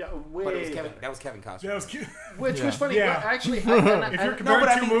movie. Yeah, But it was way Kevin, better. that was Kevin Costner. That was cute. Which Yeah. was funny. Yeah. But actually, If you're comparing but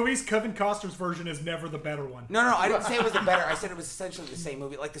I two mean- movies, Kevin Costner's version is never the better one. No, I didn't say it was the better. I said it was essentially the same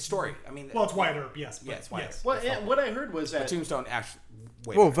movie. Like the story. I mean, Well, it's Wyatt Earp, yes. But Yeah, it's Wyatt yes. Earp. well, yeah, what I heard was But that. Tombstone actually.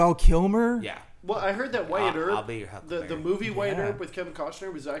 Way Whoa, better. Val Kilmer? Yeah. Well, I heard that Wyatt I'll Earp, be your the huckleberry. movie Wyatt Yeah. Earp with Kevin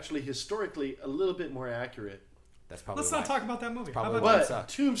Costner was actually historically a little bit more accurate. That's probably. Let's why. not talk about that movie. How Probably about why. that? it But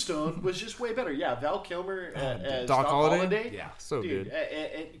sucked. Tombstone was just way better. Yeah, Val Kilmer as Doc Doc Holliday? Holliday. Yeah. So Dude, good.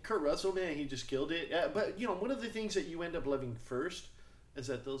 and Kurt Russell, man, he just killed it. But one of the things that you end up loving first is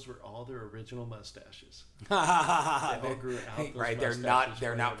that those were all their original mustaches. They all grew out those Right, they're mustaches not for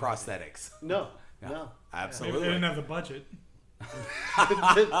everybody. prosthetics. No. They Absolutely. didn't have the budget.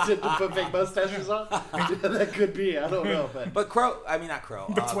 to put fake mustaches on? That could be. I don't know, But Crow, I mean not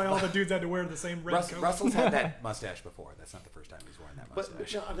Crow. That's why all the dudes had to wear the same red coat. Russell's had that mustache before. That's not the first time he's wearing that but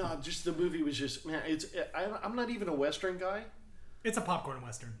mustache. no, just the movie was just man. I'm not even a Western guy. It's a popcorn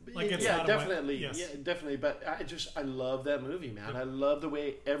western. Like it's yeah, not definitely. A yes. Yeah, definitely. But I love that movie, man. I love the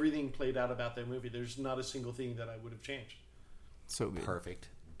way everything played out about that movie. There's not a single thing that I would have changed. So good. Perfect.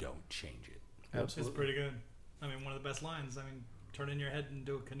 Don't change it. It's pretty good. I mean, one of the best lines. I mean, turn in your head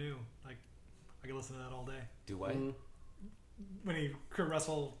into a canoe. Like, I could listen to that all day. Do what? When Kurt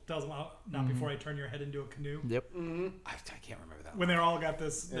Russell tells him, "Not before I turn your head into a canoe." Yep. I can't remember that When one. they all got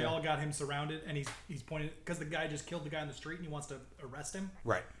this, they Yeah. all got him surrounded, and he's pointing because the guy just killed the guy in the street, and he wants to arrest him.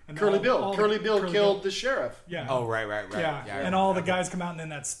 Right. And Curly all- Bill. all the- Curly Bill killed the sheriff. Yeah. Oh, right. Yeah, I and remember all the that. guys come out, and then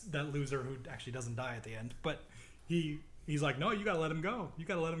that loser who actually doesn't die at the end, but he's like, "No, you gotta let him go. You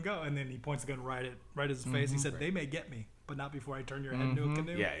gotta let him go." And then he points the gun right at his face. He said, "They may get me, but not before I turn your head into a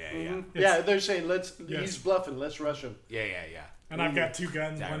canoe." Yeah. Yeah, they're saying Yes. he's bluffing. Let's rush him. Yeah. And I've got two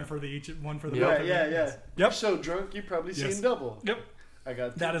guns, Yeah, I one for the both of Yeah, them. yeah. Yes. You're Yep. so drunk, you probably Yes. seen double. Yep. I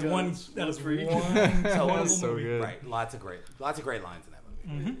got That two is guns, one. That is for each. one. So one so movie. good. Right. Lots of great lines in that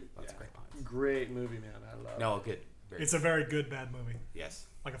movie. Lots of great lines. Great movie, man. I love. No, good. Very It's a very good bad movie, yes.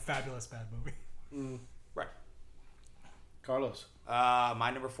 like a fabulous bad movie. Right. Carlos.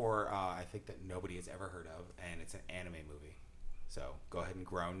 My number 4, I think that nobody has ever heard of, and it's an anime movie. So go ahead and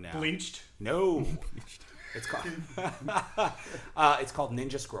groan now. Bleached. No. It's called. It's called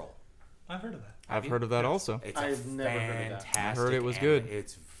Ninja Scroll. I've heard of that. I've heard of that also. It's I've never heard of that. fantastic. I heard it was anime. good.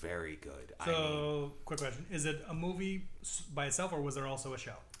 It's very good. So, quick question: is it a movie by itself, or was there also a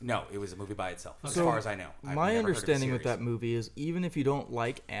show? No, it was a movie by itself, as So, far as I know. I've My never heard of a understanding with series. that movie is even if you don't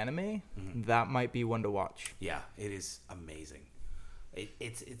like anime, that might be one to watch. Yeah, it is amazing.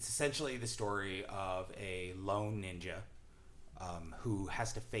 It's essentially the story of a lone ninja who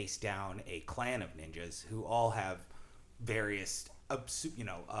has to face down a clan of ninjas who all have various,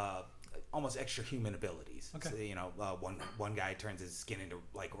 almost extra human abilities. Okay. So, one guy turns his skin into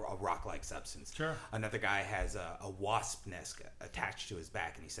like a rock-like substance. Sure. Another guy has a wasp nest attached to his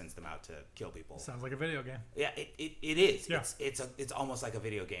back, and he sends them out to kill people. Sounds like a video game. Yeah, it is. Yeah. It's almost like a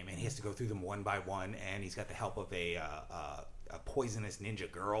video game, and he has to go through them one by one. And he's got the help of a poisonous ninja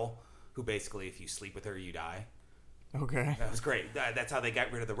girl who basically, if you sleep with her, you die. Okay. That was great. That's how they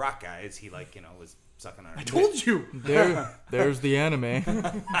got rid of the rock guy. Is he was sucking on her? I told you. There's the anime.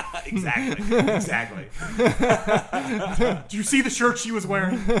 Exactly. Do you see the shirt she was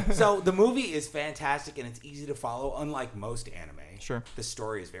wearing? So the movie is fantastic and it's easy to follow, unlike most anime. Sure. The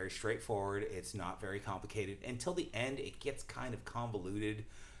story is very straightforward. It's not very complicated. Until the end, it gets kind of convoluted,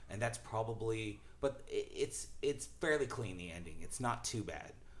 and that's probably. But it's fairly clean. The ending. It's not too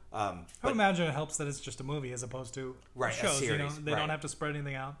bad. I would imagine it helps that it's just a movie as opposed to Right, a shows. series, They don't have to spread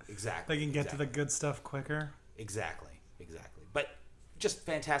anything out. Exactly. They can get to the good stuff quicker. Exactly. But just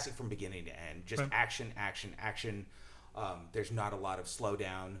fantastic from beginning to end. Just Right. action. There's not a lot of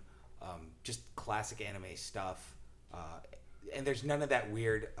slowdown. Just classic anime stuff. And there's none of that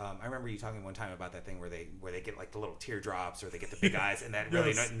weird. I remember you talking one time about that thing where they get like the little teardrops or they get the big eyes, and that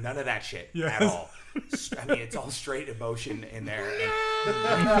really Yes. none of that shit Yes. at all. I mean, it's all straight emotion in there.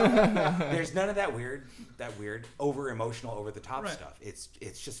 And there's none of that weird over emotional, over the top Right. stuff. It's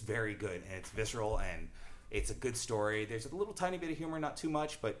just very good and it's visceral and it's a good story. There's a little tiny bit of humor, not too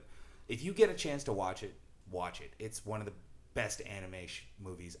much, but if you get a chance to watch it. It's one of the best anime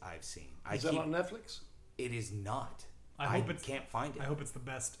movies I've seen. Is that on Netflix? It is not. I hope can't find it. I hope it's the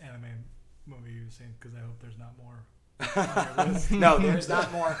best anime movie you've seen because I hope there's not more. On your list. No, there's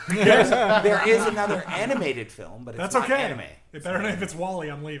not more. There is another animated film, but it's That's not okay. anime. It better not if it's Wally.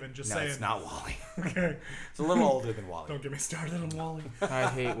 I'm leaving. Just No, saying. it's not Wally. Okay. It's a little older than Wally. Don't get me started on Wally. I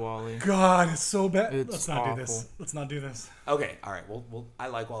hate Wally. God, it's so bad. It's Let's not do awful. this. Let's not do this. Okay, all right. Well, I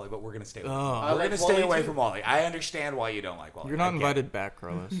like Wally, but we're gonna stay away. Oh. We're I like gonna stay Wally away too. from Wally. I understand why you don't like Wally. You're not I get invited back,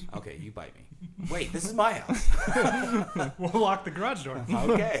 Carlos. it. Okay, you bite me. Wait, this is my house. We'll lock the garage door.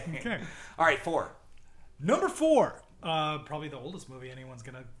 Okay. Okay. All right, 4. Number 4. Probably the oldest movie anyone's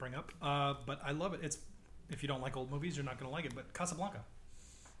gonna bring up. But I love it. It's if you don't like old movies, you're not gonna like it. But Casablanca.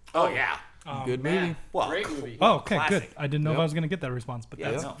 Oh yeah. Good Man, movie. Well, great movie. Oh, okay, Classic. good. I didn't know if Yep. I was gonna get that response, but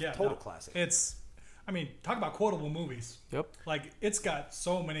Yeah, that's no, total classic. It's, I mean, talk about quotable movies. Yep. Like it's got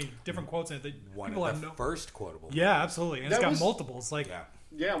so many different quotes in it that One people of have the no. first quotable. Yeah, movies. absolutely, and That it's got was- multiples. Like Yeah.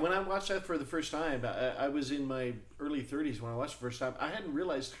 Yeah, when I watched that for the first time, I was in my early 30s when I watched the first time. I hadn't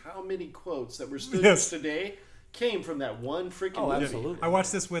realized how many quotes that were still Yes. used today came from that one freaking Oh, movie. absolutely. I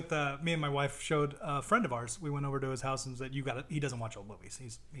watched this with me and my wife showed a friend of ours. We went over to his house and said, "You got it." He doesn't watch old movies.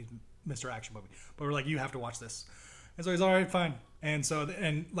 He's Mr. Action Movie, but we're like, "You have to watch this." And so he's all right, fine. And so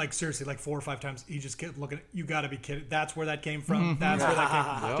and like seriously, like 4 or 5 times, he just kept looking. You got to be kidding! That's where that came from. That's where that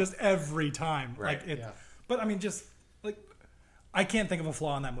came from. Yep. Just every time, Right. like it. Yeah. But I mean, just like I can't think of a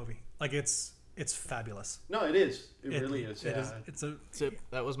flaw in that movie. Like it's fabulous. No, it is. It really is. It Yeah. is. It's a. That's it.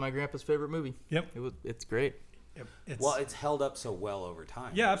 That was my grandpa's favorite movie. Yep. It's great. It's, Well, it's held up so well over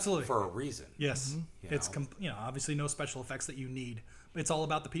time. Yeah, absolutely. For a reason. yes. You It's know. obviously no special effects that you need. It's all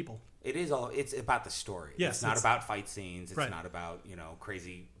about the people. It is all. It's about the story. Yes, it's not it's- about fight scenes. It's Right. not about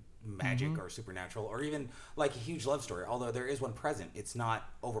crazy magic or supernatural or even like a huge love story. Although there is one present, it's not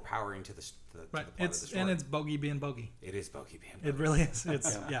overpowering to the Right. plot of the It's story. and it's bogey being bogey. It is Bogey Band. It really is.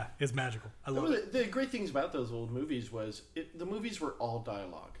 It's it's magical. I love it. The great things about those old movies was the movies were all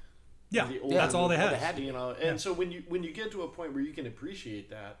dialogue. Yeah, The older that's all they movies, had. You know, and so when you get to a point where you can appreciate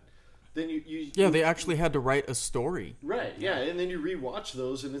that, then Yeah, they actually had to write a story. right, yeah, and then you rewatch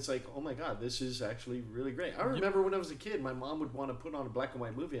those, and it's like, oh my god, this is actually really great. I remember when I was a kid, my mom would want to put on a black and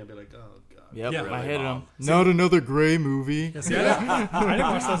white movie, and I'd be like, oh god, Yep, Yeah. I Really, hated Mom? them. Not another gray movie. Yeah, see, I didn't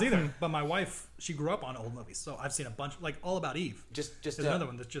watch those either. But my wife, she grew up on old movies, so I've seen a bunch. Like All About Eve Just is another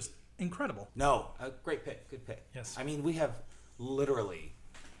one that's just incredible. No, a great pick. Good pick. Yes. I mean, we have literally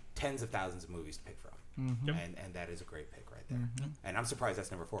tens of thousands of movies to pick from, Yep. and that is a great pick right there. And I'm surprised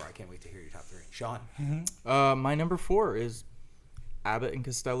that's number 4. I can't wait to hear your top 3. Sean. My number 4 is Abbott and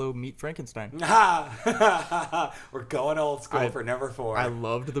Costello Meet Frankenstein. We're going old school for number 4. I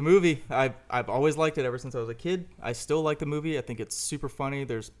loved the movie. I've always liked it ever since I was a kid. I still like the movie. I think it's super funny.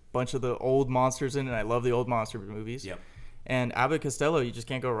 There's a bunch of the old monsters in it. I love the old monster movies. Yep. And Abbott and Costello, you just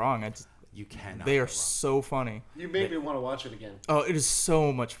can't go wrong. You cannot. They go are wrong. so funny. you made me want to watch it again. Oh, it is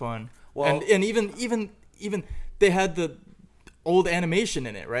so much fun. Well- and even they had the old animation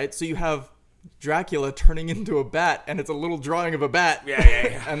in it, right? So you have Dracula turning into a bat, and it's a little drawing of a bat.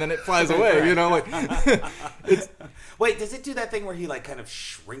 Yeah. And then it flies away. You know, like Wait, does it do that thing where he like kind of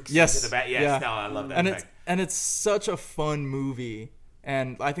shrinks Yes. into the bat? Yes. Yeah. No, I love that and thing. it's such a fun movie.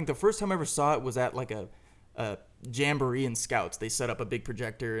 And I think the first time I ever saw it was at like a jamboree in Scouts. They set up a big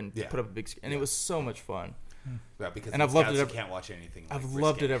projector and Yeah. put up a big and it was so much fun. Yeah, because And in I've loved Scouts it you ever- can't watch anything. Like I've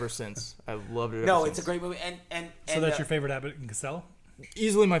loved it risque. ever since. I've loved it. No, ever it's a since. great movie, and So that's your favorite Abbott and Costello?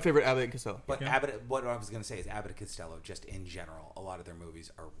 Easily my favorite Abbott and Costello. But Yeah. Abbott, what I was going to say is Abbott and Costello, just in general, a lot of their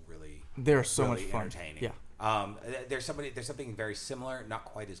movies are really They're so really much fun. entertaining. Yeah. There's something very similar, not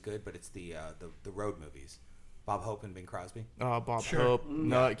quite as good, but it's the road movies. Bob Hope and Bing Crosby. Oh, Bob Sure. Hope.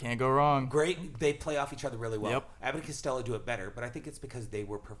 No, it can't go wrong. Great. They play off each other really well. Yep. Abbott and Costello do it better, but I think it's because they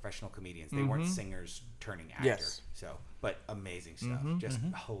were professional comedians. They weren't singers turning actor. Yes. So, but amazing stuff. Just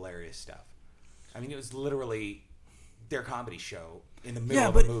hilarious stuff. I mean, it was literally their comedy show in the middle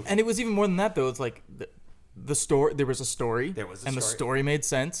of a movie. And it was even more than that, though. It's like the story. There was a story. There was a and the story. story made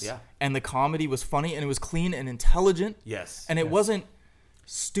sense. Yeah. And the comedy was funny, and it was clean and intelligent. Yes. And it wasn't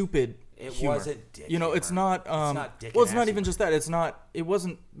stupid. It humor. wasn't dick You know, it's humor. not. It's not dick well, and it's not ass even humor. just that. It's not. It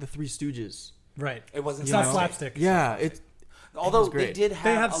wasn't the Three Stooges. Right. It wasn't. It's not know? slapstick. Yeah. It. Although was they great. did have,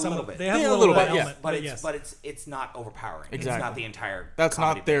 They have a some. little bit. They have Yeah, a little bit. yeah. Element, but it's not overpowering. Exactly. It's not the entire. That's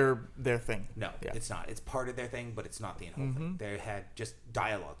comedy not bit. their thing. No, Yeah. it's not. It's part of their thing, but it's not the whole thing. They had just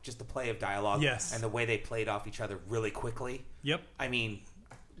dialogue, just the play of dialogue, Yes. and the way they played off each other really quickly. Yep. I mean,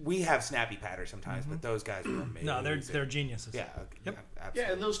 we have snappy patter sometimes, but those guys were amazing. No, they're geniuses. yeah, Yep. absolutely.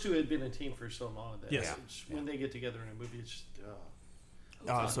 Yeah, and those two had been a team for so long that Yes. when they get together in a movie, it's just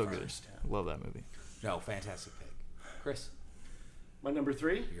Oh, it's so good. understand. Love that movie. No, fantastic pick, Chris. My number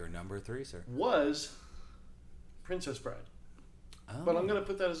 3 You're number 3, sir. was Princess Bride, Oh. but I'm going to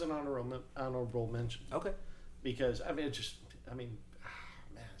put that as an honorable mention Okay. because man, it's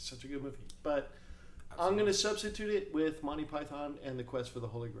such a good movie. But I'm going to substitute it with Monty Python and the Quest for the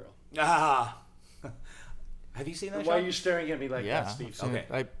Holy Grail. Ah. Have you seen that? Why are Sean? you staring at me like Yeah. that, I've Steve? seen Okay.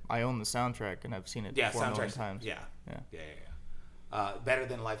 it. I own the soundtrack, and I've seen it Yeah, 4 million soundtrack times. Yeah. Yeah. Better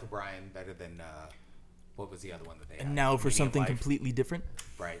than Life of Brian. Better than what was the other one that they had? And now for Meaning of something Life. completely different.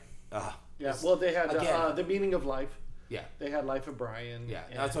 Right. Yeah, well, they had Again. The Meaning of Life. Yeah. They had Life of Brian. Yeah,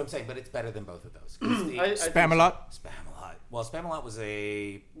 and- that's what I'm saying. But it's better than both of those. 'Cause the I Spam think a lot. Spamalot. Well, Spamalot was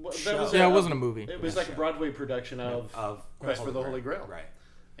a Well, that show. was Yeah, it wasn't a movie. It was Yeah, like a show. Broadway production of Quest for the Holy Grail. Right.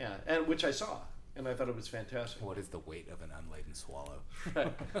 Yeah, and which I saw, and I thought it was fantastic. What is the weight of an unladen swallow?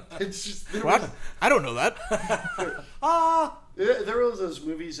 It's just there What? was- I don't know that. there was those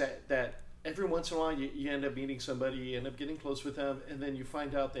movies that every once in a while you end up meeting somebody, you end up getting close with them, and then you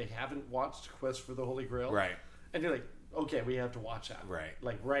find out they haven't watched Quest for the Holy Grail. Right. And you're like, okay, we have to watch that. Right.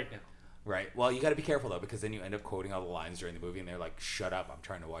 Like right now. Right. Well, you got to be careful though, because then you end up quoting all the lines during the movie, and they're like, "Shut up! I'm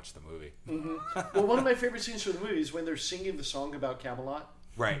trying to watch the movie." Well, one of my favorite scenes from the movie is when they're singing the song about Camelot.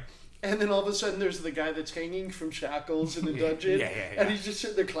 Right. And then all of a sudden, there's the guy that's hanging from shackles in the dungeon, yeah. and he's just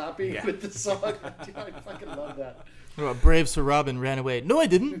sitting there clapping Yeah. with the song. Dude, I fucking love that. What about brave Sir Robin ran away? No, I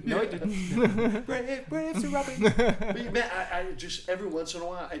didn't. No, I didn't. brave Sir Robin. But, man, I just every once in a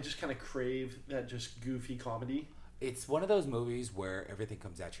while, I just kind of crave that just goofy comedy. It's one of those movies where everything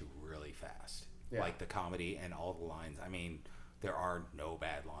comes at you really fast, Yeah. like the comedy and all the lines. I mean, there are no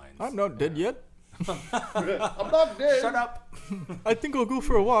bad lines. I'm not dead yet. I'm not dead. Shut up. I think I'll go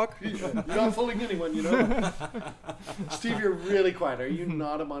for a walk. You're not fooling anyone, you know. Steve, you're really quiet. Are you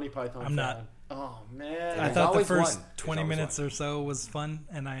not a Monty Python I'm fan? not. Oh man. I There's thought the always first one. There's 20 always minutes one. or so was fun,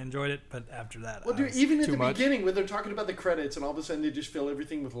 and I enjoyed it. But after that, Well, I dude, was- even at Too the much? beginning when they're talking about the credits, and all of a sudden they just fill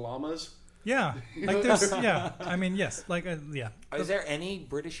everything with llamas. yeah, like there's, yeah. I mean, yes, like yeah. Is there any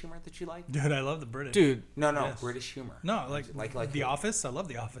British humor that you like? Dude, I love the British. Dude, No, Yes. British humor. No, like who? The Office. I love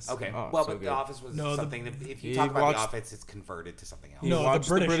The Office. Okay. Oh, well, so but good. The Office was No, something that if you You talk about watched- The Office, it's converted to something else. You No, the watched the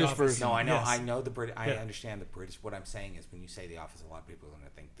British, British Office. version. No, I know. Yes. I know the British. I Yeah. understand the British. What I'm saying is, when you say The Office, a lot of people are going to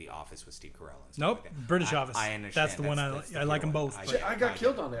think The Office was Steve Carell. And stuff Nope, like that. British I- Office. I understand. That's the one that's the I like pure them one. both. See, I got get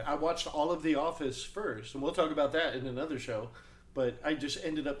killed it. on it. I watched all of The Office first, and we'll talk about that in another show. But I just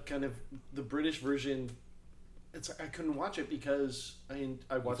ended up kind of the British version. I couldn't watch it because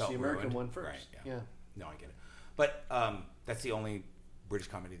I watched felt the American ruined? one first. Right, Yeah. No, I get it. But that's the only British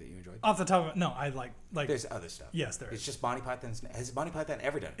comedy that you enjoyed. Off the top of it, no, I like. There's other stuff. Yes, there It's is. just Monty Python's. Has Monty Python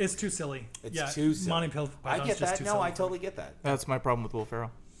ever done it? It's too silly. It's yeah, too silly. Monty Python's I get just that. too No, silly I for totally me. get that. that's my problem with Will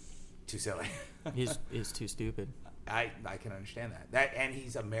Ferrell. Too silly. He's too stupid. I can understand that. And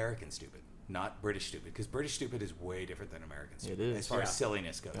he's American stupid, not British stupid, because British stupid is way different than American stupid. It is. As far Yeah. as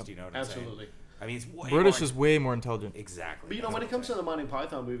silliness goes. Yep. Do you know what I'm saying? Absolutely. I mean, it's way British more, is way more intelligent. exactly. But you know, when it comes to the Monty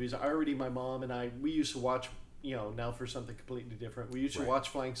Python movies, my mom and we used to watch. Now for something completely different, we used to Right. watch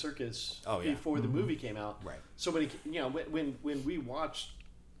Flying Circus Oh, yeah. before the movie came out. Right. So when we watched,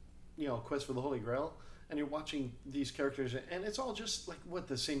 Quest for the Holy Grail, and you're watching these characters, and it's all just like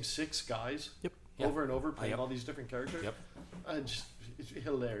the same 6 guys. Yep. Over and over playing Yep. all these different characters. Yep. It's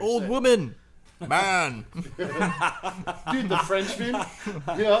hilarious. Old woman, man. Dude, the Frenchman.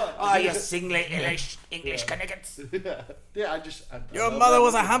 Yeah. Oh, you singly English Connecticut's. Yeah, I Your love mother that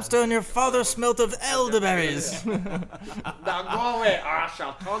was a movie, man. hamster, and your father smelt of elderberries. Now go away, or I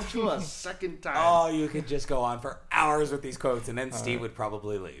shall taunt you a second time. Oh, you could just go on for hours with these quotes, and then Steve would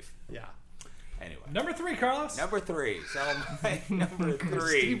probably leave. Yeah. Anyway. Number 3, Carlos. Number 3. So my number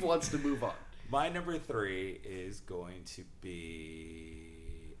 3. Steve wants to move on. My number 3 is going to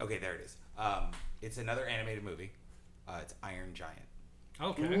be... Okay, there it is. It's another animated movie. It's Iron Giant.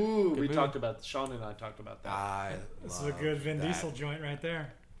 Okay. Ooh, we movie. talked about... Sean and I talked about that. This is a good Vin Diesel joint right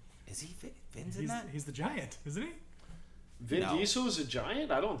there. Is he Vin's in that? He's the giant, isn't he? Vin No. Diesel is a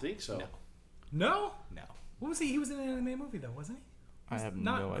giant? I don't think so. No. No? No. What was he? He was in an anime movie, though, wasn't he? I have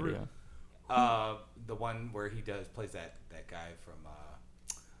not no Groot. idea. The one where he plays that guy from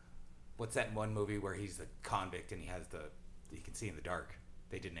what's that one movie where he's the convict and he can see in the dark.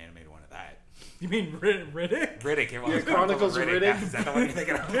 They did an animated one of that. You mean Riddick? Riddick. Yeah, Chronicles of Riddick. Is that the one you're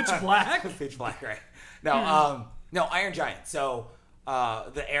thinking of? Pitch Black? Pitch Black, right? No, no, Iron Giant. So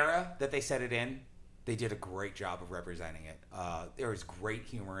the era that they set it in, they did a great job of representing it. There was great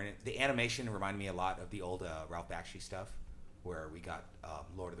humor in it. The animation reminded me a lot of the old Ralph Bakshi stuff, where we got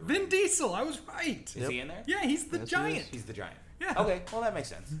Lord of the Rings. Vin Diesel, I was right. Is he in there? Yeah, he's the Yes, he giant. is. He's the giant. Yeah. Okay, well that makes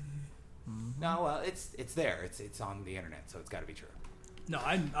sense. No, well it's there. It's on the internet, so it's got to be true. No,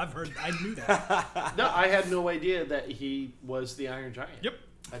 I've heard. I knew that. No, I had no idea that he was the Iron Giant. Yep.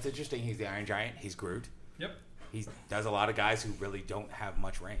 That's interesting. He's the Iron Giant. He's Groot. Yep. He does a lot of guys who really don't have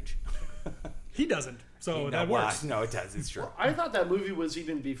much range. He doesn't. So No, that well, works. no, it does. It's true. Well, I thought that movie was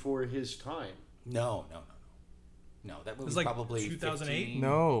even before his time. No. That movie was like probably 2008? 15,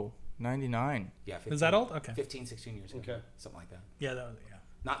 No, 99. Yeah, 15, Is that old? Okay. 15, 16 years ago. Okay. Something like that. Yeah, yeah.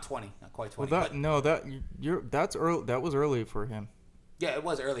 Not 20. Not quite Well, 20. that but no, that that's early. That was early for him. yeah, it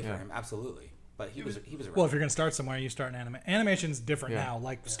was early Yeah. for him. Absolutely. But he was around. Well, if you're going to start somewhere, you start in anime. Animation's different Yeah. now.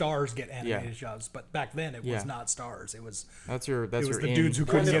 Like stars get animated Yeah. jobs, but back then it Yeah. was not stars. It was That's your. That's it was your. the dudes who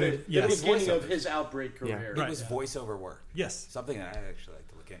Kind couldn't of get the, it. the Yes. beginning of voiceovers. his outbreak career. it Right. was voiceover work. Yes. Something that I'd actually like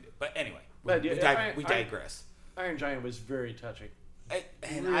to look into. But anyway, But we yeah, digress. Iron Giant was very touching.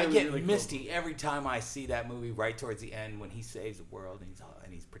 And Really, I get really cool. misty every time I see that movie right towards the end when he saves the world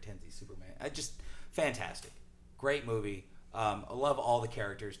and he pretends he's Superman. Fantastic, great movie. I love all the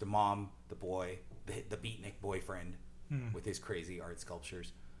characters: the mom, the boy, the beatnik boyfriend with his crazy art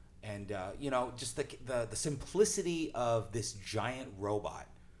sculptures, and just the simplicity of this giant robot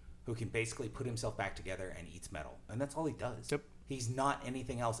who can basically put himself back together and eats metal, and that's all he does. Yep. He's not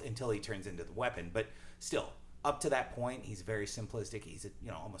anything else until he turns into the weapon, but still. Up to that point, he's very simplistic. He's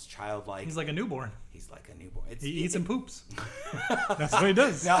almost childlike. He's like a newborn. He's like a newborn. He eats and poops. That's what he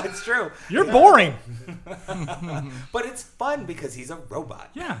does. No, it's true. You're boring. But it's fun because he's a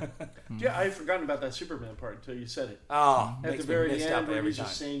robot. Yeah. Yeah, I had forgotten about that Superman part until you said it. Oh, At makes the me very messed end, up where every he's time.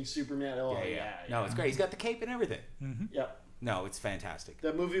 just saying Superman. Oh, Yeah. No, it's great. He's got the cape and everything. Yeah, No, it's fantastic.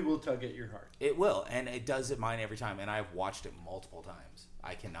 that movie will tug at your heart. It will, and it does at mine every time. And I've watched it multiple times.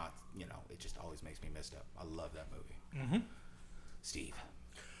 I cannot, it just always makes me messed up. I love that movie. Steve.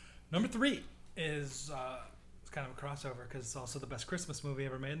 Number 3 is it's kind of a crossover because it's also the best Christmas movie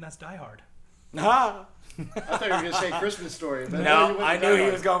ever made, and that's Die Hard. Ah! I thought you were going to say Christmas Story. But No, I knew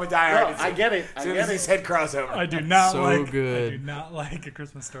he was going with Die Hard. No, I get it. As soon as he said crossover. I do not So like. good. I do not like A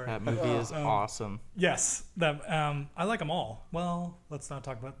Christmas Story. That movie is awesome. Yes, that I like them all. Well, let's not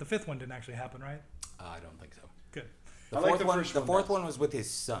talk about the 5th one. Didn't actually happen, right? I don't think so. Good. The I like fourth the one. first The one fourth best. one was with his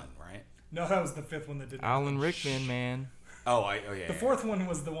son, right? No, that was the 5th one that didn't. Alan Rickman, man. Oh, yeah. The 4th one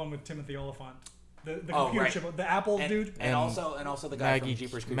was the one with Timothy Oliphant, the Oh, computer right. chip, the Apple and, dude. and also the guy from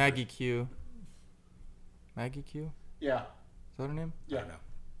Jeepers Creepers. Maggie Q. Maggie Q. Yeah, Is that her name? I yeah. don't know.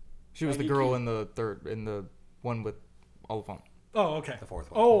 She was Maggie the girl Q. in the one with Oliphant. Oh, okay. The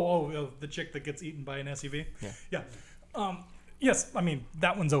fourth one. Oh, the chick that gets eaten by an SUV. Yeah. Yeah. Yes, I mean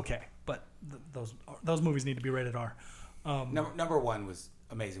that one's okay, but those movies need to be rated R. Number one was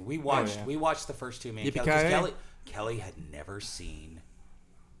amazing. We watched yeah. we watched the first two. Me and Yippee-ki-yay. Kelly had never seen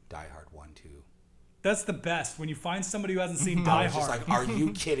Die Hard 1, 2. That's the best when you find somebody who hasn't seen I Die was just Hard. like, are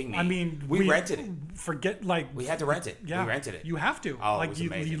you kidding me? I mean, we rented it. Forget We had to rent it. Yeah, We rented it. You have to. Oh, it like was you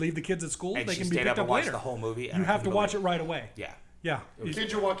amazing. leave the kids at school, And they she can be stayed picked up and up watched later. the whole movie. And You I have to couldn't watch it believe right away. Yeah. Yeah.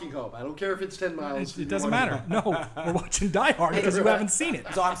 Kids are walking home. I don't care if it's 10 miles. It doesn't matter. No, we're watching Die Hard because you haven't seen it.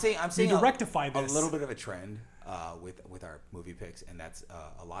 So I'm seeing to rectify a this. little bit of a trend with our movie picks, and that's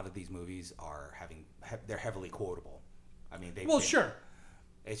a lot of these movies are they're heavily quotable. I mean, Well, sure.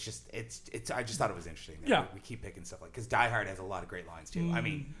 It's just it's. I just thought it was interesting. That Yeah. we keep picking stuff like because Die Hard has a lot of great lines too. I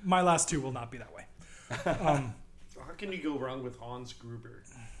mean, My last two will not be that way. How can you go wrong with Hans Gruber?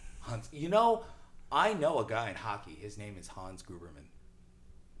 Hans. I know a guy in hockey. His name is Hans Gruberman.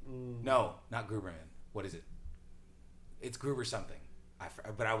 No, not Gruberman. What is it? It's Gruber something.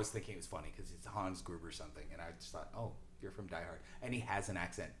 But I was thinking it was funny because it's Hans Gruber something, and I just thought, oh, you're from Die Hard, and he has an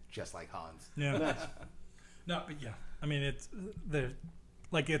accent just like Hans. Yeah. No, but yeah. I mean, it's the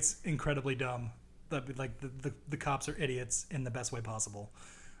Like it's incredibly dumb. Like the cops are idiots in the best way possible.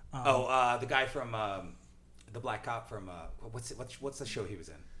 The guy from the black cop from what's the show he was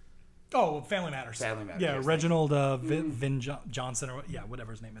in? Oh, Family Matters. Family Matters. Yeah, yes, Reginald Vin Johnson or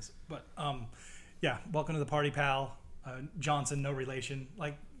whatever his name is. But yeah, welcome to the party, pal. Johnson, no relation.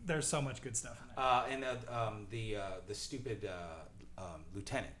 Like there's so much good stuff in it. And the stupid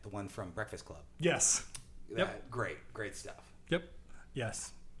lieutenant, the one from Breakfast Club. Yes. Great stuff. Yep.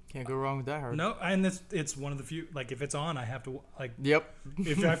 Yes. Can't go wrong with Die Hard. No, and it's one of the few. Like if it's on, I have to like. Yep.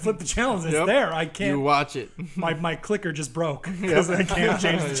 If I flip the channel, it's Yep. there. I can't. You watch it. My clicker just broke because I can't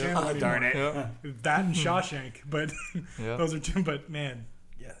change the channel anymore. Darn it. Yep. That and Shawshank, but Yep. those are two. But man,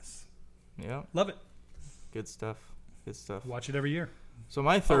 yes, Yep. love it. Good stuff. Good stuff. Watch it every year. So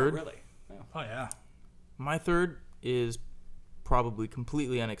my third, Oh, really? Yeah. Oh yeah. my third is probably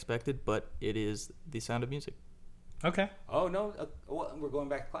completely unexpected, but it is The Sound of Music. Okay. Oh no, well, we're going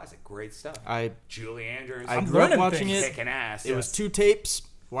back to classic. Great stuff. Julie Andrews. I I'm grew up learning watching things. it. Kicking ass. It was 2 tapes.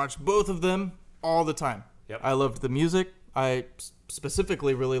 Watched both of them all the time. Yep. I loved the music. I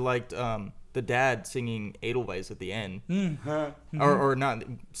specifically really liked the dad singing Edelweiss at the end, or not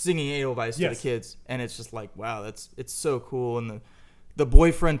singing Edelweiss to Yes. the kids, and it's just like wow, it's so cool, and the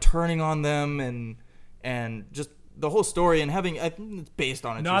boyfriend turning on them, and just the whole story, and having I think it's based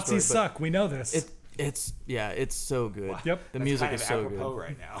on a true Nazis story, suck. We know this. but it's so good. Yep. The That's music kind is of so apropos good.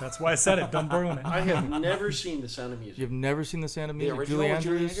 right now. That's why I said it. Don't ruin it. I have never seen The Sound of Music. You've never seen The Sound of the Music, original Julie with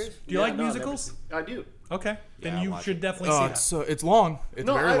Julie Andrews? Andrews? Do you like musicals? I do. Okay. Then Yeah, you watch should it. definitely Oh, see that. it's long. It's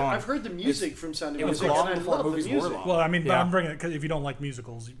No, very long. I've heard the music from Sound of It was Music, long and I before love the movies were music. long. Well, I mean, but Yeah. I'm bringing it because if you don't like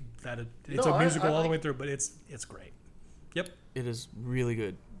musicals, it's No, a I musical all the like- way through. But it's great. Yep. It is really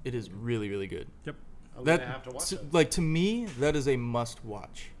good. It is really, really good. Yep. I'm gonna have to watch it. Like to me, that is a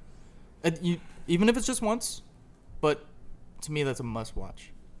must-watch. Even if it's just once, but to me, that's a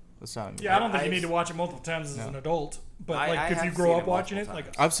must-watch. The Sound of Music. Yeah, I don't think you I've- need to watch it multiple times as No. an adult. But I like if have you seen grow it up watching it,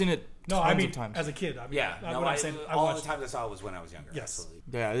 multiple like I've seen it no, tons I mean of times. as a kid. I mean, Yeah, what no, I'm saying, I all watched the times I saw it was when I was younger. Yes.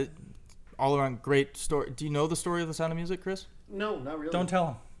 Absolutely. Yeah, all around great story. Do you know the story of The Sound of Music, Chris? No, not really. Don't tell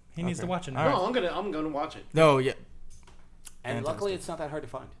him. He needs Okay. to watch it All now. right. No, I'm gonna watch it. No, yeah, And Fantastic. luckily, it's not that hard to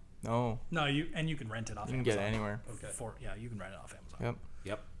find. no. No, you can rent it off. You can Amazon. get it anywhere. Okay. You can rent it off Amazon. Yep,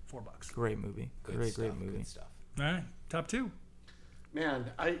 Yep. $4. great movie. Good Great stuff. movie. Good stuff. All right, top 2.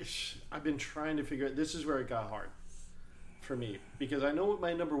 Man, I've been trying to figure out. This is where it got hard for me because I know what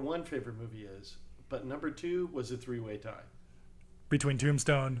my number 1 favorite movie is, but number 2 was a 3-way tie. Between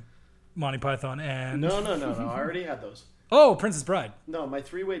Tombstone, Monty Python, and No. I already had those. oh, Princess Bride. No, my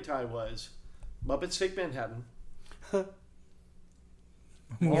 3-way tie was Muppets Take Manhattan,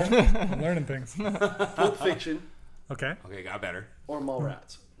 I'm learning things. Pulp Fiction, Okay, Okay, got better. or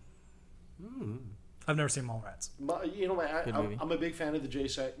Mallrats. I've never seen Mallrats. You know, Good movie. I'm a big fan of the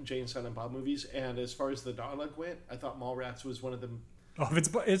Jay and Silent Bob movies, and as far as the dialogue went, I thought Mallrats was one of them. Oh,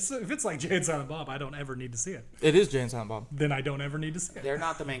 if it's like Jay and Silent Bob, I don't ever need to see it. It is Jay and Silent Bob. Then I don't ever need to see it. They're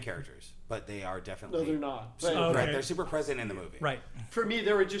not the main characters, but they are definitely. No, they're not. But Oh, Right, okay. they're super present in the movie. Right. for me,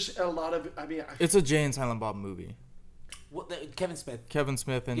 there were just a lot of. It's a Jay and Silent Bob movie. Well, Kevin Smith. Kevin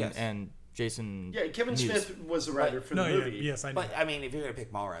Smith and Yes. and Jason. yeah, Kevin Mewes. Smith was the writer for the No, yeah, movie. yes, I know. But I mean, if you're gonna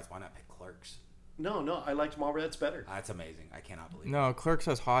pick Mallrats, why not pick Clerks? No, I liked Mallrats better. That's amazing. I cannot believe. No, Clerks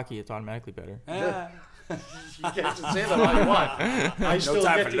has hockey. It's automatically better. it. You can't say that all you want. I still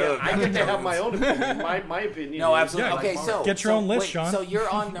time get for to, love, I Mr. get to have Jones. my own opinion. My opinion. No, is absolutely. I like Okay, so Mallrats. Get your own list, wait, Sean. So you're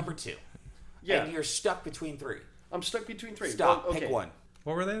on number 2. Yeah. And you're stuck between 3. I'm stuck between 3. Stop. Well, okay. Pick one.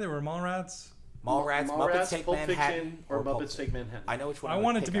 What were they? They were Mallrats. Mallrats, Muppets Take Pulp Manhattan, Fiction, or Pulp Muppets Take Manhattan. I know which one. I would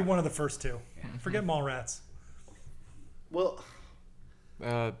want it pick to be out. one of the first 2. Forget Mallrats. Well,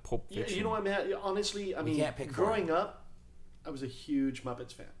 Pulp Fiction. you know what, man? Honestly, I mean, can't pick growing up, I was a huge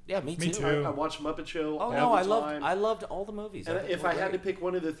Muppets fan. Yeah, me too. Me too. I watched Muppet Show Oh all no, the I time. loved all the movies. And I think if they were I had to great. pick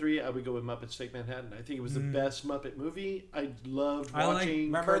one of the 3, I would go with Muppets Take Manhattan. I think it was the best Muppet movie. I loved I like- watching.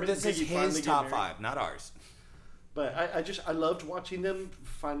 Remember, Kermit this and is Piggy finally his get top married. 5, not ours. But I loved watching them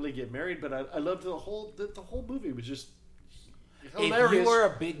finally get married. But I loved the whole movie was just hilarious. If you were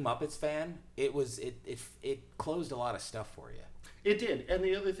a big Muppets fan, it closed a lot of stuff for you. It did. And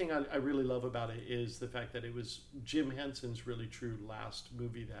the other thing I really love about it is the fact that it was Jim Henson's really true last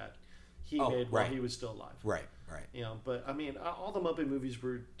movie that he made while right. he was still alive. Right. You know, but I mean, all the Muppet movies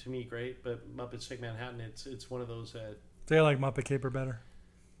were to me great, but Muppets Take Manhattan, it's one of those that Do you like Muppet Caper better?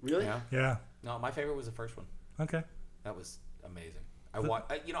 really. Yeah. Yeah. No, my favorite was the first one. Okay. That was amazing.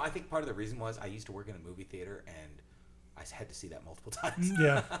 I think part of the reason was I used to work in a movie theater and I had to see that multiple times.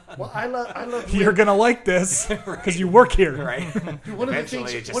 Yeah. Well, I love. You're going to like this because you work here. Right. One of the Eventually, it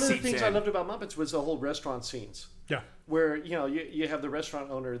things. just One of the seeps things in. I loved about Muppets was the whole restaurant scenes, Yeah. where you have the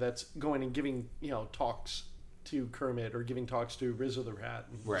restaurant owner that's going and giving talks to Kermit or giving talks to Rizzo the Rat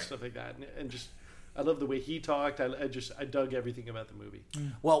and Right. stuff like that, and just I love the way he talked. I dug everything about the movie.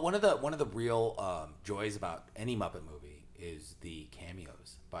 Well, one of the real joys about any Muppet movie is the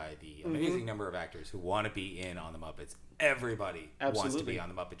cameos by the amazing number of actors who want to be in on the Muppets. Everybody wants to Absolutely. be on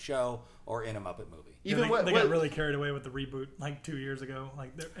the Muppet Show or in a Muppet movie. Even they got really carried away with the reboot like 2 years ago.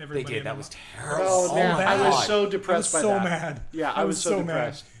 Like everybody They did. in That the- was terrible. Oh man, bad. I was God. so I was depressed by so that. mad. Yeah, I was so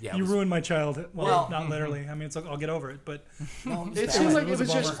depressed. Yeah, it you was- ruined my childhood. Well, Well- not literally. I mean, I'll get over it. But No, It bad. seemed like It it was was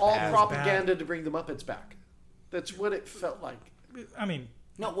a just bummer. all Bad. It was propaganda to bring the Muppets back. That's what it felt like. I mean,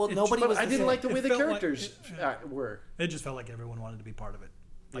 No, well, It- nobody But was. I didn't like the It way the felt like- characters were. it just felt like everyone wanted to be part of it.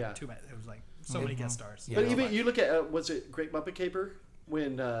 Like Yeah. it was like so many guest stars. Yeah, But no, even but- you look at was it Great Muppet Caper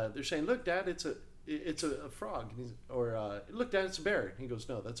when they're saying, "Look, Dad, it's a frog," and "Look, Dad, it's a bear." And he goes,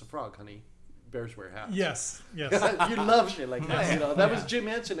 "No, that's a frog, honey. Bears wear hats." Yes. Yes. You love shit like that. Yeah. That was Jim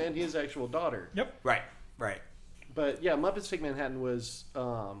Henson and his actual daughter. Yep. Right. Right. But yeah, Muppets Take Manhattan was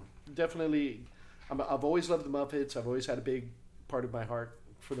definitely. I've always loved the Muppets. I've always had a big part of my heart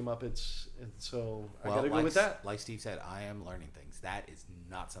for the Muppets, and so I gotta go with that. Like Steve said, I am learning things. That is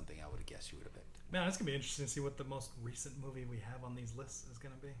not something I would have guessed you would have picked. Man, it's gonna be interesting to see what the most recent movie we have on these lists is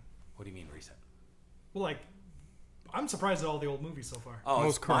gonna be. What do you mean recent? Well, like, I'm surprised at all the old movies so far. Oh,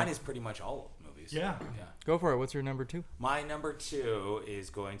 Most mine current. is pretty much all movies. Yeah. Yeah. Go for it. What's your number 2? My number 2 is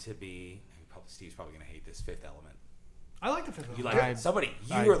going to be. Steve's probably going to hate this. Fifth Element. I like the fifth one. You like it? Somebody.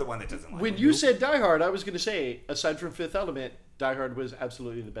 You are the one that doesn't like When it. you said Die Hard, I was going to say, aside from Fifth Element, Die Hard was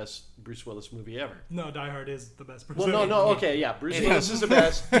absolutely the best Bruce Willis movie ever. No, Die Hard is the best. Well, no, okay, yeah, Bruce It Willis is the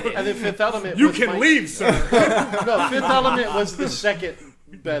best, and then Fifth Element. You was can my- leave, sir. No, Fifth Element was the second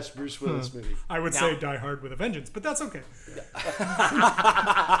best Bruce Willis movie. I would Now- say Die Hard with a Vengeance, but that's okay.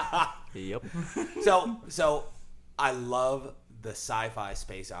 Yep. So I love the sci-fi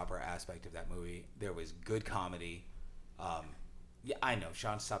space opera aspect of that movie. There was good comedy. Yeah, I know,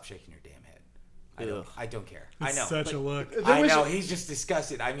 Sean. Stop shaking your damn head. Ugh. I don't care. I know. Such a look. There I was know. a- He's just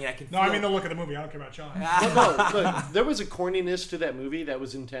disgusted. I mean, I can. No, feel I mean the look of the movie. I don't care about Sean. Well, no, look, there was a corniness to that movie that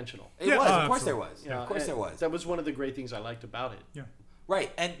was intentional. It Yeah, was. oh, Of course there absolutely. was. Of course there was. That was one of the great things I liked about it. Yeah. Right,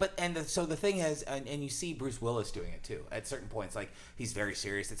 so the thing is, and you see Bruce Willis doing it too. At certain points, like he's very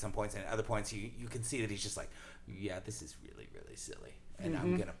serious at some points, and at other points you can see that he's just like, yeah, this is really really silly, and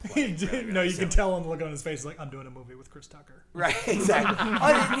I'm gonna play. it really, No, really you can silly. tell him the look on his face. Like, I'm doing a movie with Chris Tucker. Right, exactly.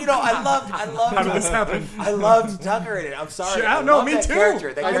 I loved. How did this happen? I loved Tucker in it. I'm sorry. Yeah, I no, love me that too.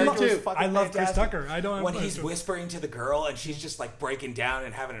 Character. That I character do was too. fucking I love Chris fantastic. Tucker. I don't. When he's whispering to the girl and she's just like breaking down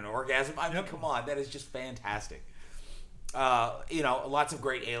and having an orgasm. I mean, Yep. come on, that is just fantastic. Lots of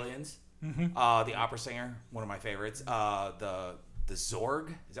great aliens. The opera singer, one of my favorites. The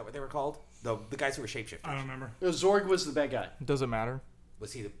Zorg, is that what they were called? The guys who were shapeshifters. I don't remember. Zorg was the bad guy. Doesn't matter.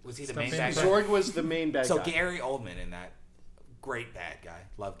 Was he the Stuff main in bad guy? Zorg was the main bad So guy. Gary Oldman in that, great bad guy.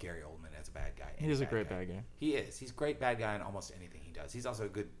 Love Gary Oldman as a bad guy. He is a great bad guy. He is. He's a great bad guy in almost anything he does. He's also a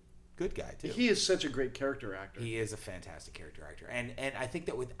good guy too. He is such a great character actor. He is a fantastic character actor, and I think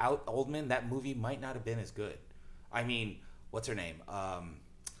that without Oldman, that movie might not have been as good. I mean, what's her name?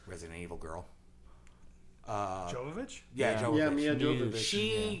 Resident Evil girl. Jovovich? Yeah, Yeah. Jovovich. Yeah, Mia Jovovich.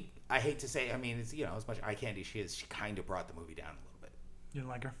 She, I hate to say, I mean, it's as much eye candy she is. She kind of brought the movie down a little bit. You didn't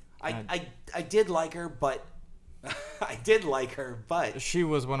like her? I did like her, but I did like her, but She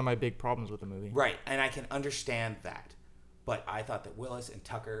was one of my big problems with the movie. right, and I can understand that. But I thought that Willis and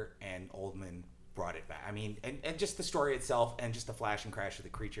Tucker and Oldman brought it back. I mean, and just the story itself and just the flash and crash of the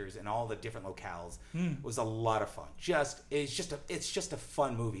creatures and all the different locales was a lot of fun. It's just a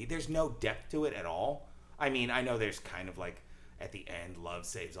fun movie. There's no depth to it at all. I mean, I know there's kind of like at the end, love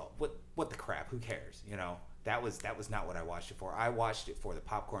saves all. What the crap? Who cares? That was not what I watched it for. I watched it for the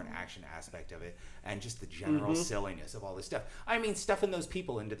popcorn action aspect of it and just the general silliness of all this stuff. I mean, stuffing those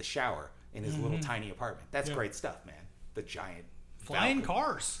people into the shower in his little tiny apartment. That's great stuff, man. The giant Flying Falcon.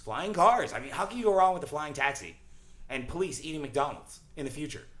 cars. Flying cars. I mean, how can you go wrong with the flying taxi? And police eating McDonald's in the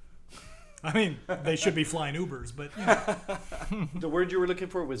future. I mean, they should be flying Ubers, but The word you were looking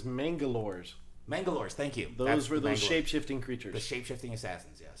for was Mangalores. Mangalores, thank you. Those That's were the those Mangalores. shape-shifting creatures. The shape-shifting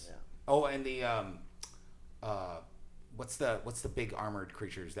assassins, yes. Yeah. Oh, and the what's the big armored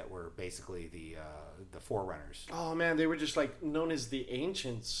creatures that were basically the forerunners? Oh man, they were just like known as the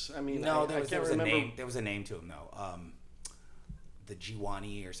ancients. I mean, No, I there was can't a remember. name. There was a name to them though. The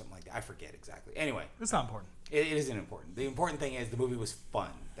Jiwani or something like that. I forget exactly. Anyway, it's not important. it isn't important. The important thing is the movie was fun.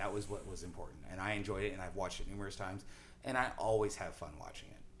 That was what was important, and I enjoyed it, and I've watched it numerous times. and I always have fun watching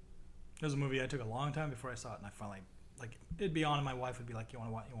it. It was a movie I took a long time before I saw it, and I finally like it'd be on, and my wife would be like, "You want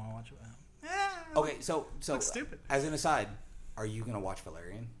to watch? You want to watch it?" Okay, so Looks stupid. as an aside, are you gonna watch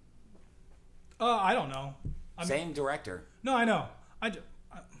Valerian? I don't know. Same director. No, I know.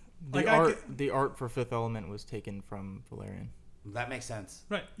 The art for Fifth Element was taken from Valerian. That makes sense.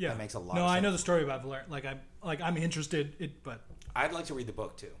 Right. Yeah. That makes a lot No, of sense. I know the story about Valerian. I'm interested. But I'd like to read the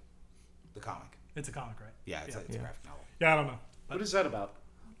book too, the comic. it's a comic, right? Yeah, it's a graphic novel. Yeah, I don't know. What is that about?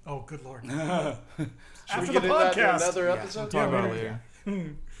 Oh, good lord. Should After we the get into that in podcast. another Yeah. episode? Talk about it maybe.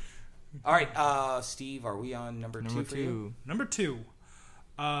 later. All right, Steve, are we on number Number two for you? 2. Number 2.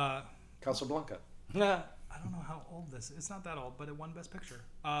 Casablanca. I don't know how old this is. It's not that old, but it won Best Picture.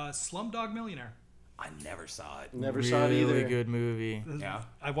 Slumdog Millionaire. I never saw it. Never saw it either. Really good movie. Yeah.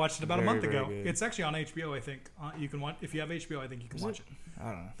 I watched it about a Very, month very ago. good. It's actually on HBO, I think. You can watch if you have HBO. I think you can watch it. I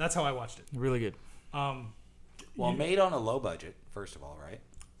don't know. That's how I watched it. Really good. Well, made on a low budget, first of all, right?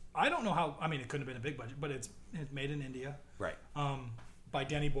 I don't know how. I mean, it couldn't have been a big budget, but it's made in India Right. by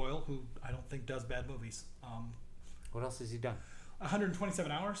Danny Boyle, who I don't think does bad movies. What else has he done?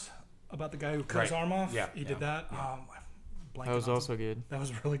 127 Hours about the guy who cut his Right. arm off. Yeah, He yeah, did that. yeah. That was also good. That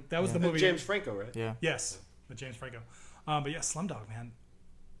was really. That was the movie. James Franco, right? Yeah. Yes, with James Franco. But yeah, Slumdog, man.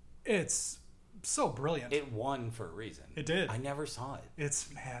 It's so brilliant. It won for a reason. It did. I never saw it.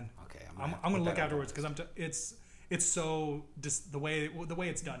 It's man. Okay, I'm have gonna put look that on afterwards my because it's so just the way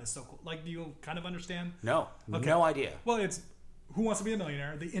it's done is so cool. Like, do you kind of understand? No, Okay. no idea. Well, it's Who Wants to Be a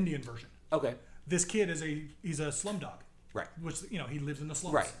Millionaire, the Indian version. Okay, This kid he's a slumdog, right. which he lives in the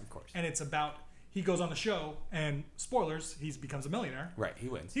slums, Right, of course. And it's about he goes on the show and spoilers, he becomes a millionaire. Right, he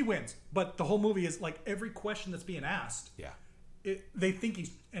wins. He wins, but the whole movie is like every question that's being asked. Yeah. They think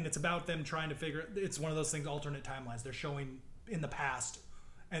it's about them trying to figure. It's one of those things, alternate timelines. They're showing in the past,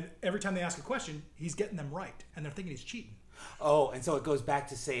 and every time they ask a question, he's getting them right, and they're thinking he's cheating. Oh, and so it goes back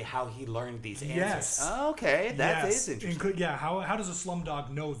to say how he learned these answers. Yes. Okay, that Yes. is interesting. How does a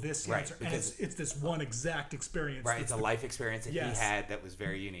slumdog know this Right, answer? And because- it's this one exact experience. Right, that's it's a life experience that Yes. he had that was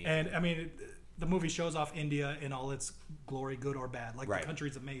very unique. And I mean, the movie shows off India in all its glory, good or bad. Like Right. the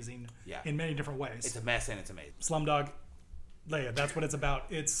country's amazing Yeah. in many different ways. It's a mess and it's amazing. Slumdog, Leia, that's what it's about.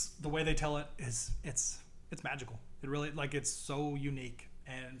 It's the way they tell it is it's magical. It really it's so unique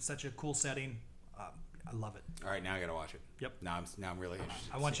and such a cool setting. I love it. All right, now I gotta watch it. Yep. Now I'm really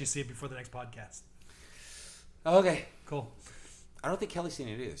interested. I want you to see it before the next podcast. Okay. Cool. I don't think Kelly's seen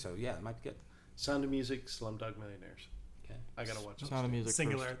it either, so yeah, it might be good. Sound of Music, Slumdog Millionaires. Okay. I gotta watch Sound of Music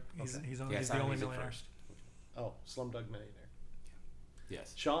Singular. first. He's Yeah, the Sound of only Music millionaire. first. Oh, Slumdog Millionaire.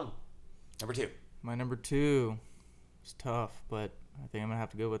 Yes. Sean. Number 2. My number 2 is tough, but I think I'm gonna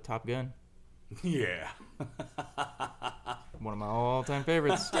have to go with Top Gun. Yeah. One of my all-time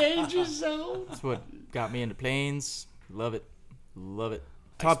favorites. Danger Zone. That's what got me into planes. Love it. Love it.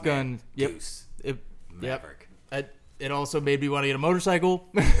 Top Iceman, Gun. Yep. Goose, Yep. Maverick. It also made me want to get a motorcycle.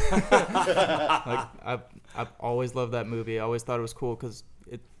 I've always loved that movie. I always thought it was cool because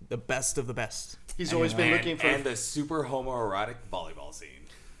it's the best of the best. He's always been looking for. And the super homoerotic volleyball scene.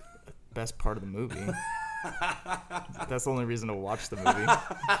 Best part of the movie. That's the only reason to watch the movie.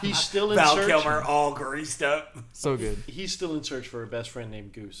 He's still in Val search. Kilmer all greased up. So good. He's still in search for a best friend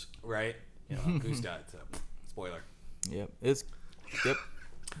named Goose. Right? Yeah, Goose died, so spoiler. Yep. It's yep.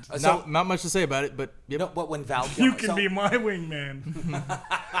 So, Not much to say about it, but yep. no, but when Val Kilmer... You can be my wingman.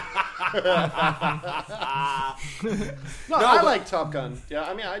 No, I like Top Gun. Yeah,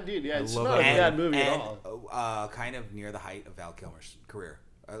 I mean, I did. Yeah, it's love not a it. bad movie at and, all. kind of near the height of Val Kilmer's career.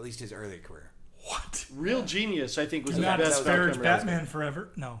 Or at least his early career. What? Real Genius, I think, was the Not best. that Val disparage Kilmer Batman Forever.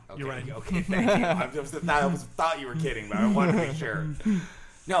 No, Okay, you're right. Okay, thank you. I thought you were kidding, but I wanted to be sure.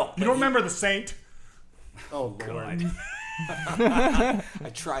 No. You don't remember The Saint? Oh, Lord. I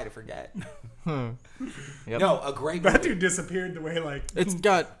try to forget. Yep. No, a great That movie. dude disappeared the way It's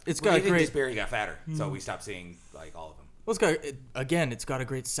got Well, he a didn't great. disappear, he got fatter, so we stopped seeing like all of them. Well, it's got a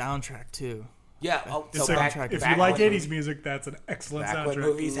great soundtrack too. Yeah. Oh, It's so a- back, soundtrack if back you like when 80s music, that's an excellent back when soundtrack.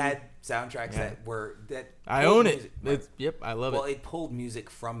 movies had soundtracks that were that. I pulled own it. music- right. Yep, I love Well, it. it pulled music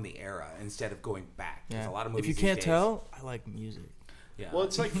from the era instead of going back. There's Yeah. a lot of movies. If you these can't days- tell, I like music. yeah. Well,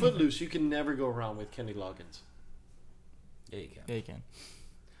 it's like Footloose. You can never go wrong with Kenny Loggins. yeah, you can. Yeah, you can.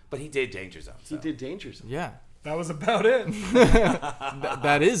 But he did Danger Zone. He So. did Danger Zone. Yeah, That was about it.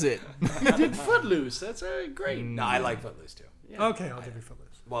 that is it. He did Footloose. That's great. No, I like Footloose too. Yeah. Okay, I'll give you Footloose.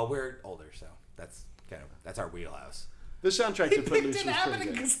 Well, we're older, so that's our wheelhouse. The soundtrack He to picked Footloose an was Abbott pretty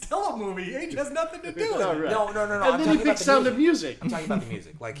and good. Costello movie. It has nothing to do with All it. right. No. And I'm then talking he about picked the Sound of music. Music. I'm talking about the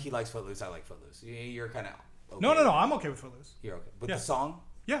music. Like he likes Footloose, I like Footloose. You're kind of okay. No, I'm okay with Footloose. You're okay with Yeah. the song.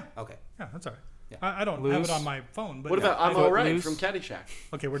 Yeah, Okay. yeah, that's all right. I don't have Loose. it on my phone. But What about I'm Footloose. Alright from Caddyshack?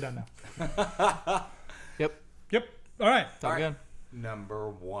 Okay, we're done now. Yep. Yep. All right. Top All right. Gun. Number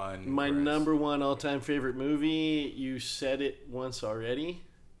one. My Chris. number one all-time favorite movie. You said it once already.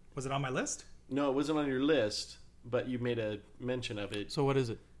 Was it on my list? No, it wasn't on your list, but you made a mention of it. So what is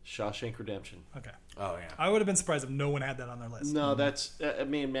it? Shawshank Redemption. Okay. Oh yeah. I would have been surprised if no one had that on their list. No, that's. I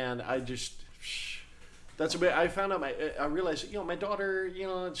mean, man, I just. That's a bit. I found out. I realized. My daughter.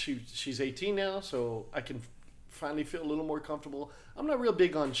 She's 18 now, so I can finally feel a little more comfortable. I'm not real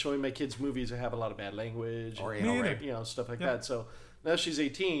big on showing my kids movies that have a lot of bad language Or and, anal Me rape. either. stuff like Yeah. that. So now she's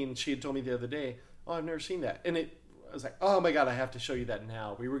 18. She had told me the other day, "Oh, I've never seen that," and I was like, "Oh my god, I have to show you that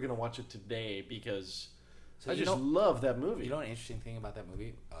now." We were gonna watch it today because So I you just know- love that movie. You know an interesting thing about that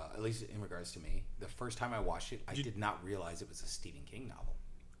movie, at least in regards to me, the first time I watched it, I did not realize it was a Stephen King novel.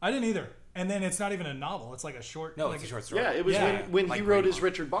 I didn't either. And then it's not even a novel. It's like a short. No, like, it's a short story. Yeah, it was Yeah. when Like he wrote Green his Book.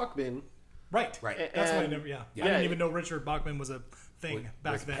 Richard Bachman. Right. Right. That's why I And- never. Yeah. I Yeah, didn't even know Richard Bachman was a thing With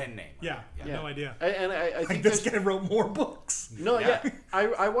back his then. pen name, Yeah. right? Yeah. Yeah. No idea. And I Like think this there's- guy wrote more books. No, Yeah. yeah.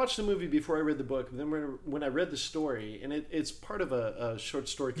 I watched the movie before I read the book. Then when I read the story, and it's part of a short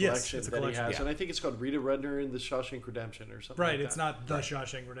story Yes, collection it's a that collection. he has, Yeah. and I think it's called Rita Rudner and the Shawshank Redemption or something. Right. like It's that. not the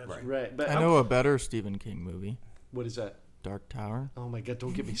Shawshank Redemption. Right, but I know a better Stephen King movie, what is that? Dark Tower. Oh my god!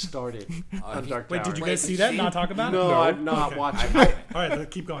 Don't get me started on if you- Dark Wait, Tower. did you Wait, guys see did that? you- Not talk about No, it? I'm not Okay. watching. All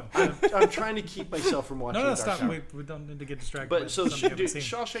right, keep going. I'm trying to keep myself from watching. No, Dark stop. Tower. We don't need to get distracted. by But so something we haven't dude, seen.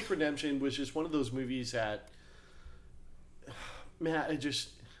 Shawshank Redemption was just one of those movies that, man,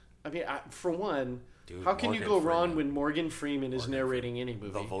 for one, Dude, how can you Morgan go wrong Freeman. when Morgan Freeman is Morgan narrating any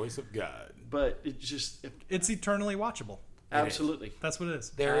movie? The voice of God. But it just It's eternally watchable. absolutely. That's what it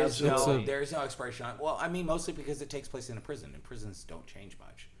is. There is Absolutely. there is no expiration on. Well, I mean, mostly because it takes place in a prison, and prisons don't change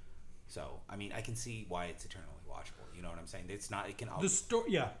much. So, I mean, I can see why it's eternally watchable. You know what I'm saying? It's not. It can. The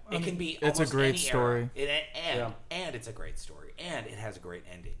story, yeah. I It mean, can be. It's a almost great any story. Era. Yeah. And it's a great story, and it has a great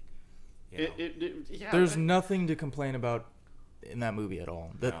ending. You know? Yeah, There's nothing to complain about in that movie at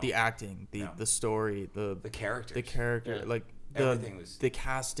all. No. The acting, the No. the story, the characters. the character, Yeah. like Everything was- the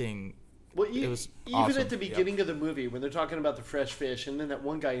casting. Well, It was even awesome. at the beginning of the movie, when they're talking about the fresh fish, and then that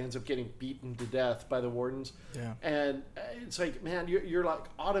one guy ends up getting beaten to death by the wardens, Yeah. and it's like, man, you're like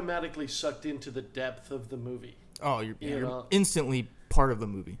automatically sucked into the depth of the movie. Oh, you're You know. instantly part of the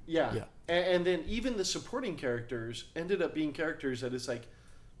movie. Yeah. Yeah. And then even the supporting characters ended up being characters that it's like,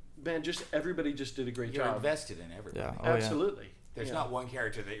 man, just everybody just did a great You're job. invested in everybody. Yeah. Oh, yeah. Absolutely. There's Yeah. not one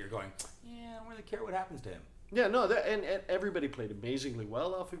character that you're going. Yeah, I don't really care what happens to him. Yeah, no, and everybody played amazingly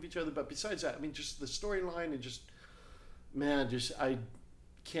well off of each other. But besides that, I mean, just the storyline and just, man, I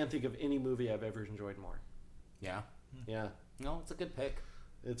can't think of any movie I've ever enjoyed more. Yeah. Yeah, No, it's a good pick.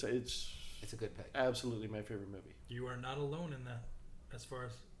 it's It's a good pick. absolutely my favorite movie. you are not alone in that, as far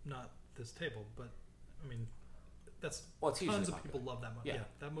as not this table, but I mean, that's Well, it's usually tons of popular. people love that movie. Yeah. Yeah,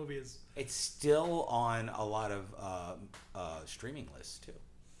 that movie is. It's still on a lot of streaming lists too,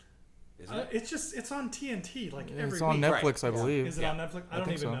 isn't it? It's on TNT like every It's on week. Netflix, I Right. believe. Is it on Netflix? I don't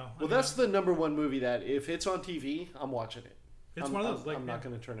think even so. know. Well, that's the number one movie that if it's on TV, I'm watching it. It's I'm, one of those. Like I'm not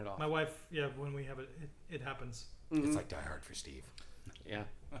going to turn it off. my wife. Yeah, when we have it, it happens. It's like Die Hard for Steve. Yeah.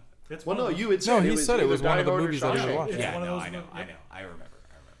 It's Well, one no, of those- you had said No, it he was said it either was one Die of the Hard or movies that he Shawshank. watched. It's Yeah, one of no, those I know, mo- I yep. know, I remember.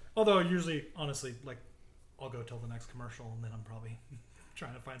 Although usually, honestly, like I'll go till the next commercial and then I'm probably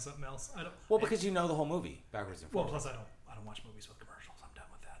trying to find something else. I don't. Well, because you know the whole movie backwards and Well, forwards. plus I don't watch movies with commercials. I'm done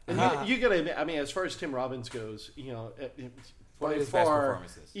with that. And you gotta admit, I mean, as far as Tim Robbins goes, you know, One of by his best far,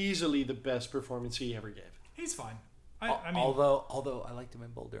 performances. easily the best performance he ever gave. He's fine. I mean, although I liked him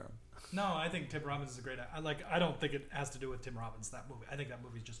in Bull Durham. no, I think Tim Robbins is a great. I don't think it has to do with Tim Robbins. That movie. I think that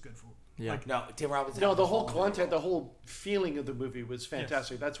movie's just good for. Yeah. Like, No, Tim Robbins. No, had the whole performance. content, the whole feeling of the movie was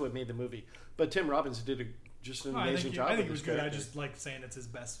fantastic. That's what made the movie. But Tim Robbins did just an no, amazing job. I think with it was his good. I character. just like saying it's his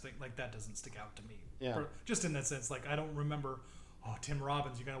best thing. Like that doesn't stick out to me. Yeah. Just in that sense, like I don't remember. Oh, Tim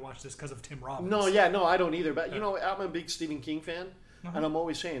Robbins! You gotta watch this because of Tim Robbins. No, yeah, no, I don't either. But you know, I'm a big Stephen King fan, Uh-huh. and I'm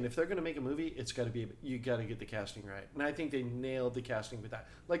always saying if they're going to make a movie, it's got to be you got to get the casting right. And I think they nailed the casting with that.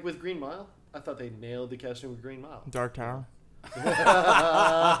 Like with Green Mile, I thought they nailed the casting with Green Mile. Dark Tower.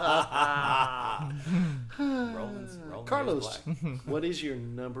 Roland Carlos, Black. what is your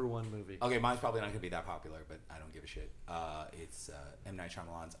number one movie? Okay, mine's probably not going to be that popular, but I don't give a shit. It's M. Night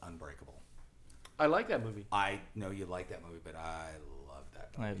Shyamalan's Unbreakable. I like that movie. I know you like that movie, but I love that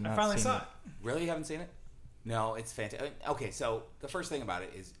I movie. have not I finally seen saw it. it. Really? You haven't seen it? No, it's fantastic. Okay, so the first thing about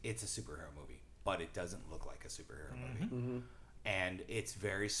it is it's a superhero movie, but it doesn't look like a superhero movie. And it's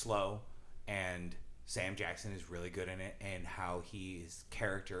very slow, and Sam Jackson is really good in it, and how his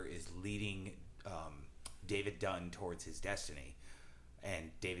character is leading David Dunn towards his destiny.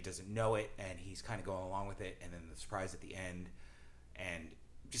 and David doesn't know it, and he's kind of going along with it, and then the surprise at the end, and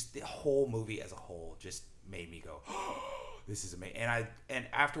just the whole movie as a whole just made me go, this is amazing. And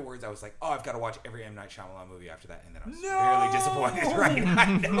afterwards I was like, I've got to watch every M. Night Shyamalan movie after that, and then I was really disappointed. Right?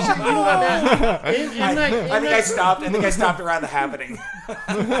 I know. I think I stopped around the happening.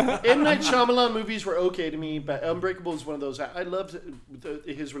 M. Night Shyamalan movies were okay to me, but Unbreakable is one of those. I loved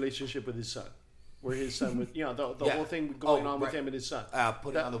his relationship with his son. Where his son, with the whole thing going on with him and his son,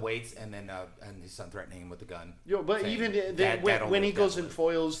 putting on the weights, and then and his son threatening him with the gun. But even then, when he goes and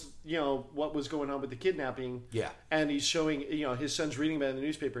foils, what was going on with the kidnapping, and he's showing, his son's reading about it in the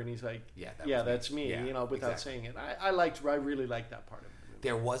newspaper, and he's like, that's me, without saying it. I really liked that part of it.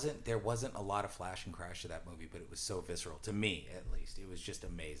 There wasn't a lot of flash and crash to that movie, but it was so visceral to me, at least. It was just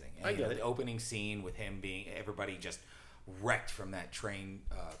amazing. And, I get it. The opening scene with him being everybody just wrecked from that train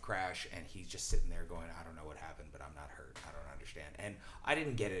crash, and he's just sitting there going, I don't know what happened, but I'm not hurt. I don't understand. And I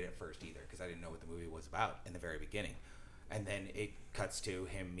didn't get it at first either, because I didn't know what the movie was about in the very beginning. And then it cuts to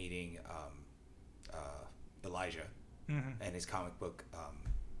him meeting Elijah and his comic book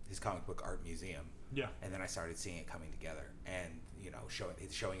art museum. Yeah. And then I started seeing it coming together, and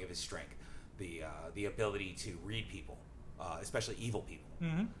showing of his strength, the ability to read people, especially evil people.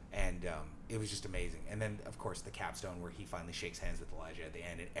 And it was just amazing. And then, of course, the capstone where he finally shakes hands with Elijah at the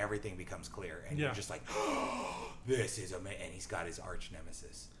end, and everything becomes clear. And you're just like, this is amazing. And he's got his arch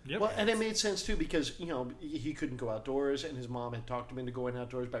nemesis. Yep. Well, and it made sense, too, because, he couldn't go outdoors, and his mom had talked him into going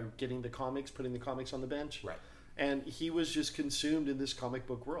outdoors by getting the comics, putting the comics on the bench. Right. And he was just consumed in this comic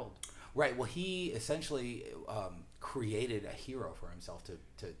book world. Right. Well, he essentially created a hero for himself to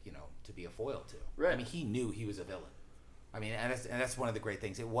be a foil to. Right. I mean, he knew he was a villain. I mean, and that's one of the great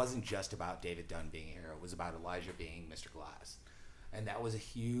things. It wasn't just about David Dunn being a hero. It was about Elijah being Mr. Glass. And that was a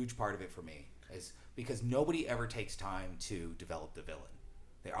huge part of it for me, is because nobody ever takes time to develop the villain.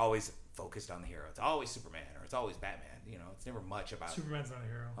 They're always focused on the hero. It's always Superman or it's always Batman. It's never much about... Superman's not a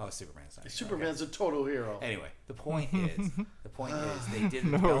hero. Oh, Superman's not a hero. Superman's a total hero. Anyway, the point is they did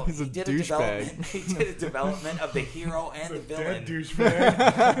he's a douchebag. He did a development of the hero and the villain.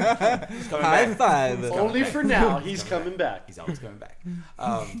 Douchebag. He's coming High back. five. Only for now. He's coming back. He's always coming back.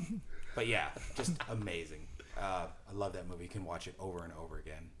 But yeah, just amazing. I love that movie. You can watch it over and over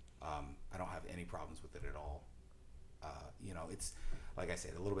again. I don't have any problems with it at all. It's, like I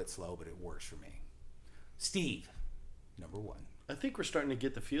said, a little bit slow, but it works for me. Steve, number 1. I think we're starting to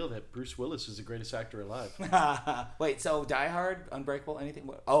get the feel that Bruce Willis is the greatest actor alive. Wait, so Die Hard, Unbreakable, anything?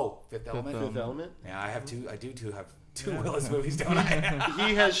 Oh, Fifth Element? Fifth Element? Yeah, I have two. I do have two Willis movies, don't I?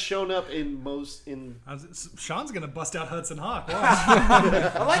 He has shown up in most... Sean's going to bust out Hudson Hawk. Watch.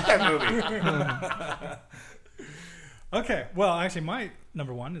 I like that movie. Okay, well, actually, my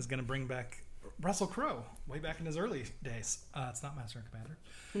number 1 is going to bring back Russell Crowe, way back in his early days. It's not Master and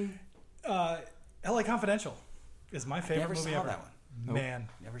Commander. L.A. Confidential is my favorite Never movie saw ever. that one. Nope. Man.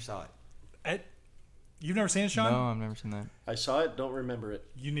 Never saw it. You've never seen it, Sean? No, I've never seen that. I saw it, don't remember it.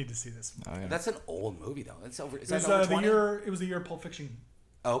 You need to see this. Oh, yeah. That's an old movie, though. It's over. Is It was, that over 20? it was the year of Pulp Fiction.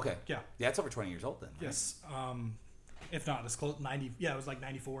 Oh, okay. Yeah. Yeah, it's over 20 years old then. Right? Yes. If not, it's close. 90. Yeah, it was like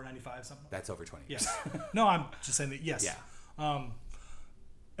 94, 95, something. That's over 20 years. Yes. No, I'm just saying that. Yes. Yeah.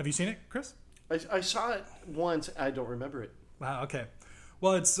 Have you seen it, Chris? I saw it once. I don't remember it. Wow. Okay.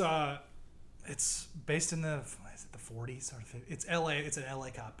 Well, it's based in the 40s or 50s. It's L.A. It's an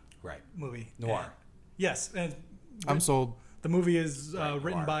L.A. cop Right. movie. Noir. And, yes. And I'm sold. the movie is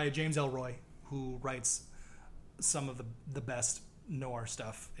written noir. by James Ellroy, who writes some of the best noir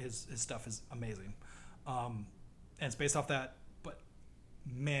stuff. His stuff is amazing. And it's based off that. But,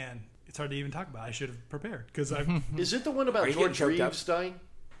 man, it's hard to even talk about. I should have prepared because I... Is it the one about Are you George getting choked up? Reeves dying?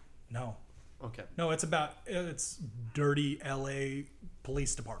 No. Okay. No, it's dirty L.A.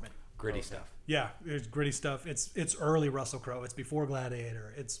 police department. Gritty stuff. Yeah, it's gritty stuff. It's early Russell Crowe. It's before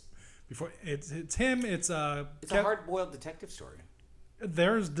Gladiator. It's him. It's a hard-boiled detective story. They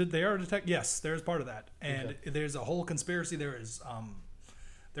are detective. Yes, there's part of that, and there's a whole conspiracy. There's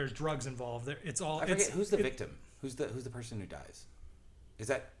drugs involved. It's all. I forget who's the victim. Who's the person who dies? Is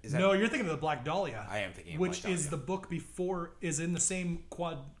that? No, you're thinking of the Black Dahlia. I am thinking of which Black is Dahlia. the book before is in the same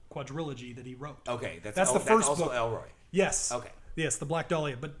quadrilogy that he wrote. Okay, that's the first that's also book. Elroy. Yes. Okay. Yes, the Black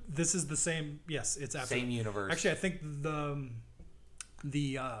Dahlia, but this is the same. Yes, it's after Same universe. Actually, I think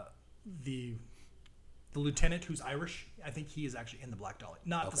the lieutenant who's Irish, I think he is actually in the Black Dahlia.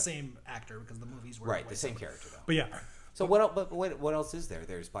 Not the same actor because the movies were Right, way the same similar. character though. But yeah. So what else is there?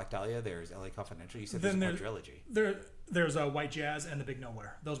 There's Black Dahlia. There's L.A. Confidential. You said there's a quadrilogy. There's White Jazz and The Big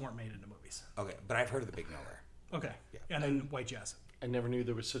Nowhere. Those weren't made into movies. Okay, but I've heard of the Big Nowhere. Okay. Yeah. And then White Jazz. I never knew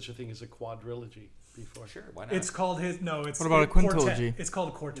there was such a thing as a quadrilogy before. Sure, why not? It's called his. No, it's What about a quartet. quintilogy? It's called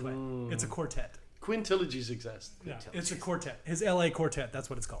a quartet. It's a quartet. Quintilogies exist. Yeah, it's a quartet. His LA quartet. That's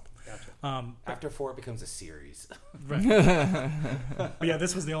what it's called. Gotcha. After 4, it becomes a series. Right. But yeah,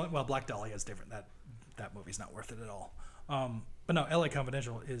 this was the only. Well, Black Dahlia is different. That movie's not worth it at all. But no, LA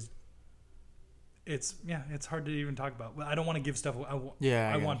Confidential is. It's hard to even talk about. Well, I don't want to give stuff. I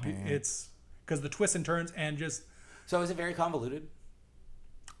want. It's because the twists and turns and just. So is it very convoluted?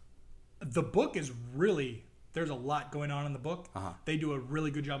 The book is really. There's a lot going on in the book. Uh-huh. They do a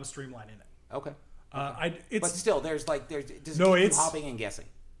really good job of streamlining it. Okay. It's But still, there's just No, keep you it's- hopping and guessing.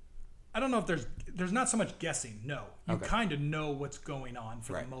 I don't know if there's not so much guessing. No, you Okay. kind of know what's going on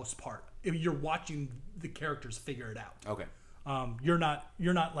for Right. the most part. If you're watching the characters figure it out. Okay. You're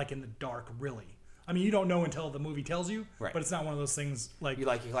not like in the dark really. I mean, you don't know until the movie tells you. Right. But it's not one of those things like You're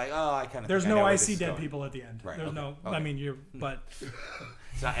like, oh, I kind of. there's think I no know where I this see is dead going. people at the end. Right, There's okay, no. okay. I mean, but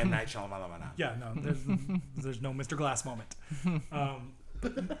It's not M Night Shyamalan. yeah, no. There's no Mr. Glass moment.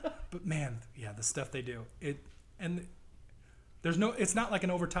 But man, yeah, the stuff they do there's no. It's not like an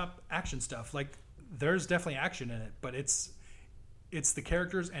overtop action stuff. Like there's definitely action in it, but it's the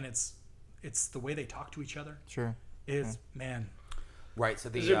characters and it's the way they talk to each other. Sure. Man. Right. So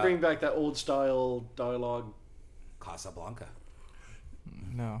Does it bring back that old style dialogue? Casablanca.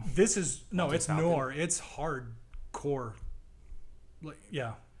 No. This is it's Falcon. noir. It's hardcore. Like,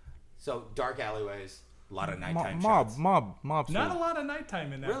 yeah, So dark alleyways, a lot of nighttime Mob shots. stuff. not a lot of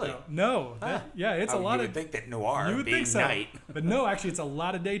nighttime in that. Really? Though. No, it's a lot You of. would think that noir You would being think so, night. but no, actually, it's a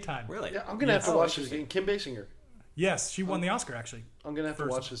lot of daytime. Really? Yeah, I'm gonna have to Oh, watch this interesting. again. Kim Basinger. Yes, she won the Oscar actually. I'm gonna have to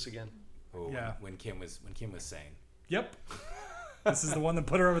First. watch this again. Oh, Yeah. When Kim was sane. Yep. This is the one that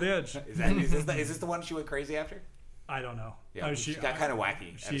put her over the edge. Is this the one she went crazy after? I don't know. Yeah. No, she got kind of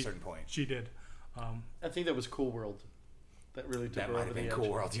wacky at a certain point. She did. I think that was Cool World. That really took That her might over have the been edge. Cool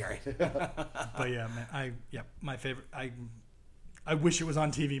World. You're right. But yeah, man, my favorite. I wish it was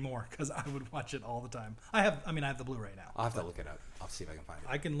on TV more because I would watch it all the time. I have the Blu-ray now. I'll have to look it up. I'll see if I can find it.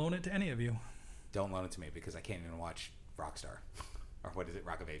 I can loan it to any of you. Don't loan it to me because I can't even watch Rockstar. Or what is it?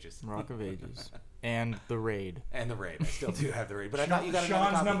 Rock of Ages. Rock of Ages. And The Raid. And The Raid. I still do have The Raid. But I thought you got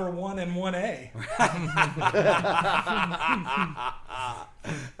Sean's another copy. number 1 and 1A.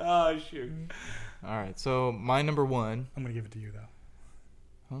 Oh, shoot. All right. So my number one. I'm gonna give it to you though.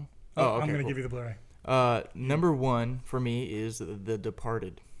 Huh? I'm okay, gonna cool. give you the Blu-ray. Number one for me is The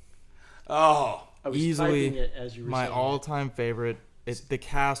Departed. Oh. I was Easily typing it as you were my saying it. all-time favorite. It's the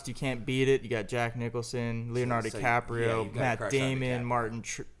cast. You can't beat it. You got Jack Nicholson, Leonardo So, yeah, DiCaprio, you've got a Matt crush on Damon,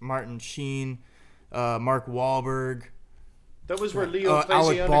 DiCaprio. Martin Sheen, Mark Wahlberg. That was where Leo plays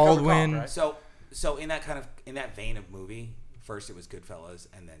Alec the undercover Baldwin. cop, right? So in that vein of movie, first it was Goodfellas,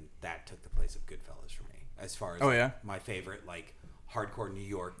 and then that took the place of Goodfellas for me. As far as Oh, yeah? my favorite like hardcore New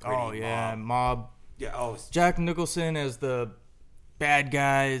York gritty Oh yeah, mob. Mob. Yeah. Oh, it's- Jack Nicholson as the bad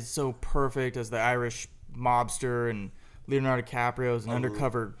guy is so perfect as the Irish mobster, and Leonardo DiCaprio as an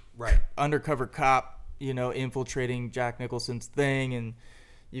right. undercover cop. Infiltrating Jack Nicholson's thing, and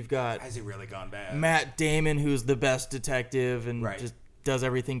you've got Has he really gone bad? Matt Damon, who's the best detective and Right. just does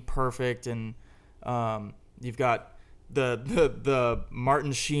everything perfect, and you've got the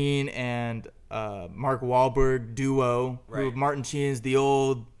Martin Sheen and Mark Wahlberg duo. Who Right. Martin Sheen's the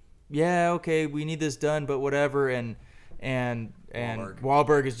old, okay, we need this done, but whatever, and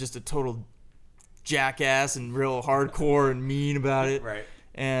Wahlberg is just a total jackass and real hardcore and mean about it. Right.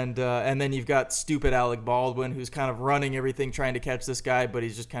 And then you've got stupid Alec Baldwin, who's kind of running everything, trying to catch this guy, but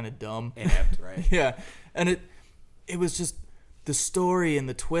he's just kind of dumb. Inept, right? Yeah, and it was just the story and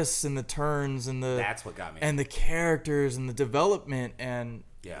the twists and the turns and That's what got me. and the characters and the development and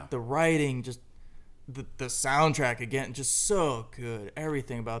Yeah. the writing, just the soundtrack again, just so good.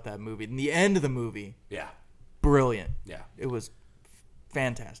 Everything about that movie and the end of the movie, Yeah. brilliant. Yeah. It was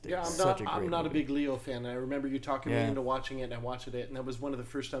fantastic. Yeah, Such I'm great not a movie. big Leo fan. I remember you talking Yeah. me into watching it, and I watched it, and that was one of the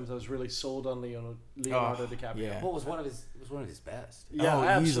first times I was really sold on Leonardo DiCaprio. yeah. Well, it was one of his best. Yeah, Oh,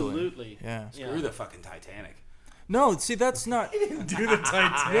 easily. absolutely. Yeah. Screw the fucking Titanic. No, see, that's not. Do the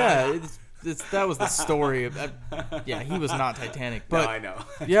Titanic. Yeah, that was the story. Yeah, he was not Titanic, but No, I know.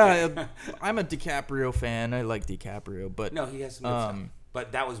 yeah, I'm a DiCaprio fan. I like DiCaprio, but No, he has some good stuff.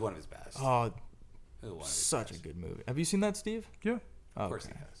 But that was one of his best. oh, It was one of his such a best. good movie. Have you seen that, Steve? Yeah. Oh, Of course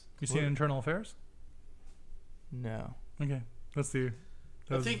okay. he has. You seen Internal Affairs? No. Okay, that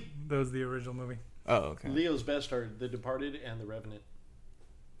was the original movie. Oh, okay. Leo's best are The Departed and The Revenant.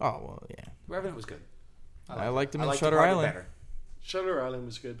 Oh well, yeah. Revenant was good. I liked him in liked Shutter Departed Island. better. Shutter Island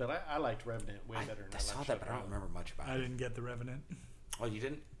was good, but I liked Revenant way better than I I saw liked that, but Shutter I don't Island. remember much about I it. didn't get The Revenant. Oh, you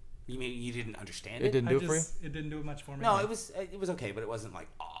didn't? You mean you didn't understand It it? didn't do it for you? It didn't do it much for me. No, it was okay, but it wasn't like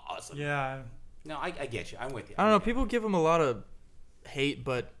awesome. Yeah. No, I get you. I'm with you. I don't know. People give him a lot of hate,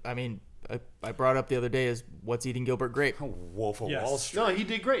 but I mean, I brought up the other day is What's Eating Gilbert Grape. Wolf of Yes. Wall Street. No, he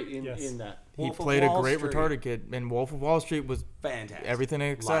did great in Yes. that. He Wolf of played a Wall great Street. retarded kid, and Wolf of Wall Street was Fantastic. everything in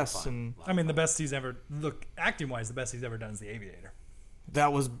Lot of excess, fun. and I mean, the best he's ever acting wise, the best he's ever done is The Aviator.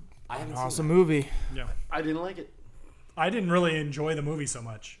 that was I haven't an seen awesome that. movie. Yeah. I didn't like it. I didn't really enjoy the movie so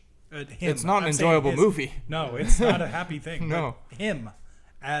much. It's not an I'm saying enjoyable his- movie. No, it's not a happy thing. No. But him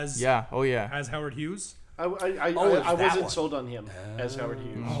as Yeah. Oh yeah. as Howard Hughes. I it's that wasn't one. sold on him as Howard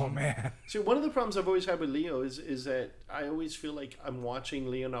Hughes. Oh man. See, one of the problems I've always had with Leo is that I always feel like I'm watching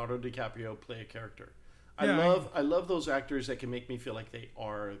Leonardo DiCaprio play a character. I Yeah, love those actors that can make me feel like they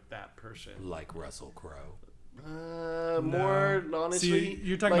are that person. Like Russell Crowe. More honestly, See,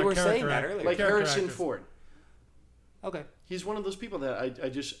 you're talking like, we were about saying character that act- earlier. like character Harrison actors. Ford. Okay. He's one of those people that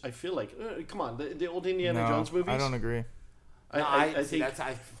I feel like come on, the old Indiana No, Jones movies. I don't agree. I see, think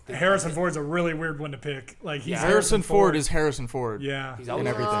I think Harrison Ford's a really weird one to pick. Like he's Yeah. Harrison Ford is Harrison Ford. Yeah. He's in always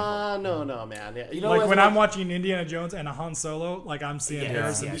everything. no, man. Yeah, You know Like what- when I'm watching Indiana Jones and a Han Solo, like I'm seeing Yeah.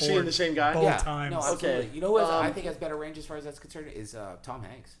 Harrison Yeah. you're Ford seeing the same guy. both yeah, times. No, absolutely. Okay. You know what I Um, think has better range as far as that's concerned is Tom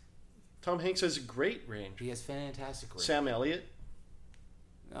Hanks. Tom Hanks has a great range. He has fantastic range. Sam Elliott.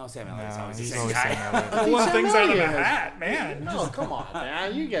 No, Sam Elliott's No, always the he's same always guy. Sam Elliott. I think Pulling Sam things out of the Elliott has- hat, man. No, come on,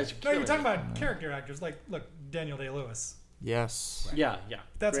 man. You guys are No, killing you're talking it. about character actors. Like, look, Daniel Day-Lewis. Yes. Yeah.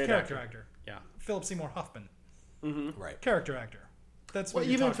 That's Great a character actor. Yeah. Philip Seymour Hoffman, Right. character actor. That's what Well,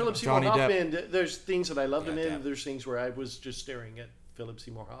 you're even talking Philip about. Seymour Johnny Depp. Hoffman, there's things that I loved him Yeah, in. Depp. There's things where I was just staring at Philip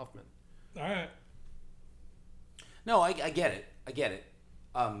Seymour Hoffman. All right. No, I get it. I get it.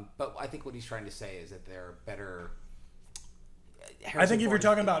 But I think what he's trying to say is that they're better. I think if you're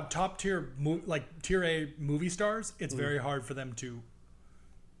talking about top tier, like tier A movie stars, it's very hard for them to.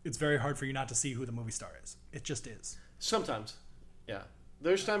 It's very hard for you not to see who the movie star is. It just is. Sometimes, yeah.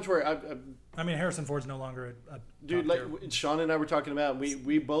 There's times where I mean, Harrison Ford's no longer a dude, top like tier. Sean and I were talking about,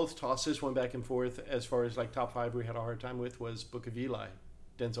 we both tossed this one back and forth as far as like top 5 we had a hard time with was Book of Eli,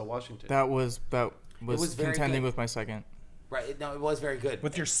 Denzel Washington. That was was very contending good. with my second. Right. No, it was very good.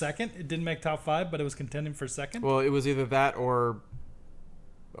 With your second, it didn't make top 5, but it was contending for second. Well, it was either that or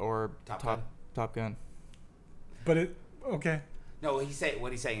Top Gun. Top Gun. But it okay. No, what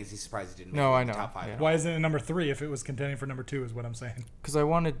he's saying is he's surprised he didn't. No, make I the know, Top 5. yeah. Why isn't it number 3 if it was contending for number 2? Is what I'm saying. Because I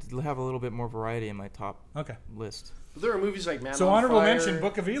wanted to have a little bit more variety in my top Okay. list. There are movies like Man So on honorable Fire. mention,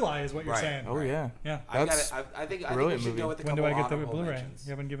 Book of Eli is what you're Right. saying. Oh yeah. Yeah. That's I think we brilliant should movie. go with a When do couple I get the honorable Blu-ray? mentions. You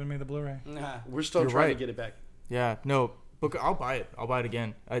haven't given me the Blu-ray. Nah. We're still You're trying right. to get it back. Yeah. No. Book. I'll buy it. I'll buy it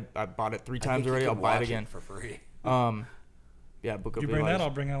again. I bought it 3 I times think you already. can I'll buy it watch again. for free. Yeah. Book of You bring Eli. that, I'll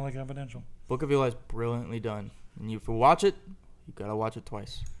bring out like Confidential. Book of Eli is brilliantly done, and if you watch it, you gotta watch it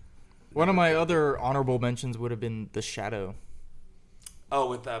twice. One of my other honorable mentions would have been The Shadow. Oh,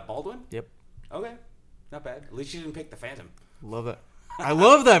 with Baldwin? Yep. Okay. Not bad. At least you didn't pick The Phantom. Love it. I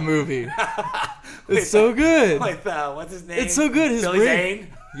love that movie. It's so good. With, what's his name? It's so good. His Billy brain. Zane?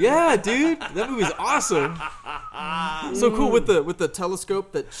 Yeah, dude, that movie's awesome. So cool with the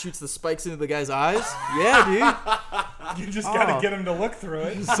telescope that shoots the spikes into the guy's eyes. Yeah, You just got to Oh. get him to look through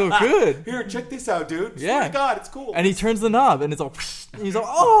it. dude, so good. Here, check this out, dude. Yeah. Swear to God, it's cool. And he turns the knob, and it's all. And he's all,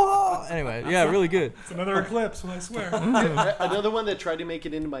 oh. Anyway, yeah, really good. It's another eclipse, I swear. Another one that tried to make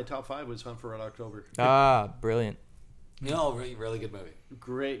it into my top 5 was Hunt for Red October. Ah, brilliant. No, really, really good movie.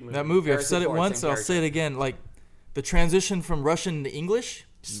 Great movie. That movie. I've Harrison said it Ford, once. same I'll say it again. Like the transition from Russian to English.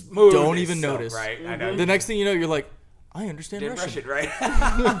 Smooth Don't as even silk, notice. Right? I know. The next thing you know, you're like, I understand Did Russian. Russian, right?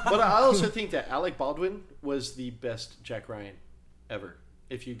 But I also think that Alec Baldwin was the best Jack Ryan ever.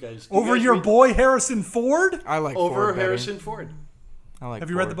 If you guys Over guys your read- boy Harrison Ford? I like over Ford better. Harrison Ford. I like. Have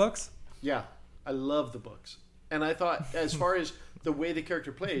you read the Ford. books? Yeah, I love the books, and I thought as far as the way the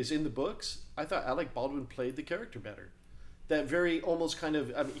character plays in the books, I thought Alec Baldwin played the character better. That very almost kind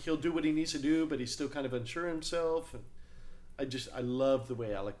of, I mean, he'll do what he needs to do, but he's still kind of unsure himself. And I love the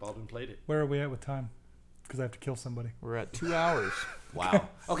way Alec Baldwin played it. Where are we at with time? Because I have to kill somebody. We're at 2 hours. Wow.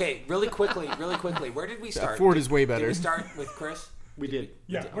 Okay, really quickly. Where did we start? Ford is way Did better. we start with Chris? We did.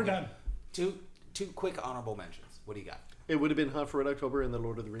 Yeah, we're done. Two quick honorable mentions. What do you got? It would have been Hunt for Red October and the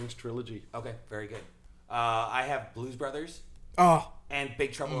Lord of the Rings trilogy. Okay, very good. I have Blues Brothers Oh, and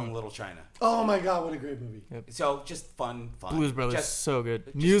Big Trouble in Little China. Oh my God, what a great movie! So just fun. Blues Brothers, Just so good.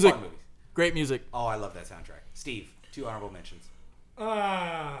 just Music, fun movies. great music. Oh, I love that soundtrack. Steve, 2 honorable mentions.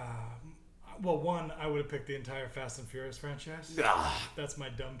 Well, one, I would have picked the entire Fast and Furious franchise. Ah, That's my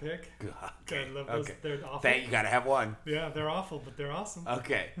dumb pick. okay. I love those. Okay. They're awful. You gotta have one. Yeah, they're awful, but they're awesome.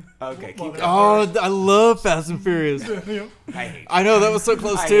 Okay. Well, Keep they're- going. Oh, I love Fast and Furious. You know? I hate you. I know that was so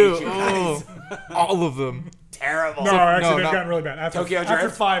close I too. hate you guys. Oh, all of them. Terrible. No, actually, no, they've not- gotten really bad. After, Tokyo after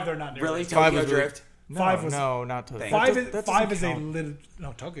Drift? 5, they're not nearly Really? as bad. Five Tokyo was really- Drift? No, Five was- not to. Thank- Five, that five is doesn't a count. little...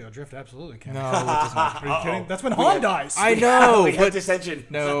 No, Tokyo Drift absolutely counts. No, it does not. Are you kidding? That's when Han dies. I know, we have but dissension.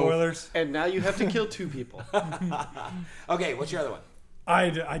 no. Spoilers. And now you have to kill 2 people. Okay, what's your other one?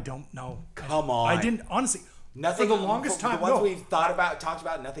 I don't know. Come on. I didn't... Honestly, Nothing. for the longest for time... The ones no. we've talked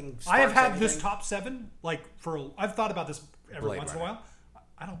about, nothing. I have sparks had this anything? top 7, like, I've thought about this every Blade once Runner. in a while.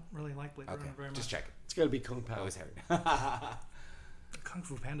 I don't really like Blade Okay, Runner very much. just check. It's got to be Kung I Pao. was heard. Kung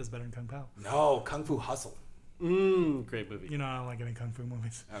Fu Panda's better than Kung Pao. No, Kung Fu Hustle. Great movie. You know, I don't like any Kung Fu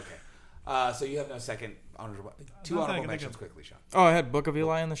movies. Okay. So you have no second honorable. Two Nothing I honorable can think mentions of. quickly, Sean. Oh, I had Book of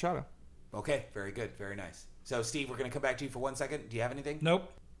Eli in the Shadow. Okay, very good, very nice. So Steve, we're gonna come back to you for 1 second. Do you have anything?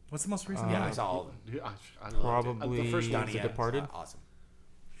 Nope. What's the most recent? Yeah, one? I saw all of them. Yeah, I loved it. Probably The first one. Donnie The Yen, Departed. awesome.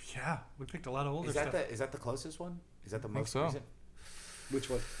 Yeah, we picked a lot of older Is that stuff. is that the closest one? Is that the think most so. recent? Which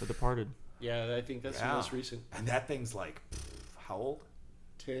one? The Departed. Yeah, I think that's Yeah. the most recent. And that thing's like, how old?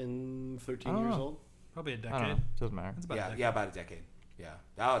 10, 13 I don't years know. old. Probably a I don't decade. know. Doesn't matter. It's about a Yeah, decade. yeah, about a decade. Yeah.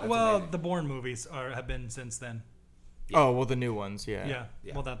 Oh, that's Well, amazing. the Bourne movies have been since then. Oh well, the new ones, yeah. Yeah.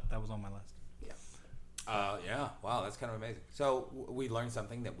 Yeah. Well, that was on my list. Yeah. Wow, that's kind of amazing. So we learned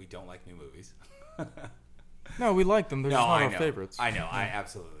something that we don't like new movies. No, we like them. They're just not our know. favorites. I know. I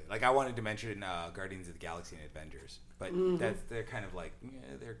absolutely like. I wanted to mention Guardians of the Galaxy and Avengers, but they're kind of like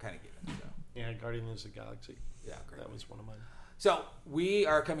they're kind of given. So Yeah, Guardians of the Galaxy. yeah, great. That was one of mine. So we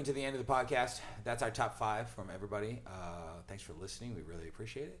are coming to the end of the podcast. That's our top 5 from everybody. Thanks for listening. We really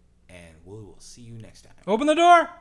appreciate it, and we will see you next time. Open the door.